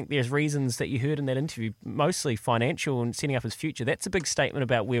Kong, and I think there's reasons that you heard in that interview, mostly financial and setting up his future. That's a big statement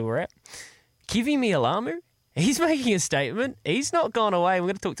about where we're at. Kiwi Mialamu, he's making a statement. He's not gone away. We're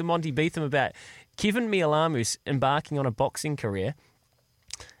going to talk to Monty Beetham about Kevin Mialamu's embarking on a boxing career.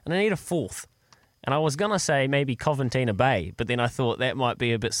 And I need a fourth. And I was going to say maybe Coventina Bay, but then I thought that might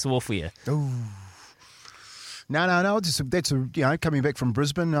be a bit sore for you. Ooh. No. That's coming back from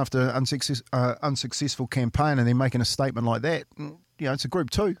Brisbane after unsuccessful campaign and then making a statement like that. It's a Group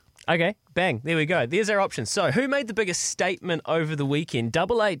 2. Okay, bang, there we go. There's our options. So, who made the biggest statement over the weekend?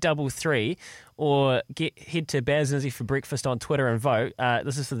 8833, or head to Baz and Izzy for breakfast on Twitter and vote.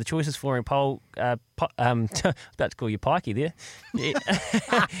 This is for the Choices Flooring poll. About to call you Pikey there.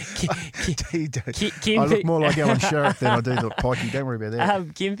 I look more like Alan Sharrock than I do the Pikey. Don't worry about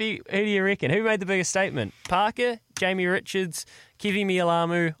that. Kempy, who do you reckon? Who made the biggest statement? Parker, Jamie Richards, Kiwi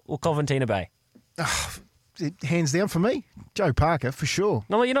Mialamu, or Coventina Bay? Hands down for me, Joe Parker for sure.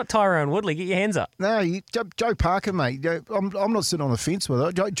 No, you're not Tyrone Woodley. Get your hands up. No, Joe Parker, mate. I'm not sitting on the fence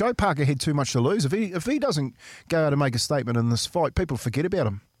with it. Joe Parker had too much to lose. If he doesn't go out and make a statement in this fight, people forget about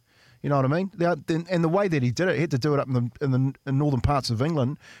him. You know what I mean? And the way that he did it, he had to do it up in northern parts of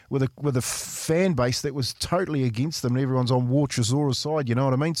England with a fan base that was totally against them, and everyone's on War Trezora's side. You know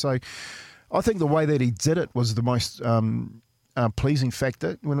what I mean? So I think the way that he did it was the most pleasing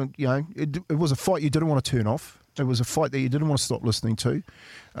factor. When it was a fight you didn't want to turn off. It was a fight that you didn't want to stop listening to.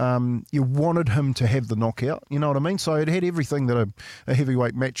 You wanted him to have the knockout. You know what I mean? So it had everything that a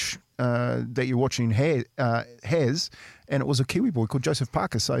heavyweight match that you're watching has, and it was a Kiwi boy called Joseph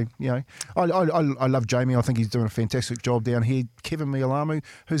Parker. So I love Jamie. I think he's doing a fantastic job down here. Kevin Mialamu,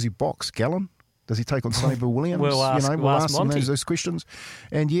 who's he box? Gallon? Does he take on Sonny Bill Williams? We'll ask him Monty. those questions.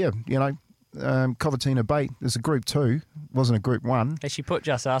 And Coventina Bay is a Group 2, wasn't a Group 1. Has she put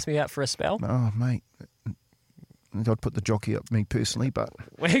Just Ask Me out for a spell? Oh, mate. I'd put the jockey up me personally, but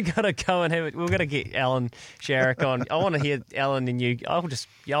we're gonna go and have it. We're gonna get Alan Sharrock on. I want to hear Alan and you. I'll just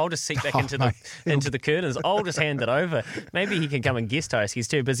seat back into the curtains. I'll just hand it over. Maybe he can come and guest host. He's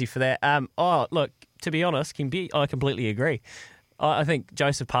too busy for that. Look, to be honest, I completely agree. I think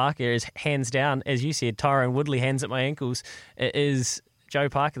Joseph Parker is hands down, as you said. Tyrone Woodley, hands at my ankles. It is Joe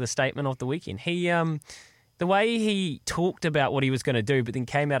Parker, the statement of the weekend. The way he talked about what he was going to do, but then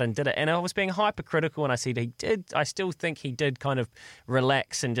came out and did it. And I was being hypercritical when I said he did. I still think he did kind of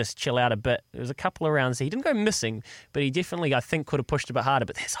relax and just chill out a bit. There was a couple of rounds. He didn't go missing, but he definitely, I think, could have pushed a bit harder.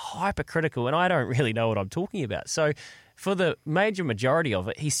 But that's hypercritical, and I don't really know what I'm talking about. So for the major majority of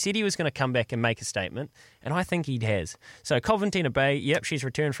it, he said he was going to come back and make a statement, and I think he has. So Coventina Bay, yep, she's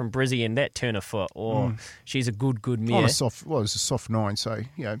returned from Brizzy and that turn of foot, or she's a good mare. It was a soft 9, so,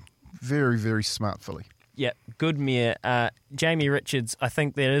 very, very smart filly. Yeah, good mare. Jamie Richards, I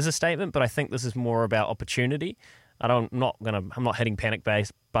think there is a statement, but I think this is more about opportunity. I'm not hitting panic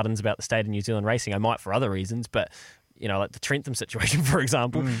buttons about the state of New Zealand racing. I might for other reasons, but like the Trentham situation, for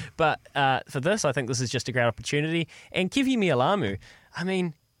example. But for this, I think this is just a great opportunity. And Kiwi Mialamu, I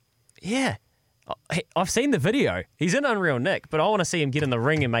mean, yeah, I've seen the video. He's in Unreal Nick, but I want to see him get in the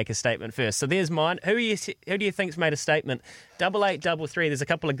ring and make a statement first. So there's mine. Who do you think's made a statement? 8833. There's a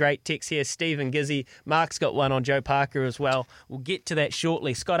couple of great texts here. Stephen Gizzy. Mark's got one on Joe Parker as well. We'll get to that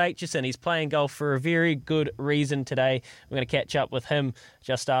shortly. Scott Aitchison, he's playing golf for a very good reason today. We're going to catch up with him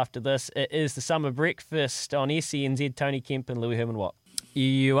just after this. It is the Summer Breakfast on SENZ. Tony Kemp and Louis Herman Watt.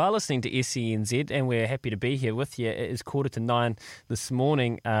 You are listening to SENZ, and we're happy to be here with you. It is 8:45 this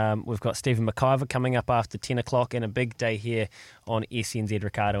morning. We've got Stephen McIver coming up after 10 o'clock, and a big day here on SENZ.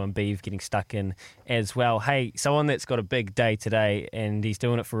 Ricardo and Beeve getting stuck in as well. Hey, someone that's got a big day today, and he's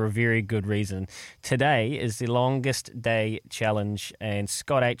doing it for a very good reason. Today is the longest day challenge, and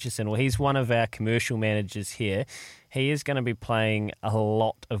Scott Aitchison, well, he's one of our commercial managers here. He is going to be playing a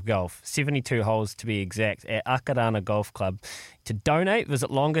lot of golf, 72 holes to be exact, at Akarana Golf Club. To donate,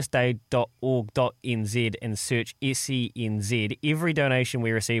 visit longestday.org.nz and search SENZ. Every donation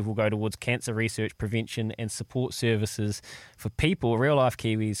we receive will go towards cancer research, prevention and support services for people, real-life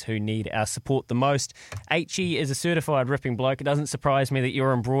Kiwis, who need our support the most. HE is a certified ripping bloke. It doesn't surprise me that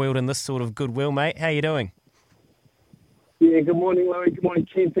you're embroiled in this sort of goodwill, mate. How you doing? Yeah, good morning, Louis. Good morning,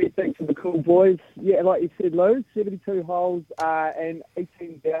 Kempy. Thanks for the call, boys. Yeah, like you said, Lou, 72 holes and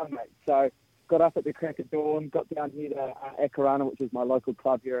 18 down, mate. So got up at the crack of dawn, got down here to Akarana, which is my local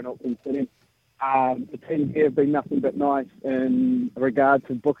club here in Auckland City. The team here have been nothing but nice in regard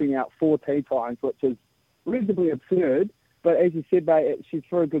to booking out 4 tee times, which is reasonably absurd. But as you said, mate, she's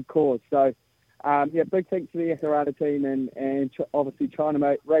for a good cause. So, big thanks to the Ekarata team and obviously trying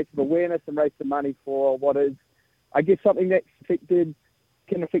to raise some awareness and raise some money for what is, I guess, something that's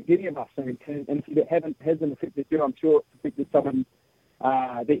can affect any of us. And if it hasn't affected you, I'm sure it's affected someone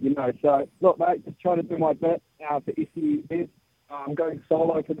that you know. So, look, mate, just trying to do my bit for SES. I'm going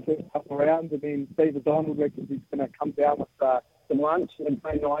solo for the first couple of rounds, and then Steve Donald reckons he's going to come down with some lunch and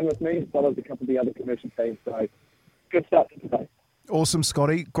play 9 with me, as well as a couple of the other commercial teams. So, good start to today. Awesome,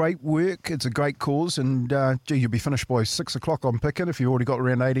 Scotty. Great work. It's a great cause, and you'll be finished by 6 o'clock on picking. If you've already got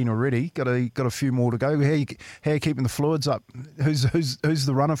around 18 already, got a few more to go. How are you keeping the fluids up? Who's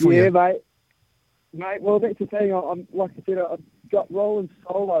the runner for you? Yeah, mate. Well, that's the thing. I'm like I said, I've got rolling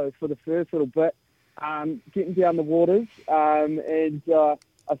solo for the first little bit. Getting down the waters, and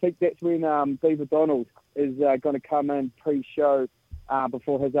I think that's when Beaver Donald is going to come in pre-show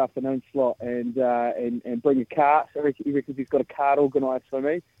before his afternoon slot and bring a cart. I reckon he reckons he's got a cart organised for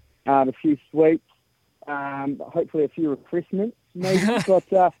me, a few sweets, hopefully a few refreshments maybe.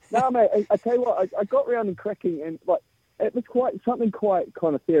 But no, mate, I tell you what, I got round and cracking, and like it was quite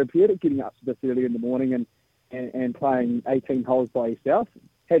kind of therapeutic getting up this early in the morning and playing 18 holes by yourself.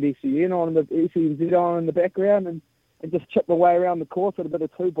 Had SENZ on in the background and just chip my way around the course at a bit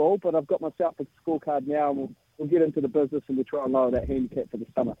of 2-ball, but I've got myself a scorecard now, and we'll get into the business and we'll try and lower that handicap for the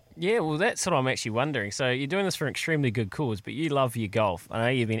summer. Yeah, well, that's what I'm actually wondering. So you're doing this for an extremely good cause, but you love your golf. I know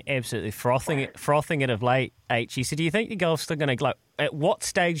you've been absolutely frothing it of late, H. So do you think your golf's still going to glow? At what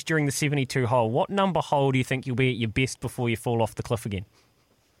stage during the 72 hole, what number hole do you think you'll be at your best before you fall off the cliff again?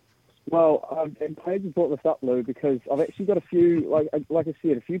 Well, I'm glad you brought this up, Lou, because I've actually got a few, like I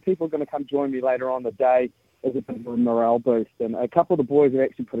said, a few people are going to come join me later on the day as a bit of a morale boost. And a couple of the boys have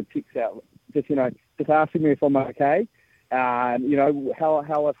actually put a text out, just asking me if I'm okay, how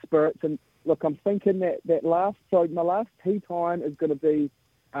are spirits. And look, I'm thinking that my last tee time is going to be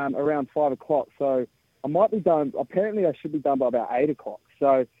around 5 o'clock. So I might be done, apparently I should be done by about 8 o'clock.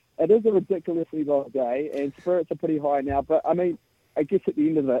 So it is a ridiculously long day, and spirits are pretty high now. But, I mean, I guess at the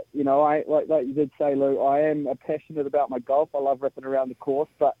end of it, I like you did say, Lou, I am passionate about my golf. I love ripping around the course,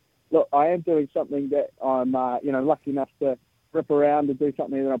 but look, I am doing something that I'm, lucky enough to rip around and do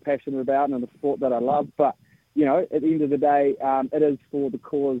something that I'm passionate about and a sport that I love. But, at the end of the day, it is for the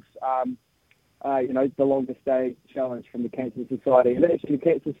cause, the longest day challenge from the Cancer Society. And actually, the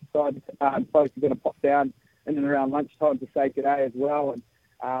Cancer Society folks are going to pop down in and around lunchtime to say good day as well. And,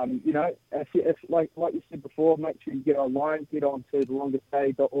 if like you said before, make sure you get online, get on to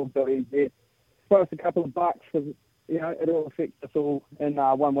thelongestday.org.nz. Throw us a couple of bucks because, it all affects us all in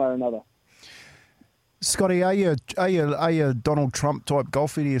one way or another. Scotty, are you a Donald Trump type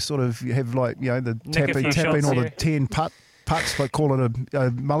golfer? Do you sort of have the tapping or the 10 putts, but call it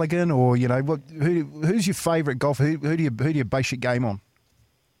a mulligan, or who's your favourite golfer? Who do you base your game on?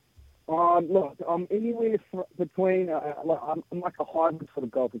 Look, I'm anywhere between, I'm like a hybrid sort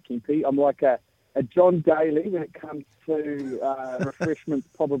of golfer, Kempy. I'm like a John Daly when it comes to refreshments,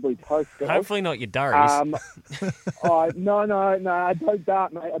 probably toast golf. Hopefully not your durries. No, I don't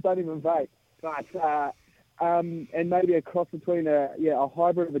dart, mate. I don't even vape. But, and maybe a cross between a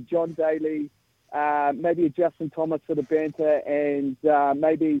hybrid of a John Daly, maybe a Justin Thomas sort of banter, and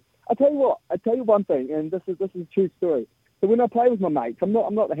maybe, I'll tell you one thing, and this is a true story. So when I play with my mates, I'm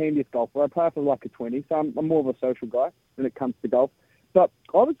not the handiest golfer. I play for like a 20, so I'm more of a social guy when it comes to golf. But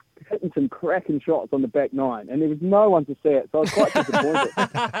I was hitting some cracking shots on the back 9, and there was no one to see it, so I was quite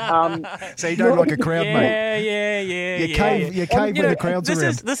disappointed. So you don't like a crowd, mate? Yeah. You cave when the crowd's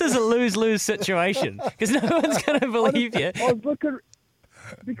around. This is a lose-lose situation, because no one's going to believe you. I was looking,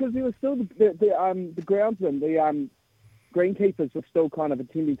 because there was still the groundsmen, the greenkeepers were still kind of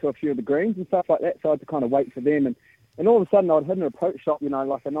attending to a few of the greens and stuff like that, so I had to kind of wait for them. And all of a sudden, I'd hit an approach shot,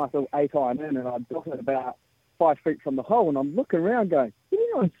 like a nice little 8-iron in, and I'd got it about 5 feet from the hole, and I'm looking around going, did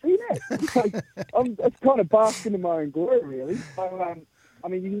anyone see that? It's kind of basking in my own glory, really. So,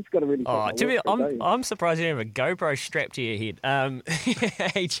 you just got to really... I'm surprised you didn't have a GoPro strapped to your head. I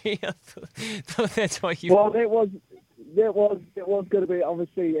thought that's what you... Well, that was going to be,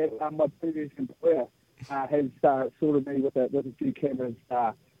 obviously, my previous employer has sorted me with a few cameras.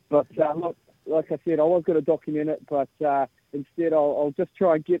 But look, like I said, I was going to document it, but instead I'll just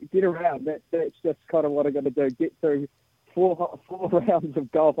try and get around. That's just kind of what I'm going to do, get through four rounds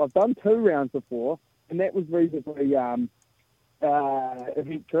of golf. I've done 2 rounds before, and that was reasonably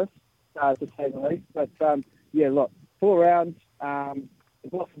adventurous, to say the least. But, look, 4 rounds, the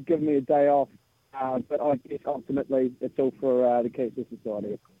boss has given me a day off, but I guess ultimately it's all for the Cancer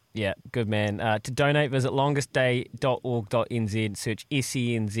Society. Yeah, good man. To donate, visit longestday.org.nz, search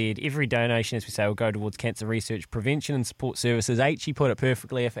SENZ. Every donation, as we say, will go towards cancer research, prevention and support services. H, put it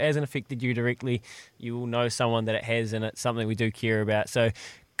perfectly. If it hasn't affected you directly, you will know someone that it has, and it's something we do care about. So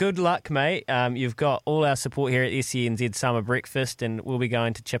good luck, mate. You've got all our support here at SENZ Summer Breakfast, and we'll be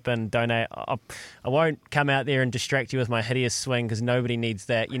going to chip in, donate. I won't come out there and distract you with my hideous swing because nobody needs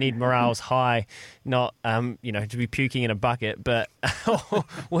that. You need morales high, not to be puking in a bucket. But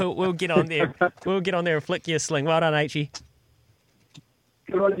we'll get on there. We'll get on there and flick you a sling. Well done, H. Good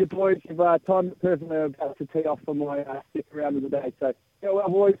on you, boys. You've timed it perfectly. I'm about to tee off for my step around of the day. So, yeah, well,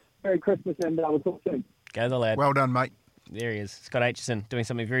 boys, Merry Christmas, and we'll talk soon. Go the lad. Well done, mate. There he is, Scott Aitchison, doing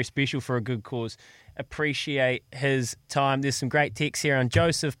something very special for a good cause. Appreciate his time. There's some great texts here on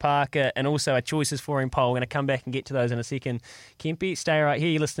Joseph Parker and also our Choices for him poll. We're going to come back and get to those in a second. Kempy, stay right here.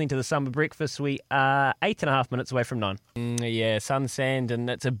 You're listening to the Summer Breakfast. We are 8.5 minutes away from 9. Yeah, sun, sand, and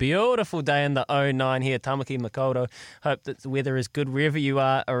it's a beautiful day in the 09 here, Tamaki Makaurau. Hope that the weather is good wherever you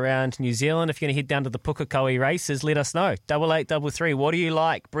are around New Zealand. If you're going to head down to the Pukekohe races, let us know. 8833. What do you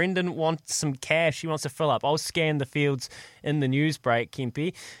like? Brendan wants some cash. He wants to fill up. I'll scan the fields in the news break,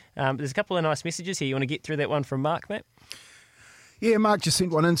 Kempy. There's a couple of nice messages here. You want to get through that one from Mark, mate? Yeah, Mark just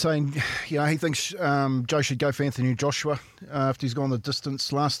sent one in saying, he thinks Joe should go for Anthony Joshua after he's gone the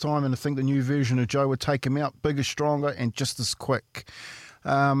distance last time, and I think the new version of Joe would take him out bigger, stronger, and just as quick.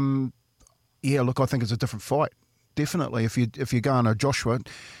 I think it's a different fight. Definitely, if you're going to Joshua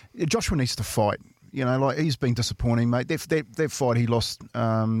needs to fight. He's been disappointing, mate. That fight he lost,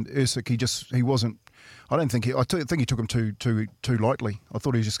 Usyk, he wasn't. I think he took him too lightly. I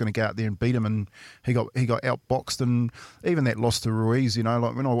thought he was just going to go out there and beat him, and he got outboxed. And even that loss to Ruiz, when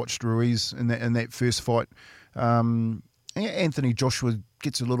I watched Ruiz in that first fight, Anthony Joshua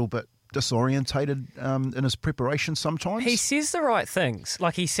gets a little bit disorientated in his preparation sometimes. He says the right things.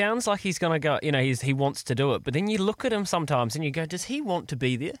 Like, he sounds like he's going to go. He wants to do it, but then you look at him sometimes and you go, does he want to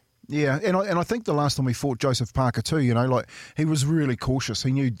be there? Yeah, and I think the last time we fought Joseph Parker too, he was really cautious.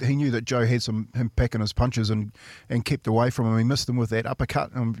 He knew that Joe had him packing his punches and kept away from him. He missed him with that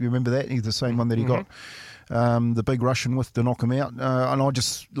uppercut. You remember that? He's the same one that he got the big Russian with to knock him out. And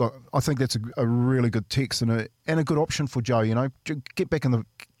I think that's a really good text and a good option for Joe. Get back in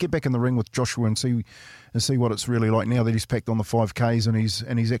the ring with Joshua and see what it's really like now that he's packed on the 5Ks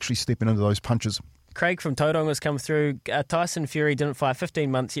and he's actually stepping into those punches. Craig from Tauranga come through. Tyson Fury didn't fight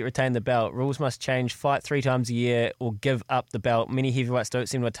 15 months yet retained the belt. Rules must change. Fight 3 times a year or give up the belt. Many heavyweights don't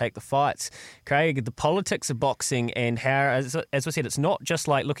seem to take the fights. Craig, the politics of boxing and how, as I said, it's not just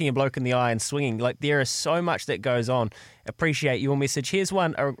like looking a bloke in the eye and swinging. Like, there is so much that goes on. Appreciate your message. Here's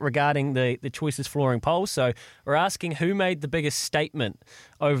one regarding the Choices Flooring poll. So we're asking who made the biggest statement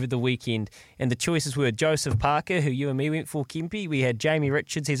over the weekend. And the choices were Joseph Parker, who you and me went for, Kempy. We had Jamie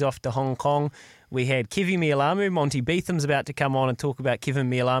Richards, he's off to Hong Kong. We had Kevi Mialamu. Monty Beetham's about to come on and talk about Kevin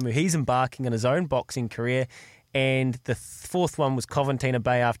Mialamu. He's embarking on his own boxing career. And the fourth one was Coventina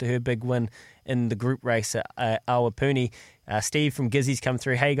Bay after her big win in the group race at Awapuni. Steve from Gizzy's come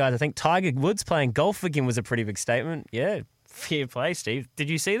through. Hey, guys, I think Tiger Woods playing golf again was a pretty big statement. Yeah, fair play, Steve. Did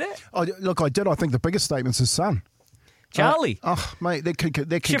you see that? I did. I think the biggest statement's his son. Charlie. Mate, that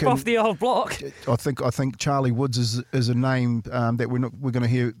could chip off the old block. I think Charlie Woods is a name that we're going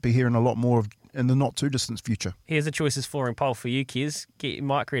to be hearing a lot more of in the not too distant future. Here's a Choices Flooring poll for you, Kez. Get your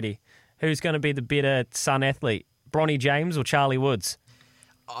mic ready. Who's going to be the better son athlete, Bronny James or Charlie Woods?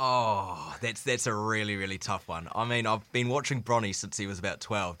 Oh, that's a really, really tough one. I mean, I've been watching Bronny since he was about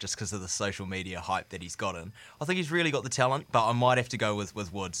 12 just because of the social media hype that he's gotten. I think he's really got the talent, but I might have to go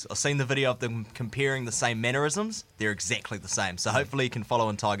with Woods. I've seen the video of them comparing the same mannerisms. They're exactly the same. So hopefully he can follow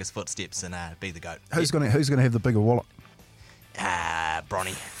in Tiger's footsteps and be the GOAT. Who's going to have the bigger wallet?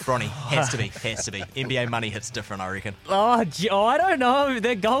 Bronny. Has to be. NBA money hits different, I reckon. I don't know.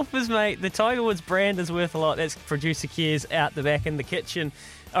 They're golfers, mate. The Tiger Woods brand is worth a lot. That's producer Kears out the back in the kitchen.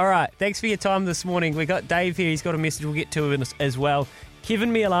 All right, thanks for your time this morning. We got Dave here. He's got a message we'll get to as well.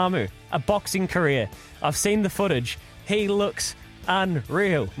 Kevin Mialamu, a boxing career. I've seen the footage. He looks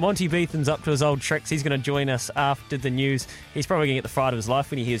unreal. Monty Beetham's up to his old tricks. He's going to join us after the news. He's probably going to get the fright of his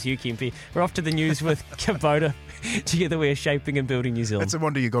life when he hears you, Kempy. We're off to the news with Kubota. Together we're shaping and building New Zealand. It's a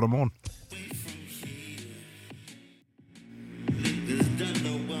wonder you got him on.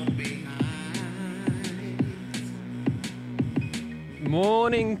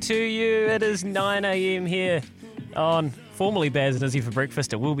 Morning to you. It is 9 a.m. here on formerly Baz and Izzy for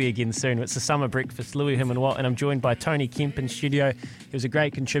breakfast. It will be again soon. It's the Summer Breakfast, Louis Herman-Watt, and I'm joined by Tony Kemp in studio. He was a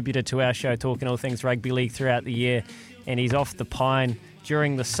great contributor to our show, talking all things rugby league throughout the year, and he's off the pine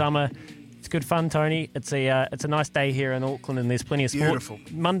during the summer. It's good fun, Tony. It's a nice day here in Auckland, and there's plenty of sport. Beautiful.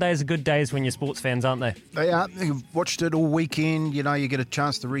 Mondays are good days when you're sports fans, aren't they? They are. You've watched it all weekend. You get a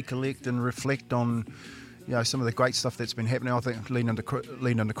chance to recollect and reflect on, some of the great stuff that's been happening. I think leading into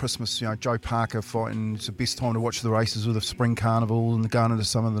Christmas, Joe Parker fighting. It's the best time to watch the races with the spring carnival and going into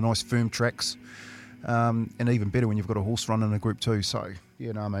some of the nice firm tracks. And even better when you've got a horse run in a Group 2. So,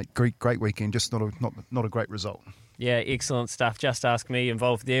 mate, great weekend. Just not a great result. Yeah, excellent stuff. Just Ask Me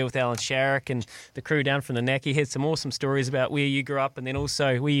involved there with Alan Sharrock and the crew down from the Naki. Had some awesome stories about where you grew up and then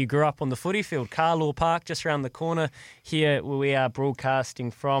also where you grew up on the footy field. Carlaw Park, just around the corner here where we are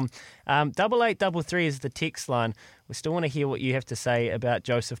broadcasting from. 8833 is the text line. We still want to hear what you have to say about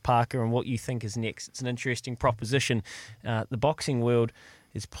Joseph Parker and what you think is next. It's an interesting proposition. The boxing world,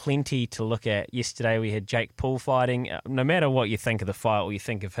 there's plenty to look at. Yesterday we had Jake Paul fighting. No matter what you think of the fight or you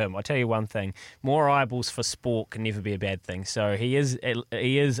think of him, I tell you one thing, more eyeballs for sport can never be a bad thing. So he is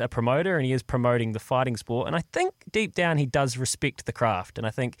a promoter and he is promoting the fighting sport. And I think deep down he does respect the craft. And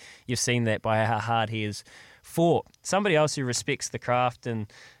I think you've seen that by how hard he has fought. Somebody else who respects the craft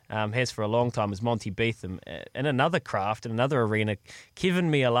and has for a long time is Monty Beetham. In another craft, in another arena, Kevin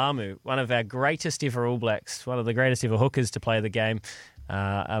Mialamu, one of our greatest ever All Blacks, one of the greatest ever hookers to play the game.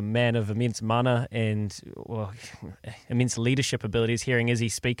 A man of immense mana and immense leadership abilities. Hearing Izzy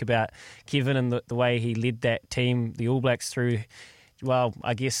speak about Kevin and the way he led that team, the All Blacks, through,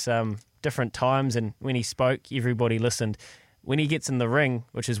 different times. And when he spoke, everybody listened. When he gets in the ring,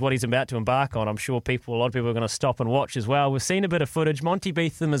 which is what he's about to embark on, I'm sure a lot of people are going to stop and watch as well. We've seen a bit of footage. Monty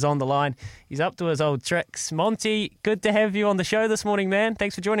Beetham is on the line. He's up to his old tricks. Monty, good to have you on the show this morning, man.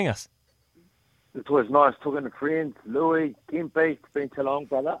 Thanks for joining us. It's always nice talking to friends. Louis, Kempy, it's been too long,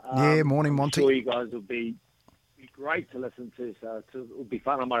 brother. Morning, Monty. I'm sure you guys will be great to listen to, so it'll be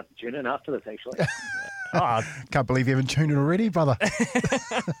fun. I might have to tune in after this, actually. Can't believe you haven't tuned in already, brother.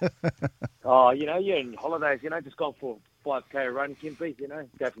 You're in holidays, just gone for a 5K run, Kempy,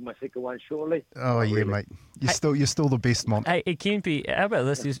 go for my second one shortly. Mate. You're still the best, Mont. Hey, Kempy, how about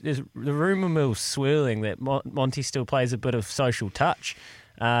this? There's the rumour mill swirling that Monty still plays a bit of social touch.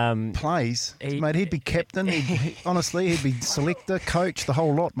 Plays, mate. He'd be captain. Honestly, he'd be selector, coach, the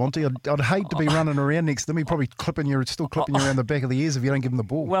whole lot, Monty. I'd hate to be running around next to him. He'd probably clipping you around the back of the ears if you don't give him the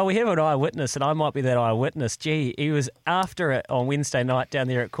ball. Well, we have an eyewitness, and I might be that eyewitness. Gee, he was after it on Wednesday night down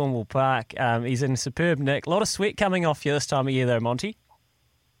there at Cornwall Park. He's in superb nick. A lot of sweat coming off you this time of year, though, Monty.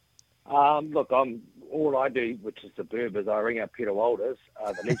 Look, all I do, which is superb, is I ring up Peter Walters,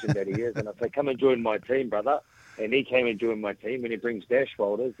 the legend that he is, and I say, come and join my team, brother. And he came and joined my team, and he brings Dash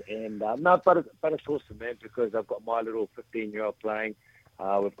Walters. And but it's awesome, man, because I've got my little 15-year-old playing.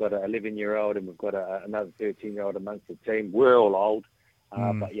 We've got an 11-year-old, and we've got another 13-year-old amongst the team. We're all old,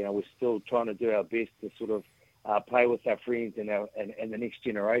 but we're still trying to do our best to sort of play with our friends and the next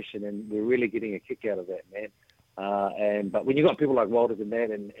generation, and we're really getting a kick out of that, man. But when you've got people like Walters and that,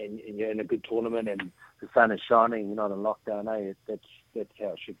 and you're in a good tournament, and the sun is shining, you're not in lockdown, that's how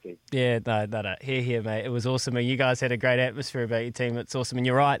it should be. Yeah, no. Here, mate. It was awesome. And you guys had a great atmosphere about your team. It's awesome. And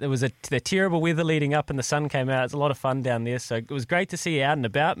you're right, there was the terrible weather leading up and the sun came out. It's a lot of fun down there. So it was great to see you out and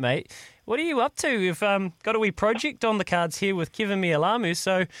about, mate. What are you up to? We've got a wee project on the cards here with Kevin Mialamu.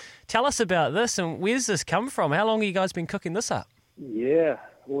 So tell us about this and where's this come from? How long have you guys been cooking this up? Yeah,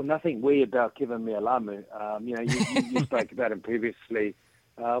 well, nothing wee about Kevin Mialamu. You spoke about him previously.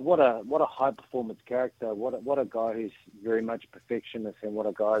 What a high performance character. What a guy who's very much perfectionist, and what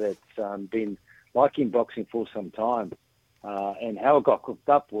a guy that's been liking boxing for some time. And how it got cooked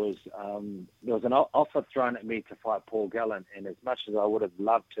up was there was an offer thrown at me to fight Paul Gallen, and as much as I would have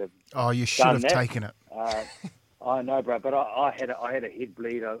loved to, you should have taken it. I know, bro, but I had a head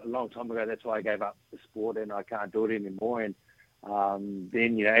bleed a long time ago. That's why I gave up the sport, and I can't do it anymore. And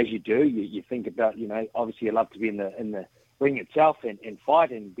then as you do, you think about obviously you love to be in the ring itself and fight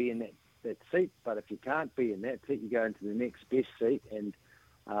and be in that seat. But if you can't be in that seat, you go into the next best seat. And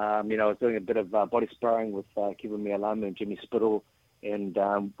I was doing a bit of body sparring with Kevin Mialamu and Jimmy Spittle. And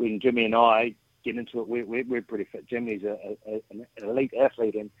when Jimmy and I get into it, we're pretty fit. Jimmy's an elite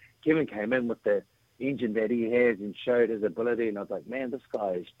athlete, and Kevin came in with the engine that he has and showed his ability. And I was like, man, this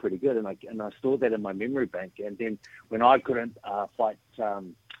guy is pretty good. And I stored that in my memory bank. And then when I couldn't fight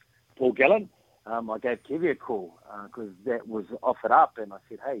Paul Gallen, I gave Kevy a call because that was offered up, and I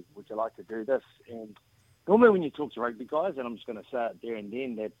said, hey, would you like to do this? And normally when you talk to rugby guys, and I'm just going to say it there and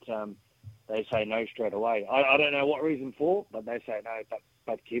then, that they say no straight away. I don't know what reason for, but they say no.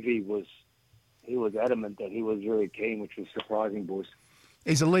 But Kevy was adamant that he was very keen, which was surprising, boys.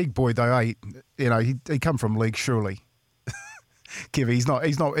 He's a league boy, though, eh? He come from league, surely. Kev, he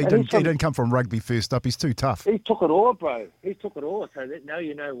didn't come from rugby first up. He's too tough. He took it all, bro. He took it all. So now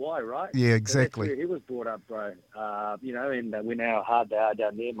you know why, right? Yeah, exactly. So that's where he was brought up, bro. And we know how hard they are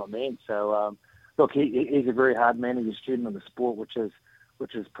down there, my man. So, look, he's a very hard man. He's a student of the sport, which is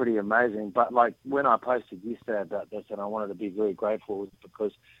pretty amazing. But, like, when I posted yesterday about this, and I wanted to be very grateful, was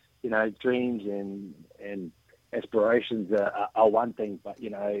because, dreams and aspirations are one thing, but,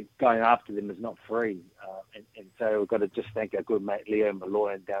 going after them is not free. And so we've got to just thank our good mate Leo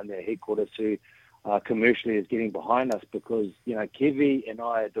Malloy down there at headquarters who commercially is getting behind us because, Kevy and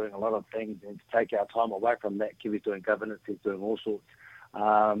I are doing a lot of things, and to take our time away from that, Kevy's doing governance, he's doing all sorts,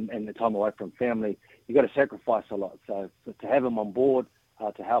 and the time away from family, you've got to sacrifice a lot. So to have him on board,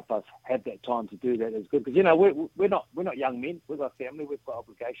 to help us have that time to do that is good because we're not young men. We've got family, we've got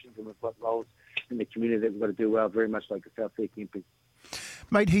obligations, and we've got roles in the community that we've got to do well. Very much like the South Fair Kempi.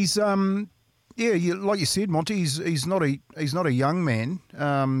 Mate, he's like you said, Monty. He's not a young man.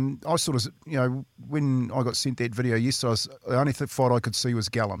 I sort of when I got sent that video yesterday, the only fight I could see was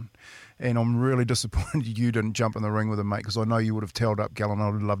Gallen, and I'm really disappointed you didn't jump in the ring with him, mate, because I know you would have tailed up Gallen.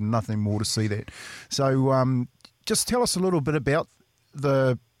 I would love nothing more to see that. So just tell us a little bit about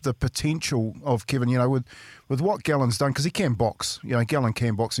the potential of Kevin, with what Gallen's done, because he can box. Gallen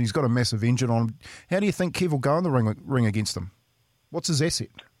can box, and he's got a massive engine on him. How do you think Kev will go in the ring against him? What's his asset?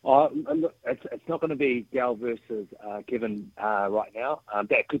 Look, it's not going to be Gal versus Kevin right now.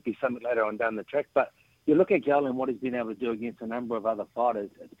 That could be something later on down the track. But you look at Gal and what he's been able to do against a number of other fighters.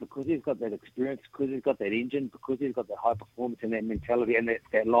 It's because he's got that experience, because he's got that engine, because he's got that high performance and that mentality and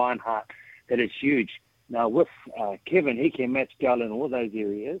that lion heart that is huge. Now, with Kevin, he can match Gal in all those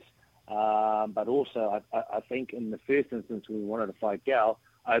areas. But also, I think in the first instance, we wanted to fight Gal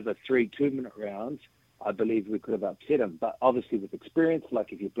over 3 2-minute rounds. I believe we could have upset him. But obviously, with experience,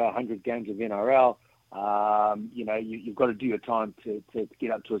 like if you play 100 games of NRL, you've got to do your time to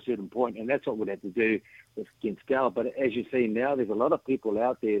get up to a certain point, and that's what we'd have to do against Gal. But as you see now, there's a lot of people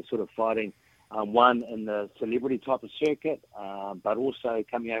out there sort of fighting, one in the celebrity type of circuit, but also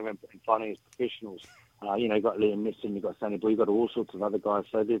coming over and fighting as professionals. You've got Liam Messon, you've got Sonny Boy, you've got all sorts of other guys.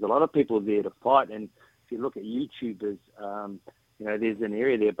 So there's a lot of people there to fight. And if you look at YouTubers, there's an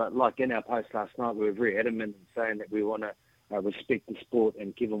area there. But like in our post last night, we were very adamant in saying that we want to respect the sport,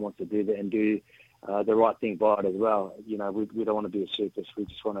 and Kevin wants to do that and do the right thing by it as well. We don't want to be a circus. We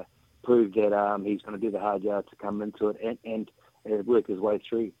just want to prove that he's going to do the hard yards to come into it and work his way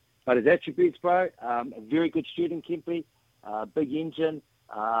through. But his attributes, bro, a very good student, Kempi, big engine,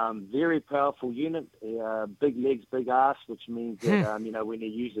 very powerful unit, big legs, big ass, which means that when he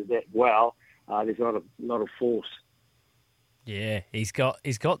uses that well, there's a lot of force. Yeah, he's got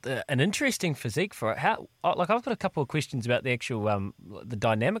an interesting physique for it. I've got a couple of questions about the actual the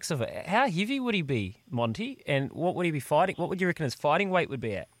dynamics of it. How heavy would he be, Monty? And what would he be fighting? What would you reckon his fighting weight would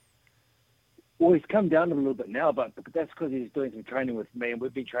be at? Well, he's come down a little bit now, but that's because he's doing some training with me, and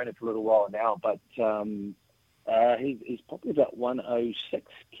we've been training for a little while now. But he's probably about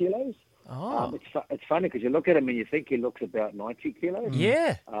 106 kilos. Oh. It's funny because you look at him and you think he looks about 90 kilos.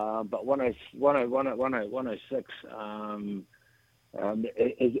 Yeah. But 106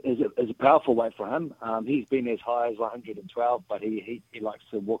 is a powerful weight for him. He's been as high as 112, but he likes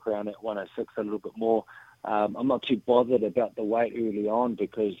to walk around at 106 a little bit more. I'm not too bothered about the weight early on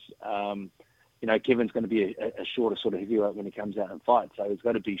because, Kevin's going to be a shorter sort of heavyweight when he comes out and fights, so he's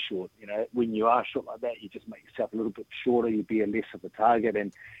got to be short. When you are short like that, you just make yourself a little bit shorter, you be a less of a target,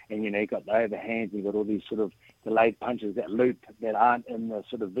 and you've got the overhands, you've got all these sort of delayed punches that loop that aren't in the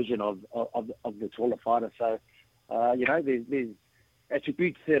sort of vision of the taller fighter. So, there's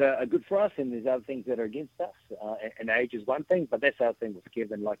attributes that are good for us, and there's other things that are against us. And age is one thing, but that's the other thing with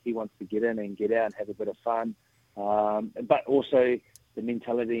Kevin. Like, he wants to get in and get out and have a bit of fun, but also the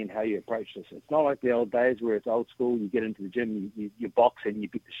mentality and how you approach this. It's not like the old days where it's old school. You get into the gym, you box and you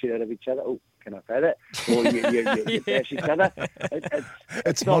beat the shit out of each other. Oh, can I say that? Or you bash each other.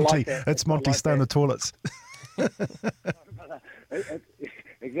 It's Monty. Like it's Monty stay in the toilets.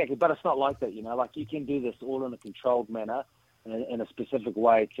 Exactly, but it's not like that. Like, you can do this all in a controlled manner, in a specific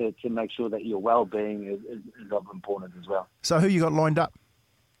way to make sure that your well-being is of importance as well. So who you got lined up?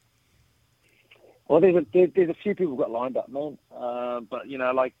 Well, there's a few people got lined up, man. But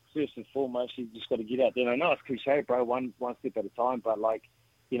like, first and foremost, you just got to get out there. I know it's cliche, bro, one step at a time. But like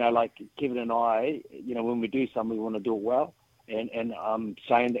Kevin and I, when we do something, we want to do it well. And I'm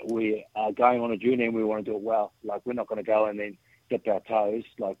saying that we are going on a journey and we want to do it well. Like, we're not going to go and then dip our toes.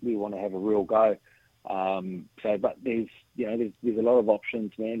 Like, we want to have a real go. But there's a lot of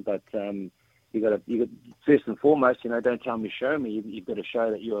options, man. But first and foremost, don't tell me, show me. You've got to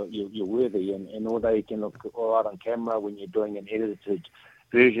show that you're worthy. And although you can look all right on camera when you're doing an edited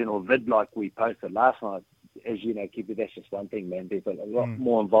version or vid like we posted last night, as you know, Kippy, that's just one thing, man. There's a lot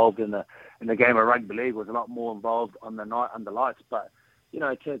more involved in the game of rugby league. Was a lot more involved on the night under lights. But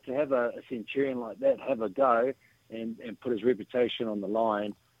to have a centurion like that have a go and put his reputation on the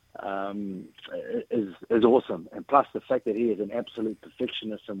line is awesome. And plus the fact that he is an absolute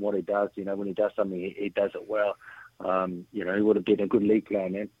perfectionist in what he does. When he does something, he does it well. He would have been a good league player,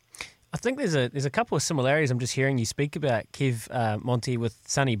 man. I think there's a couple of similarities I'm just hearing you speak about, Kev, Monty, with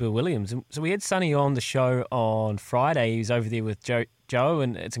Sonny Bill Williams. So we had Sonny on the show on Friday. He was over there with Joe,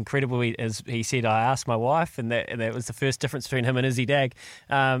 and it's incredible. As he said, I asked my wife, and that was the first difference between him and Izzy Dag.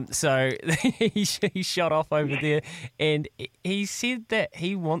 So he shot off over there, and he said that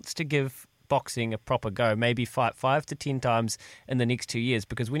he wants to give boxing a proper go, maybe fight 5 to 10 times in the next 2 years,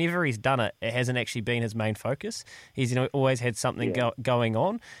 because whenever he's done it, it hasn't actually been his main focus. He's always had something going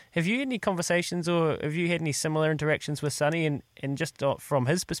on. Have you had any conversations, or have you had any similar interactions with Sonny? And just from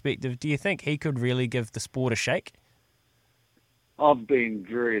his perspective, do you think he could really give the sport a shake? I've been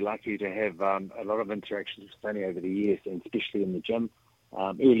very lucky to have a lot of interactions with Sonny over the years, and especially in the gym.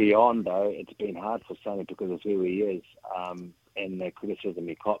 Early on, though, it's been hard for Sonny because of who he is. And the criticism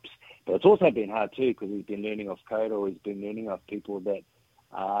he cops. But it's also been hard too, because he's been learning off Coda, or he's been learning off people that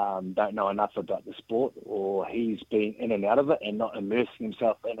don't know enough about the sport, or he's been in and out of it and not immersing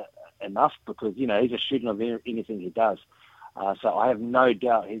himself in it enough, because, he's a student of anything he does. So I have no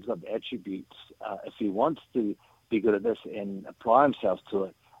doubt he's got the attributes, if he wants to be good at this and apply himself to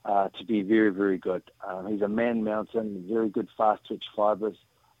it, to be very, very good. He's a man mountain, very good fast twitch fibres.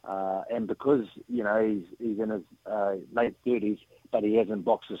 And because, he's in his late 30s, but he hasn't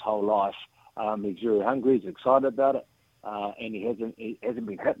boxed his whole life, he's very hungry, he's excited about it, and he hasn't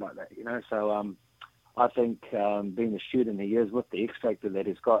been hit like that, So I think being the student he is, with the X factor that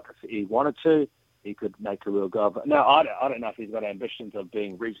he's got, if he wanted to, he could make a real go of it. Now, I don't know if he's got ambitions of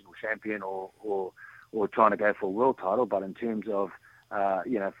being regional champion or trying to go for a world title, but in terms of,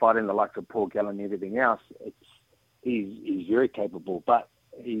 fighting the likes of Paul Gallen and everything else, he's very capable, but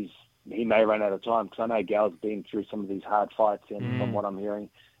he may run out of time, because I know Gal's been through some of these hard fights, and from what I'm hearing,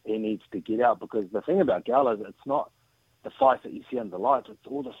 he needs to get out, because the thing about Gal is it's not the fights that you see under lights, it's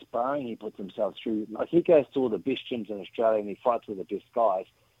all the sparring he puts himself through. Like, he goes to all the best gyms in Australia and he fights with the best guys,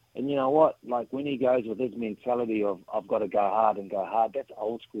 and you know what, like, when he goes with his mentality of I've got to go hard, that's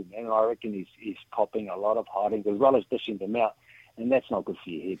old school, man, and I reckon he's copping a lot of hiding as well as dishing them out, and that's not good for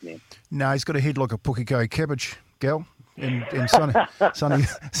your head, man. No, he's got a head like a Pukiko cabbage, Gal. And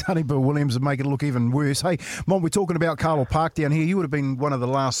Sonny Bill Williams would make it look even worse. Hey, Mom, we're talking about Carlo Park down here. You would have been one of the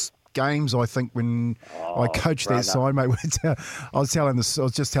last games, I think, when I coached that side, mate. I was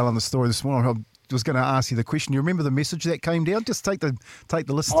just telling the story this morning. I was going to ask you the question. You remember the message that came down? Just take the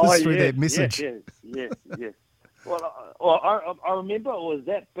listeners through that message. Yes. Well, I remember it was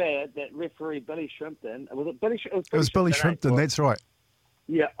that bad that referee Billy Shrimpton. Was it Billy? It was Billy Shrimpton. That's right.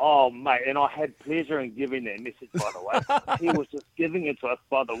 Yeah, mate, and I had pleasure in giving that message, by the way. He was just giving it to us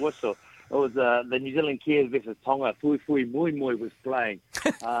by the whistle. It was the New Zealand Cares versus Tonga. Fui Fui Mui Mui was playing,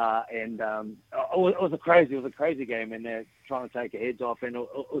 and it was a crazy game, and they're trying to take our heads off, and it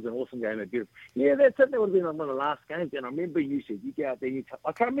was an awesome game. Yeah, that's it. That would have been one of the last games, and I remember you said you go out there.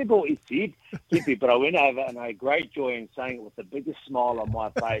 I can't remember what he said, Kippy, but I went over and I had great joy in saying it with the biggest smile on my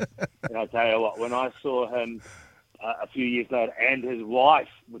face. And I tell you what, when I saw him a few years later, and his wife,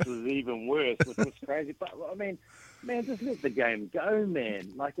 which was even worse, which was crazy. But I mean, man, just let the game go,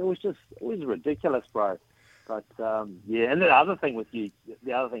 man. Like, it was ridiculous, bro. But and the other thing too,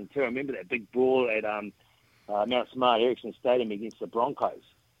 I remember that big brawl at Mount Smart Ericsson Stadium against the Broncos.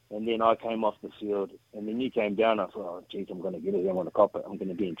 And then I came off the field, and then you came down. I thought, oh, geez, I'm going to get it. I don't want to cop it. I'm going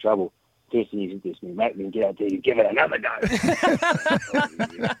to be in trouble. First thing you said to me, mate, then get out there, you give it another go.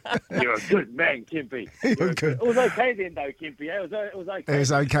 You're a good man, Kempy. It was okay then, though, Kempy. It was okay. It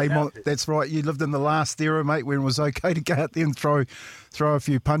was okay. That's right. You lived in the last era, mate, when it was okay to go out there and throw a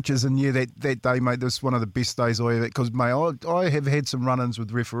few punches. And, yeah, that day, mate, this was one of the best days I ever... Because, mate, I have had some run-ins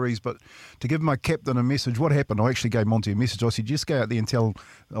with referees, but to give my captain a message, what happened? I actually gave Monty a message. I said, just go out there and tell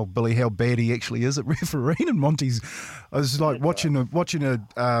Billy how bad he actually is at refereeing. And Monty's... I was like watching a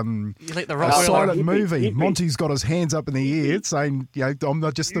silent movie. Monty's got his hands up in the air saying, I'm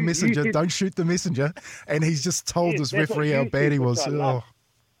not just the messenger, don't shoot the messenger. And he's just told this referee how bad he was.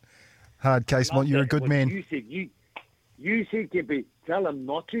 Hard case, Monty, you're a good man. You said, Kippy, tell him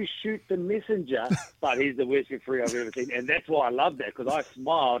not to shoot the messenger, but he's the worst referee I've ever seen. And that's why I love that, because I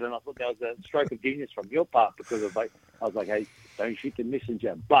smiled and I thought that was a stroke of genius from your part, because I was like, hey, don't shoot the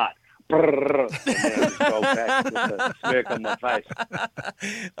messenger. But brrr, and then I just rolled back with a smirk on my face.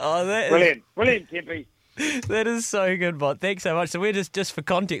 Oh, that Brilliant, Kempy. That is so good, Bot. Thanks so much. So we're just for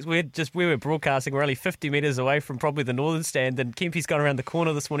context, we were broadcasting. We're only 50 metres away from probably the northern stand, and Kempy's gone around the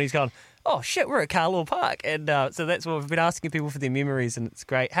corner this morning. He's gone, oh shit, we're at Carlaw Park, and so that's what we've been asking people for their memories, and it's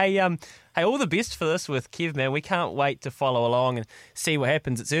great. Hey, all the best for this with Kev, man. We can't wait to follow along and see what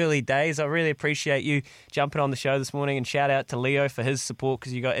happens. It's early days. I really appreciate you jumping on the show this morning, and shout out to Leo for his support,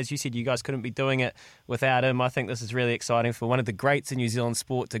 because you guys, as you said, you guys couldn't be doing it without him. I think this is really exciting for one of the greats in New Zealand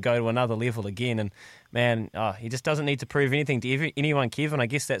sport to go to another level again, and man, he just doesn't need to prove anything to anyone, Kev, and I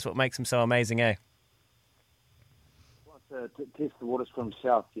guess that's what makes him so amazing, eh? To test the waters for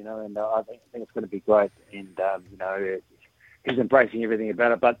himself, and I think it's going to be great, and he's embracing everything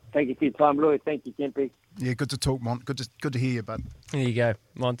about it. But thank you for your time, Louis. Thank you, Kempy. Yeah, good to talk, Mont. Good to hear you, bud. There you go,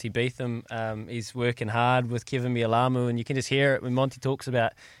 Monty Beetham. He's working hard with Kevin Mialamu, and you can just hear it when Monty talks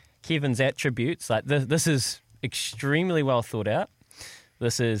about Kevin's attributes. Like this is extremely well thought out.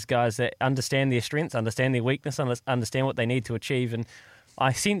 This is guys that understand their strengths, understand their weakness, understand what they need to achieve, and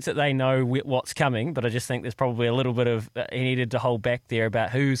I sense that they know what's coming, but I just think there's probably a little bit of he needed to hold back there about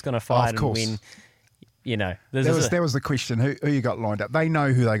who's going to fight and when. That was the question. Who you got lined up? They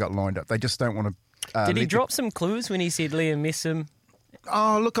know who they got lined up. They just don't want to. Did he drop some clues when he said Liam Messam?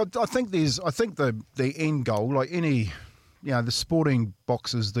 Oh, look, I think the end goal, like any, the sporting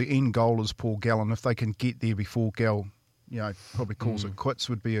boxers, the end goal is Paul Gallen. If they can get there before Gal, probably calls it quits,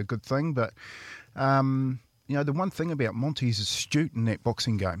 would be a good thing. But the one thing about Monty is astute in that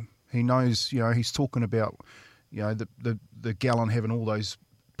boxing game. He knows, he's talking about, the Gallen having all those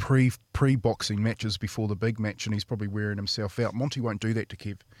pre-boxing matches before the big match, and he's probably wearing himself out. Monty won't do that to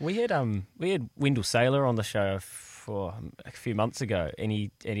Kev. We had Wendell Saylor on the show for a few months ago, and he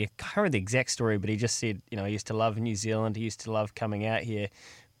can't remember the exact story, but he just said, he used to love New Zealand, he used to love coming out here,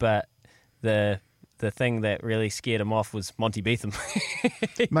 but the thing that really scared him off was Monty Beetham.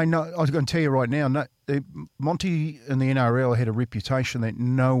 Mate, no, I was going to tell you right now, Monty in the NRL had a reputation that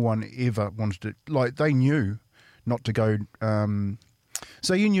no one ever wanted to. Like, they knew not to go.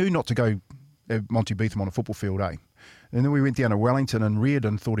 So you knew not to go Monty Beetham on a football field, eh? And then we went down to Wellington, and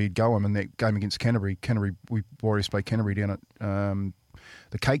Reardon thought he'd go him in that game against Canterbury. Warriors played Canterbury down at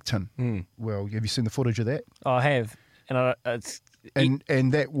the Cake Tin. Well, have you seen the footage of that? I have, and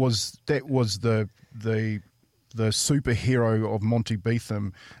and that was the superhero of Monty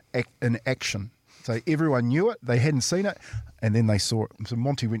Beetham in action. So everyone knew it, they hadn't seen it, and then they saw it. So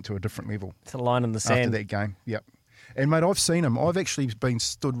Monty went to a different level. It's a line in the sand. After that game, yep. And, mate, I've seen him. I've actually been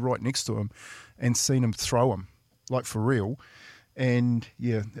stood right next to him and seen him throw him, like for real. And,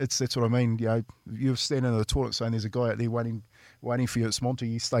 yeah, that's what I mean. You're standing in the toilet saying there's a guy out there waiting for you. It's Monty.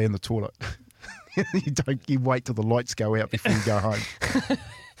 You stay in the toilet. You wait till the lights go out before you go home.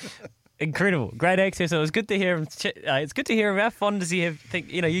 Incredible. Great access. It was good to hear him. It's good to hear him. How fond does he have?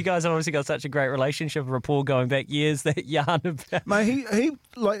 You guys have obviously got such a great relationship, rapport going back years that yarn about. Mate, he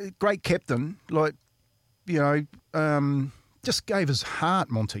like great captain, just gave his heart,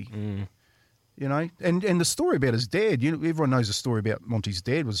 Monty. And the story about his dad, everyone knows the story about Monty's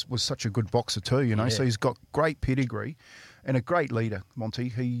dad was such a good boxer too, Yeah. So he's got great pedigree and a great leader, Monty.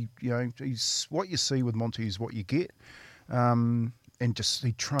 He's what you see with Monty is what you get. And just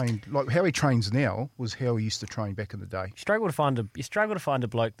he trained like how he trains now was how he used to train back in the day. You struggle to find a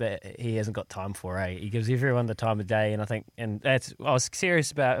bloke that he hasn't got time for, eh? He gives everyone the time of day, and I was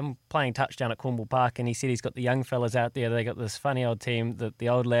serious about him playing touchdown at Cornwall Park, and he said he's got the young fellas out there. They got this funny old team, the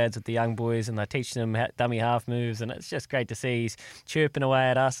old lads with the young boys, and they teach them dummy half moves, and it's just great to see he's chirping away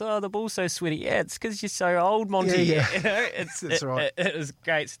at us. Oh, the ball's so sweaty. Yeah, it's because you're so old, Monty. Yeah. That's right. It was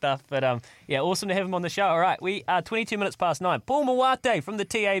great stuff, but awesome to have him on the show. All right, we are 22 minutes past 9. Paul Mawate from the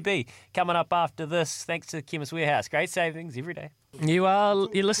TAB coming up after this, thanks to Chemist Warehouse. Great savings every day. You're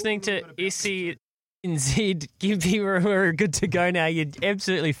listening to SCNZ. Gimpy, we're good to go now. You're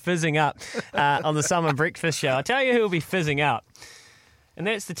absolutely fizzing up on the Summer Breakfast Show. I'll tell you who will be fizzing out. And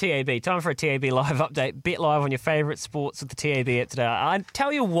that's the TAB. Time for a TAB live update. Bet live on your favourite sports with the TAB app today. I'll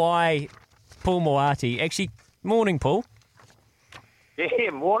tell you why Paul Mawate. Actually, morning, Paul.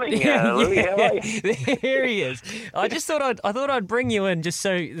 Yeah, morning, Louis. How are you? There he is. I thought I'd bring you in just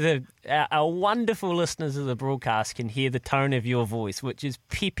so our wonderful listeners of the broadcast can hear the tone of your voice, which is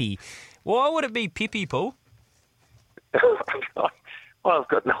peppy. Why would it be peppy, Paul? Well, I've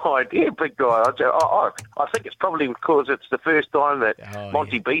got no idea, big guy. I think it's probably because it's the first time that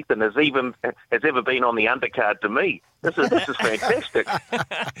Monty Beetham has ever been on the undercard to me. This is fantastic.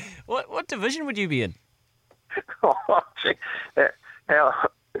 What division would you be in? How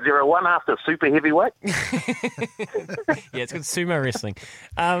Is there a one after super heavyweight? Yeah, it's good sumo wrestling.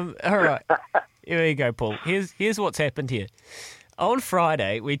 All right, here we go, Paul. Here's what's happened here. On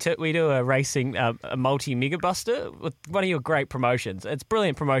Friday, we do a racing, a multi-mega buster with one of your great promotions. It's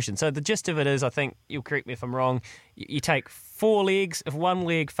brilliant promotion. So the gist of it is, I think, you'll correct me if I'm wrong, you take 4 legs. If one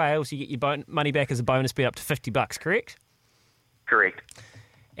leg fails, you get your money back as a bonus bet up to $50, correct? Correct.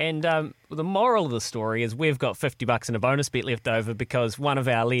 And the moral of the story is we've got $50 in a bonus bet left over because one of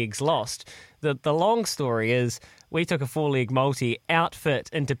our legs lost. The long story is we took a 4-leg multi outfit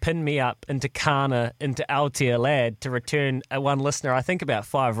into Pin Me Up, into Kana, into Aotea Lad to return one listener, I think about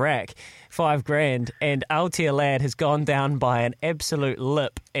 $5,000, and Aotea Lad has gone down by an absolute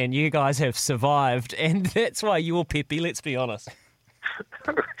lip, and you guys have survived, and that's why you're peppy, let's be honest.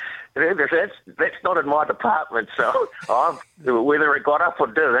 That's not in my department, so whether it got up or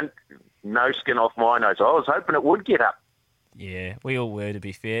didn't, no skin off my nose. I was hoping it would get up. Yeah, we all were, to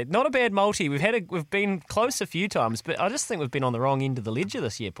be fair. Not a bad multi. We've been close a few times, but I just think we've been on the wrong end of the ledger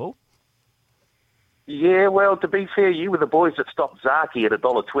this year, Paul. Yeah, well, to be fair, you were the boys that stopped Zaki at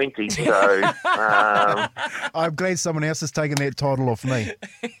 $1.20, so... I'm glad someone else has taken that title off me.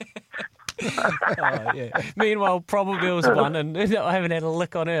 Oh, yeah. Meanwhile, Probable's won, and I haven't had a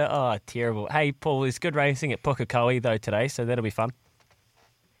lick on her. Oh, terrible. Hey, Paul, there's good racing at Pukekohe, though, today, so that'll be fun.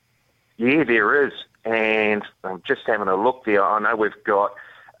 Yeah, there is. And I'm just having a look there. I know we've got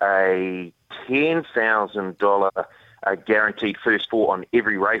a $10,000 guaranteed first 4 on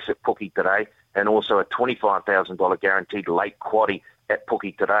every race at Pookie today, and also a $25,000 guaranteed late quaddie at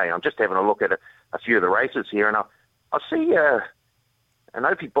Pookie today. I'm just having a look at a few of the races here, and I see an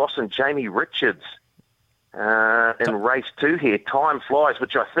Opie Boss and Jamie Richards in race 2 here. Time Flies,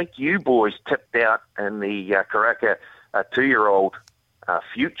 which I think you boys tipped out in the Karaka 2-year-old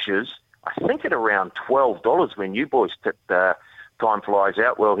futures. I think at around $12 when you boys tipped Time Flies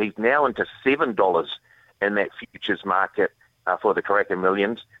out. Well, he's now into $7 in that futures market for the Karaka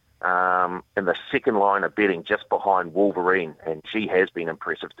Millions. In the second line of betting just behind Wolverine, and she has been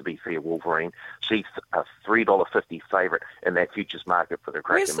impressive, to be fair, Wolverine. She's a $3.50 favourite in that futures market for the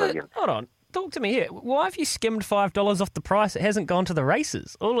Karaka Millions. Hold on. Talk to me here. Why have you skimmed $5 off the price? It hasn't gone to the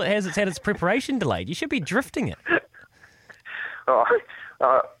races. All it has is had its preparation delayed. You should be drifting it.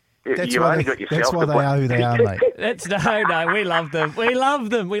 That's You've why only they, got yourself that's why to they are who they are, mate. No, we love them. We love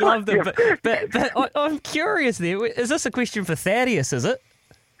them. But I'm curious there. Is this a question for Thaddeus, is it?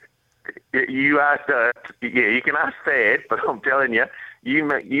 You asked, you can ask Thad, but I'm telling you, you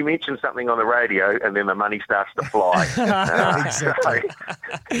mention something on the radio and then the money starts to fly. Exactly.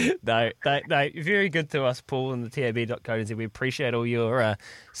 No, very good to us, Paul, and the TAB.co.nz. We appreciate all your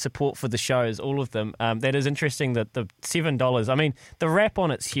support for the shows, all of them. That is interesting that the $7, I mean, the wrap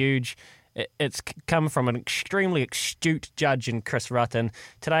on it's huge. It's come from an extremely astute judge in Chris Rutten.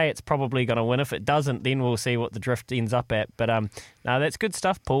 Today it's probably going to win. If it doesn't, then we'll see what the drift ends up at. But no, that's good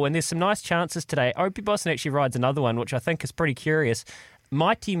stuff, Paul. And there's some nice chances today. Opie Boston actually rides another one, which I think is pretty curious.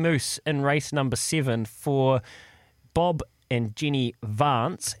 Mighty Moose in race number 7 for Bob and Jenny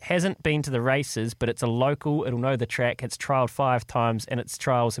Vance. Hasn't been to the races, but it's a local. It'll know the track. It's trialled 5 times, and its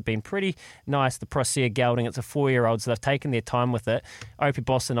trials have been pretty nice. The Procea Gelding, it's a 4-year-old, so they've taken their time with it. Opie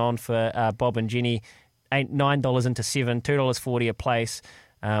Boston on for Bob and Jenny. $9 into 7, $2.40 a place.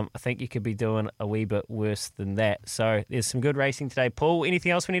 I think you could be doing a wee bit worse than that. So there's some good racing today. Paul,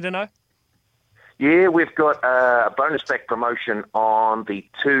 anything else we need to know? Yeah, we've got a bonus back promotion on the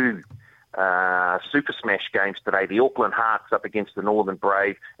 2 Super Smash games today. The Auckland Hearts up against the Northern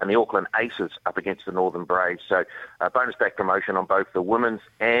Brave and the Auckland Aces up against the Northern Brave. So bonus back promotion on both the women's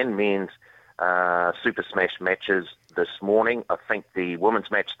and men's Super Smash matches this morning. I think the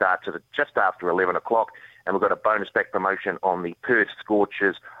women's match starts at just after 11 o'clock, and we've got a bonus back promotion on the Perth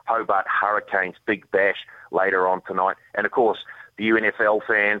Scorchers, Hobart Hurricanes Big Bash later on tonight. And of course, the UNFL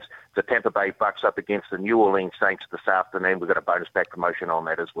fans, the Tampa Bay Bucks up against the New Orleans Saints this afternoon. We've got a bonus back promotion on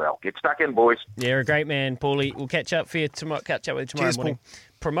that as well. Get stuck in, boys. Yeah, you're a great man, Paulie. We'll catch up with you tomorrow Cheers, morning. Paul.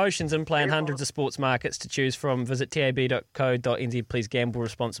 Promotions in play and hundreds of sports markets to choose from. Visit tab.co.nz. Please gamble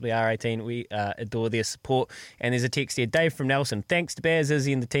responsibly. R18. We adore their support. And there's a text here. Dave from Nelson. Thanks to Baz,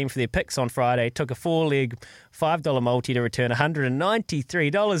 Izzy and the team for their picks on Friday. Took a 4-leg $5 multi to return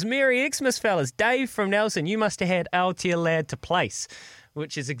 $193. Merry Xmas, fellas. Dave from Nelson. You must have had Aotea Lad to place,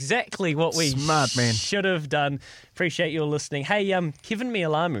 which is exactly what we should have done. Appreciate your listening. Hey, Kevin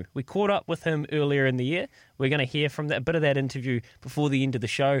Mialamu, we caught up with him earlier in the year. We're going to hear from a bit of that interview before the end of the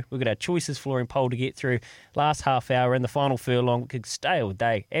show. We've got our choices flooring poll to get through. Last half hour in the final furlong. We could stay all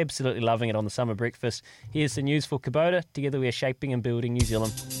day. Absolutely loving it on the summer breakfast. Here's the news for Kubota. Together we are shaping and building New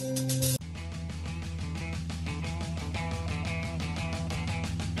Zealand.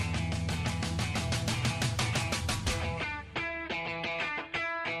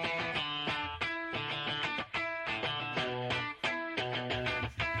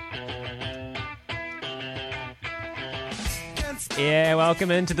 Yeah,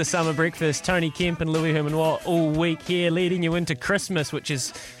 welcome into the summer breakfast. Tony Kemp and Louis Herman Watt all week here, leading you into Christmas, which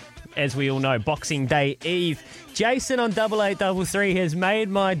is, as we all know, Boxing Day Eve. Jason on 8833 has made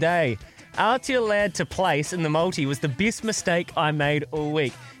my day. Aotearoa Lad to place in the multi was the best mistake I made all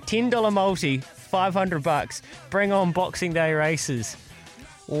week. $10 multi, $500. Bring on Boxing Day races.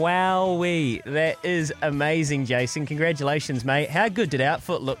 Wowee, that is amazing, Jason. Congratulations, mate. How good did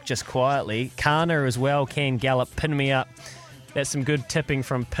Outfoot look just quietly? Kana as well, Can Gallop, pin me up. That's some good tipping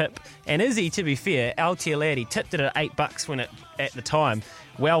from Pip. And Izzy, to be fair, Aotearoa Lad, he tipped it at $8 when at the time.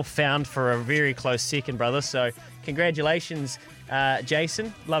 Well found for a very close second, brother. So congratulations,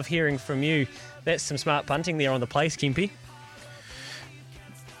 Jason. Love hearing from you. That's some smart punting there on the place, Kempy.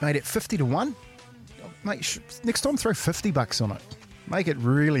 Mate, at 50-1, mate, next time throw $50 on it. Make it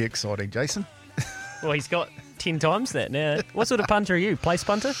really exciting, Jason. Well, he's got 10 times that now. What sort of punter are you? Place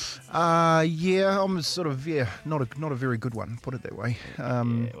punter? Yeah, I'm sort of not a very good one. Put it that way.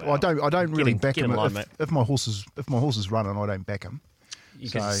 Well, I don't really back him. If my horse is running, I don't back him. You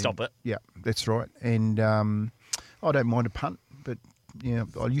can stop it. Yeah, that's right. And I don't mind a punt, but yeah,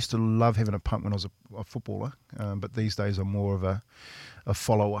 I used to love having a punt when I was a footballer. But these days I'm more of a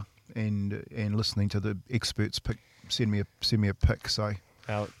follower and listening to the experts send me a pick. So.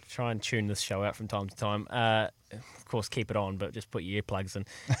 I'll try and tune this show out from time to time. Of course, keep it on, but just put your earplugs in.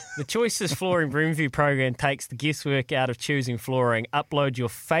 The Choices Flooring Broomview program takes the guesswork out of choosing flooring. Upload your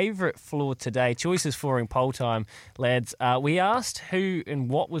favourite floor today. Choices Flooring poll time, lads. We asked who and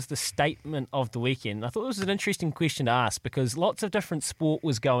what was the statement of the weekend. I thought it was an interesting question to ask because lots of different sport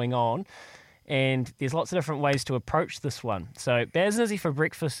was going on. And there's lots of different ways to approach this one. So Baz and Izzy for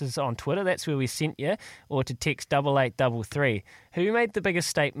breakfast is on Twitter. That's where we sent you. Or to text 8833. Who made the biggest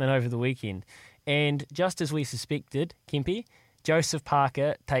statement over the weekend? And just as we suspected, Kempy, Joseph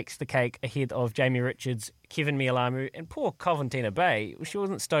Parker takes the cake ahead of Jamie Richards, Kevin Mialamu, and poor Coventina Bay. She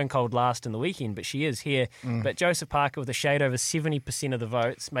wasn't stone cold last in the weekend, but she is here. But Joseph Parker, with a shade over 70% of the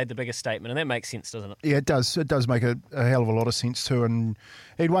votes, made the biggest statement, and that makes sense, doesn't it? Yeah, it does. It does make a hell of a lot of sense too. And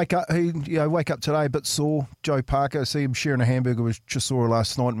he'd wake up today a bit sore. Joe Parker, see him sharing a hamburger with Chisora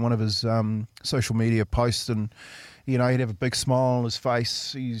last night in one of his social media posts, and he'd have a big smile on his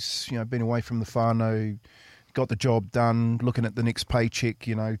face. He's been away from the whānau, got the job done, looking at the next paycheck,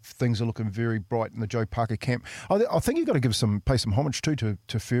 things are looking very bright in the Joe Parker camp. I think you've got to pay some homage too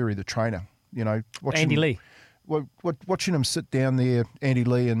to Fury, the trainer. Andy Lee. Watching him sit down there, Andy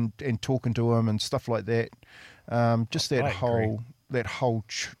Lee, and talking to him and stuff like that. Just that whole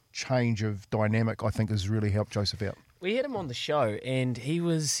change of dynamic, I think, has really helped Joseph out. We had him on the show and he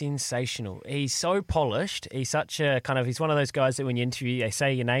was sensational. He's so polished. He's such a he's one of those guys that when you interview, they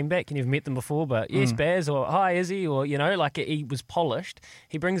say your name back and you've met them before, but yes, Baz, or hi, Izzy, or, he was polished.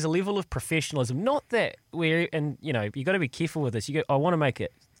 He brings a level of professionalism. Not that you got to be careful with this. I want to make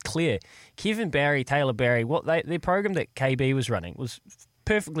it clear. Kevin Barry, Taylor Barry, their program that KB was running was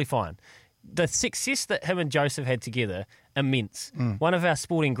perfectly fine. The success that him and Joseph had together, immense. One of our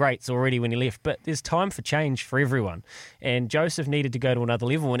sporting greats already when he left, but there's time for change for everyone. And Joseph needed to go to another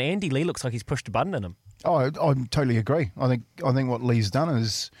level, and Andy Lee looks like he's pushed a button in him. Oh, I totally agree. I think what Lee's done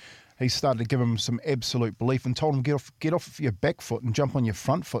is he's started to give him some absolute belief and told him get off your back foot and jump on your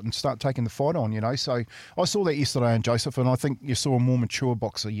front foot and start taking the fight on, So I saw that yesterday in Joseph, and I think you saw a more mature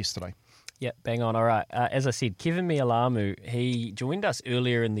boxer yesterday. Yeah, bang on. All right. As I said, Kevin Mialamu, he joined us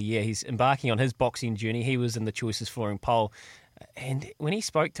earlier in the year. He's embarking on his boxing journey. He was in the Choices Flooring poll. And when he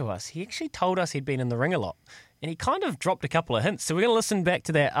spoke to us, he actually told us he'd been in the ring a lot. And he kind of dropped a couple of hints. So we're going to listen back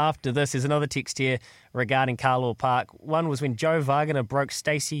to that after this. There's another text here regarding Carlaw Park. One was when Joe Wagner broke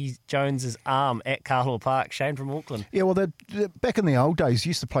Stacey Jones's arm at Carlaw Park. Shane from Auckland. Yeah, well, back in the old days,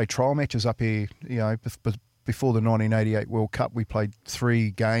 used to play trial matches up here, before the 1988 World Cup. We played 3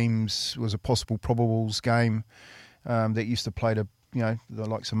 games. It was a possible probables game that used to play to, the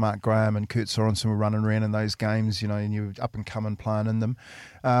likes of Mark Graham and Kurt Sorensen were running around in those games, and you were up and coming playing in them.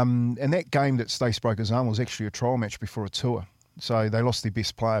 And that game that Stace broke his arm was actually a trial match before a tour. So they lost their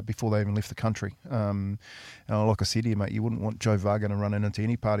best player before they even left the country. And like I said to you, mate, you wouldn't want Joe Wagner running into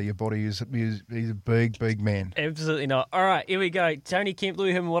any part of your body. He's a big, big man. Absolutely not. All right, here we go. Tony Kemp,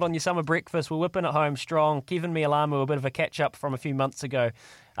 Louis Herman Watt on your summer breakfast. We're whipping it home strong. Kevin Mialamu, a bit of a catch-up from a few months ago.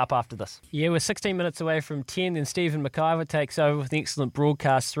 Up after this. Yeah, we're 16 minutes away from 10. Then Stephen McIver takes over with an excellent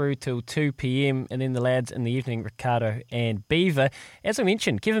broadcast through till 2 p.m. And then the lads in the evening, Ricardo and Beaver. As I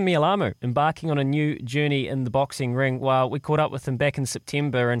mentioned, Kevin Mialamu embarking on a new journey in the boxing ring. Well, we caught up with him back in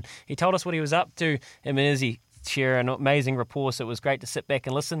September and he told us what he was up to. Him and Izzy share an amazing rapport, so it was great to sit back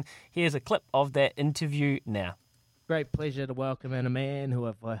and listen. Here's a clip of that interview now. great pleasure to welcome in a man who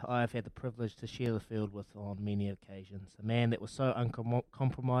I've had the privilege to share the field with on many occasions. A man that was so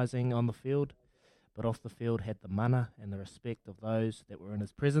uncompromising on the field, but off the field had the mana and the respect of those that were in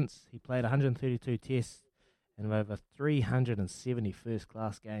his presence. He played 132 tests and over 370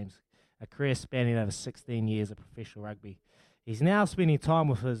 first-class games, a career spanning over 16 years of professional rugby. He's now spending time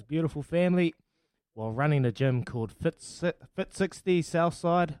with his beautiful family while running a gym called Fit 60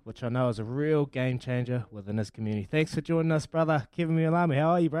 Southside, which I know is a real game changer within his community. Thanks for joining us, brother. Kevin Mialami,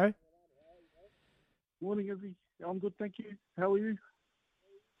 how are you, bro? Morning, Izzy. I'm good, thank you. How are you?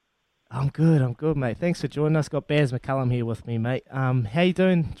 I'm good, mate. Thanks for joining us. Got Baz McCullum here with me, mate. How you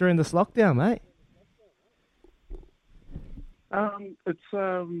doing during this lockdown, mate? It's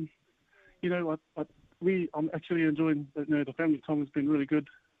I'm actually enjoying. The family time has been really good.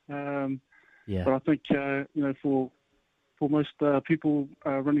 Yeah. But I think for most people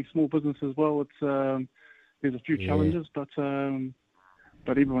running small business as well, it's there's a few challenges, but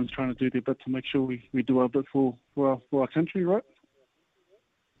everyone's trying to do their bit to make sure we do our bit for our country, right?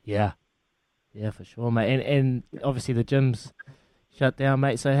 Yeah, for sure, mate. And obviously the gym's shut down,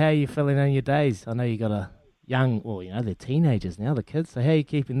 mate. So how are you filling in your days? I know you got a young, they're teenagers now, the kids. So how are you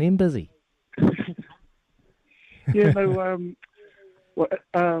keeping them busy? Yeah, no.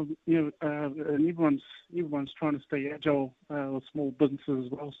 And everyone's trying to stay agile with small businesses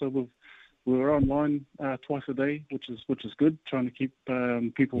as well. So we're online twice a day, which is good. Trying to keep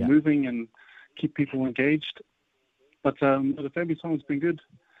people moving and keep people engaged. But the family time's been good.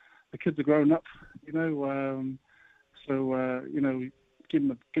 The kids are growing up, getting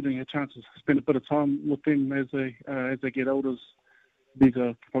a chance to spend a bit of time with them as they get older. These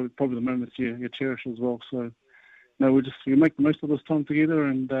are probably the moments you cherish as well. So. No, we make the most of this time together,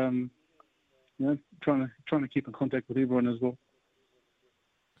 and trying to keep in contact with everyone as well.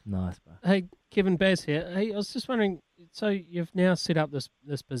 Nice, bro. Hey, Kevin, Baz here. Hey, I was just wondering. So you've now set up this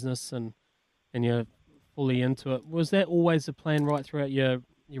business, and you're fully into it. Was that always the plan right throughout your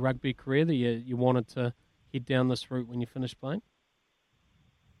rugby career that you wanted to head down this route when you finished playing?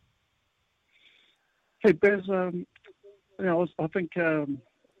 Hey, Baz. I think.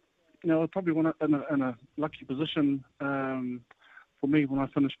 I probably went in a lucky position for me when I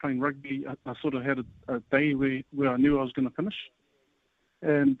finished playing rugby. I sort of had a day where I knew I was going to finish,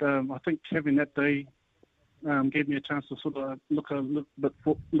 and I think having that day gave me a chance to sort of look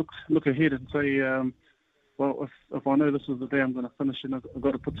ahead and say, well, if I know this is the day I'm going to finish, and I've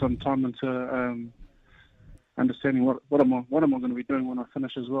got to put some time into understanding what am I going to be doing when I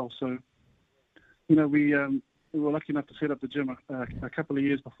finish as well. So, we were lucky enough to set up the gym a couple of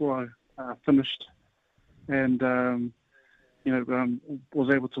years before I finished, and was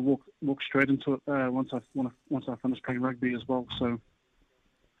able to walk straight into it once I finished playing rugby as well. So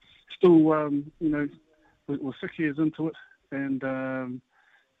still, we're 6 years into it, and a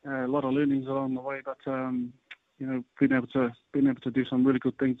lot of learnings along the way. But being able to do some really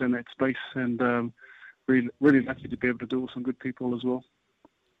good things in that space, and really lucky to be able to do it with some good people as well.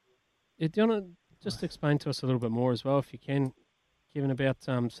 Do you want to just explain to us a little bit more as well, if you can, Kevin, about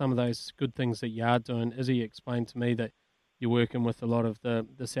some of those good things that you are doing? Izzy explained to me that you're working with a lot of the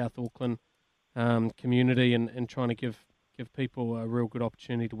South Auckland community and trying to give people a real good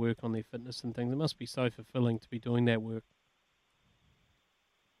opportunity to work on their fitness and things. It must be so fulfilling to be doing that work.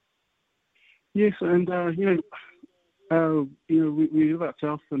 Yes, and we live out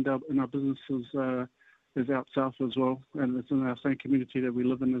south, and our business is out south as well, and it's in our same community that we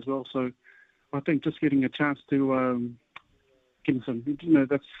live in as well. So I think just getting a chance to get some,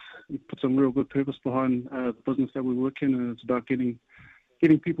 that's put some real good purpose behind the business that we work in, and it's about getting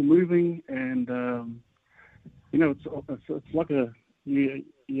people moving, and it's like when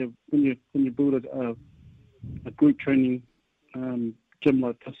you build a group training gym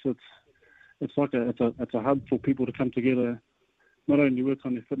like this, it's a hub for people to come together, not only work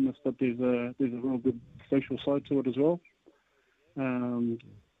on their fitness, but there's a real good social side to it as well.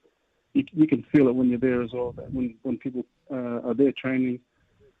 You can feel it when you're there as well. That when people are there training,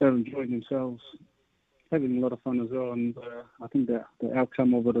 they're enjoying themselves, having a lot of fun as well. And I think that the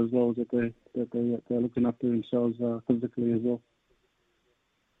outcome of it as well is that they're looking after themselves physically as well.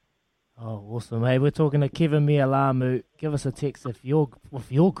 Oh, awesome, mate. We're talking to Kevin Mialamu. Give us a text with your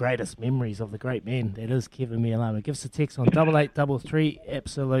greatest memories of the great man that is Kevin Mialamu. Give us a text on 8833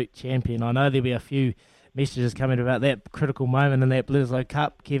 Absolute Champion. I know there'll be a few messages coming about that critical moment in that Bledisloe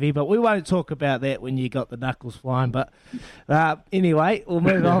Cup, Kevy, but we won't talk about that when you got the knuckles flying. But anyway, we'll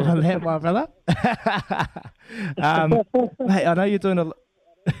move on from that, my brother. Mate, I know you're doing a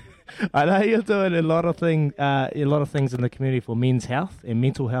lot of things in the community for men's health and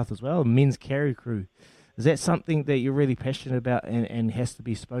mental health as well, men's carry crew. Is that something that you're really passionate about and has to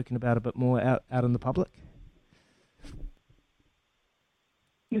be spoken about a bit more out in the public?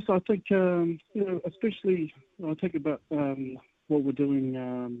 Yes, I think, especially I think about what we're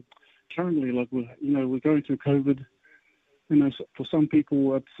doing currently. Like, we're going through COVID. For some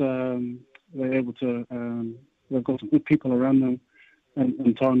people, it's they're able to, they've got some good people around them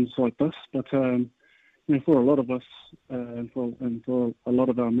in times like this. But, for a lot of us and for a lot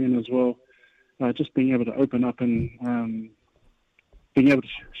of our men as well, just being able to open up and being able to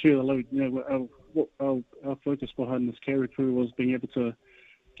share the load. Our focus behind this carry crew was being able to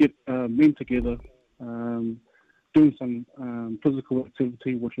get men together, doing some physical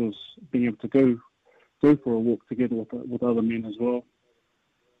activity, which was being able to go for a walk together with other men as well.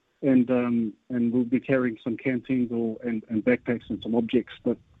 And we'll be carrying some canteens and backpacks and some objects,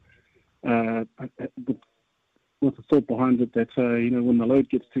 but with the thought behind it that when the load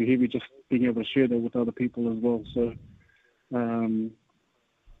gets too heavy, just being able to share that with other people as well. So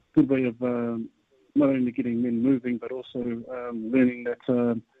good way of not only getting men moving, but also learning that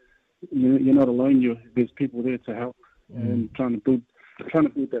you're not alone. There's people there to help, and trying to build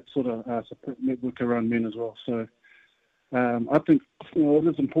that sort of support network around men as well. So I think it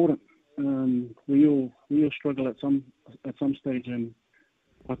is important. We all struggle at some stage, and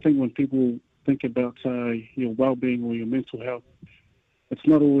I think when people think about your well-being or your mental health, it's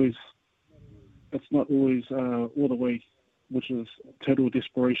not always all the way, which is total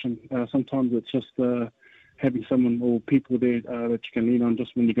desperation. Sometimes it's just having someone or people there that you can lean on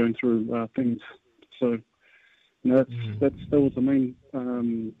just when you're going through things. So that was the main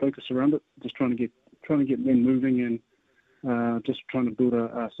focus around it. Just trying to get men moving and just trying to build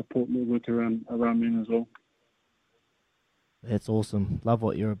a support network around men as well. That's awesome. Love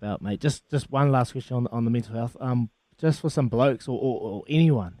what you're about, mate. Just one last question on the mental health. Just for some blokes or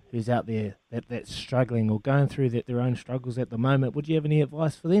anyone who's out there that's struggling or going through their own struggles at the moment, would you have any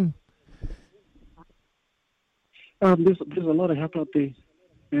advice for them? There's a lot of help out there,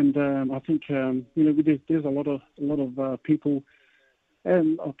 and I think there's a lot of people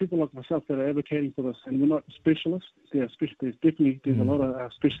and people like myself that are advocating for this, and we're not specialists. Yeah, there's a lot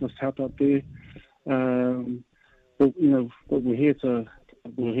of specialist help out there. But we're here to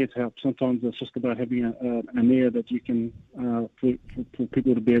help. Sometimes it's just about having an ear that you can for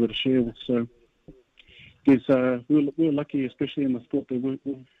people to be able to share with. So we're lucky, especially in the sport that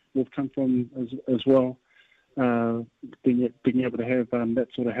we've come from as well, being able to have that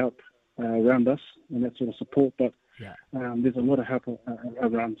sort of help around us and that sort of support. But there's a lot of help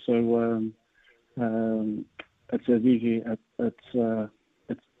around. So it's as easy. It's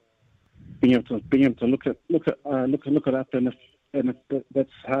being able to look it up, and if that's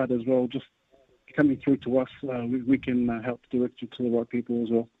hard as well, just coming through to us, we can help direct you to the right people as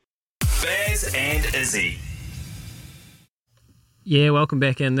well. Baz and Izzy. Yeah, welcome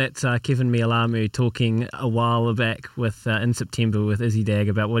back in. That's Kevin Mialamu talking a while back with in September with Izzy Dag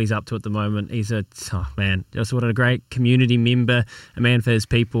about what he's up to at the moment. He's just what a great community member, a man for his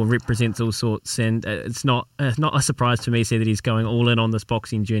people, represents all sorts, and it's not a surprise to me to see that he's going all in on this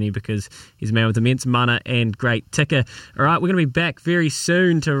boxing journey because he's a man with immense mana and great ticker. All right, we're going to be back very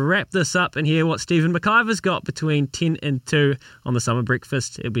soon to wrap this up and hear what Stephen McIver's got between 10 and 2 on the Summer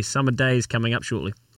Breakfast. It'll be Summer Days coming up shortly.